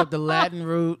have to look up the Latin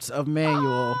roots of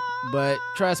manual, but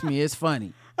trust me, it's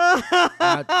funny.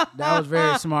 That was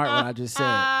very smart what I just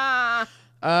said.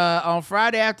 On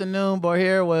Friday afternoon,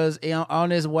 Bohir was on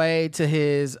his way to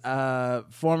his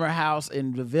former house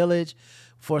in the village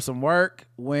for some work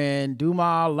when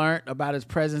Dumal learned about his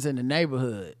presence in the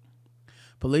neighborhood.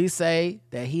 Police say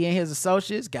that he and his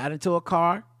associates got into a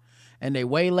car and they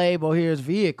waylaid Bohir's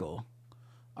vehicle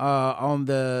on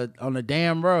the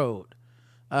Dam Road.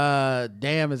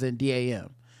 Dam is in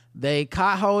DAM. They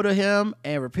caught hold of him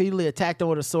and repeatedly attacked him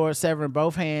with a sword, severing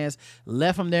both hands,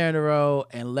 left him there in the road,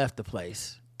 and left the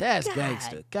place. That's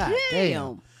gangster. God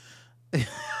damn.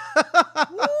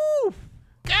 Woo.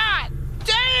 God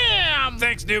damn!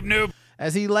 Thanks, Noob.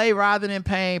 As he lay writhing in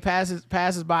pain,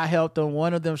 passers-by helped him.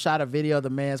 One of them shot a video of the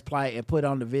man's plight and put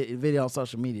on the video on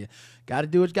social media. Got to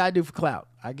do what you got to do for clout.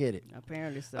 I get it.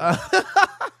 Apparently so.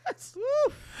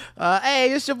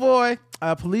 Hey, it's your boy,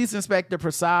 Police Inspector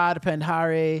Prasad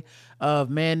Pandhare of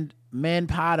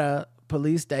Manpada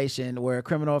Police Station, where a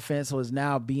criminal offense was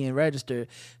now being registered,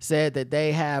 said that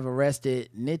they have arrested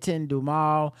Nitin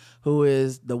Dumal, who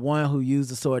is the one who used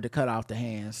the sword to cut off the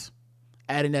hands,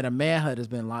 adding that a manhunt has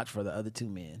been launched for the other two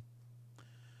men.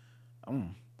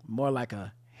 More like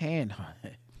a hand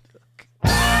hunt.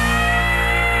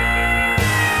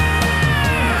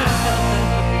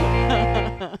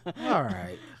 All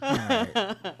right.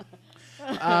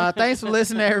 Thanks for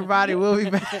listening, everybody. We'll be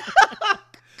back.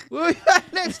 We'll be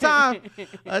back next time.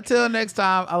 Until next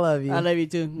time, I love you. I love you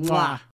too. Mwah.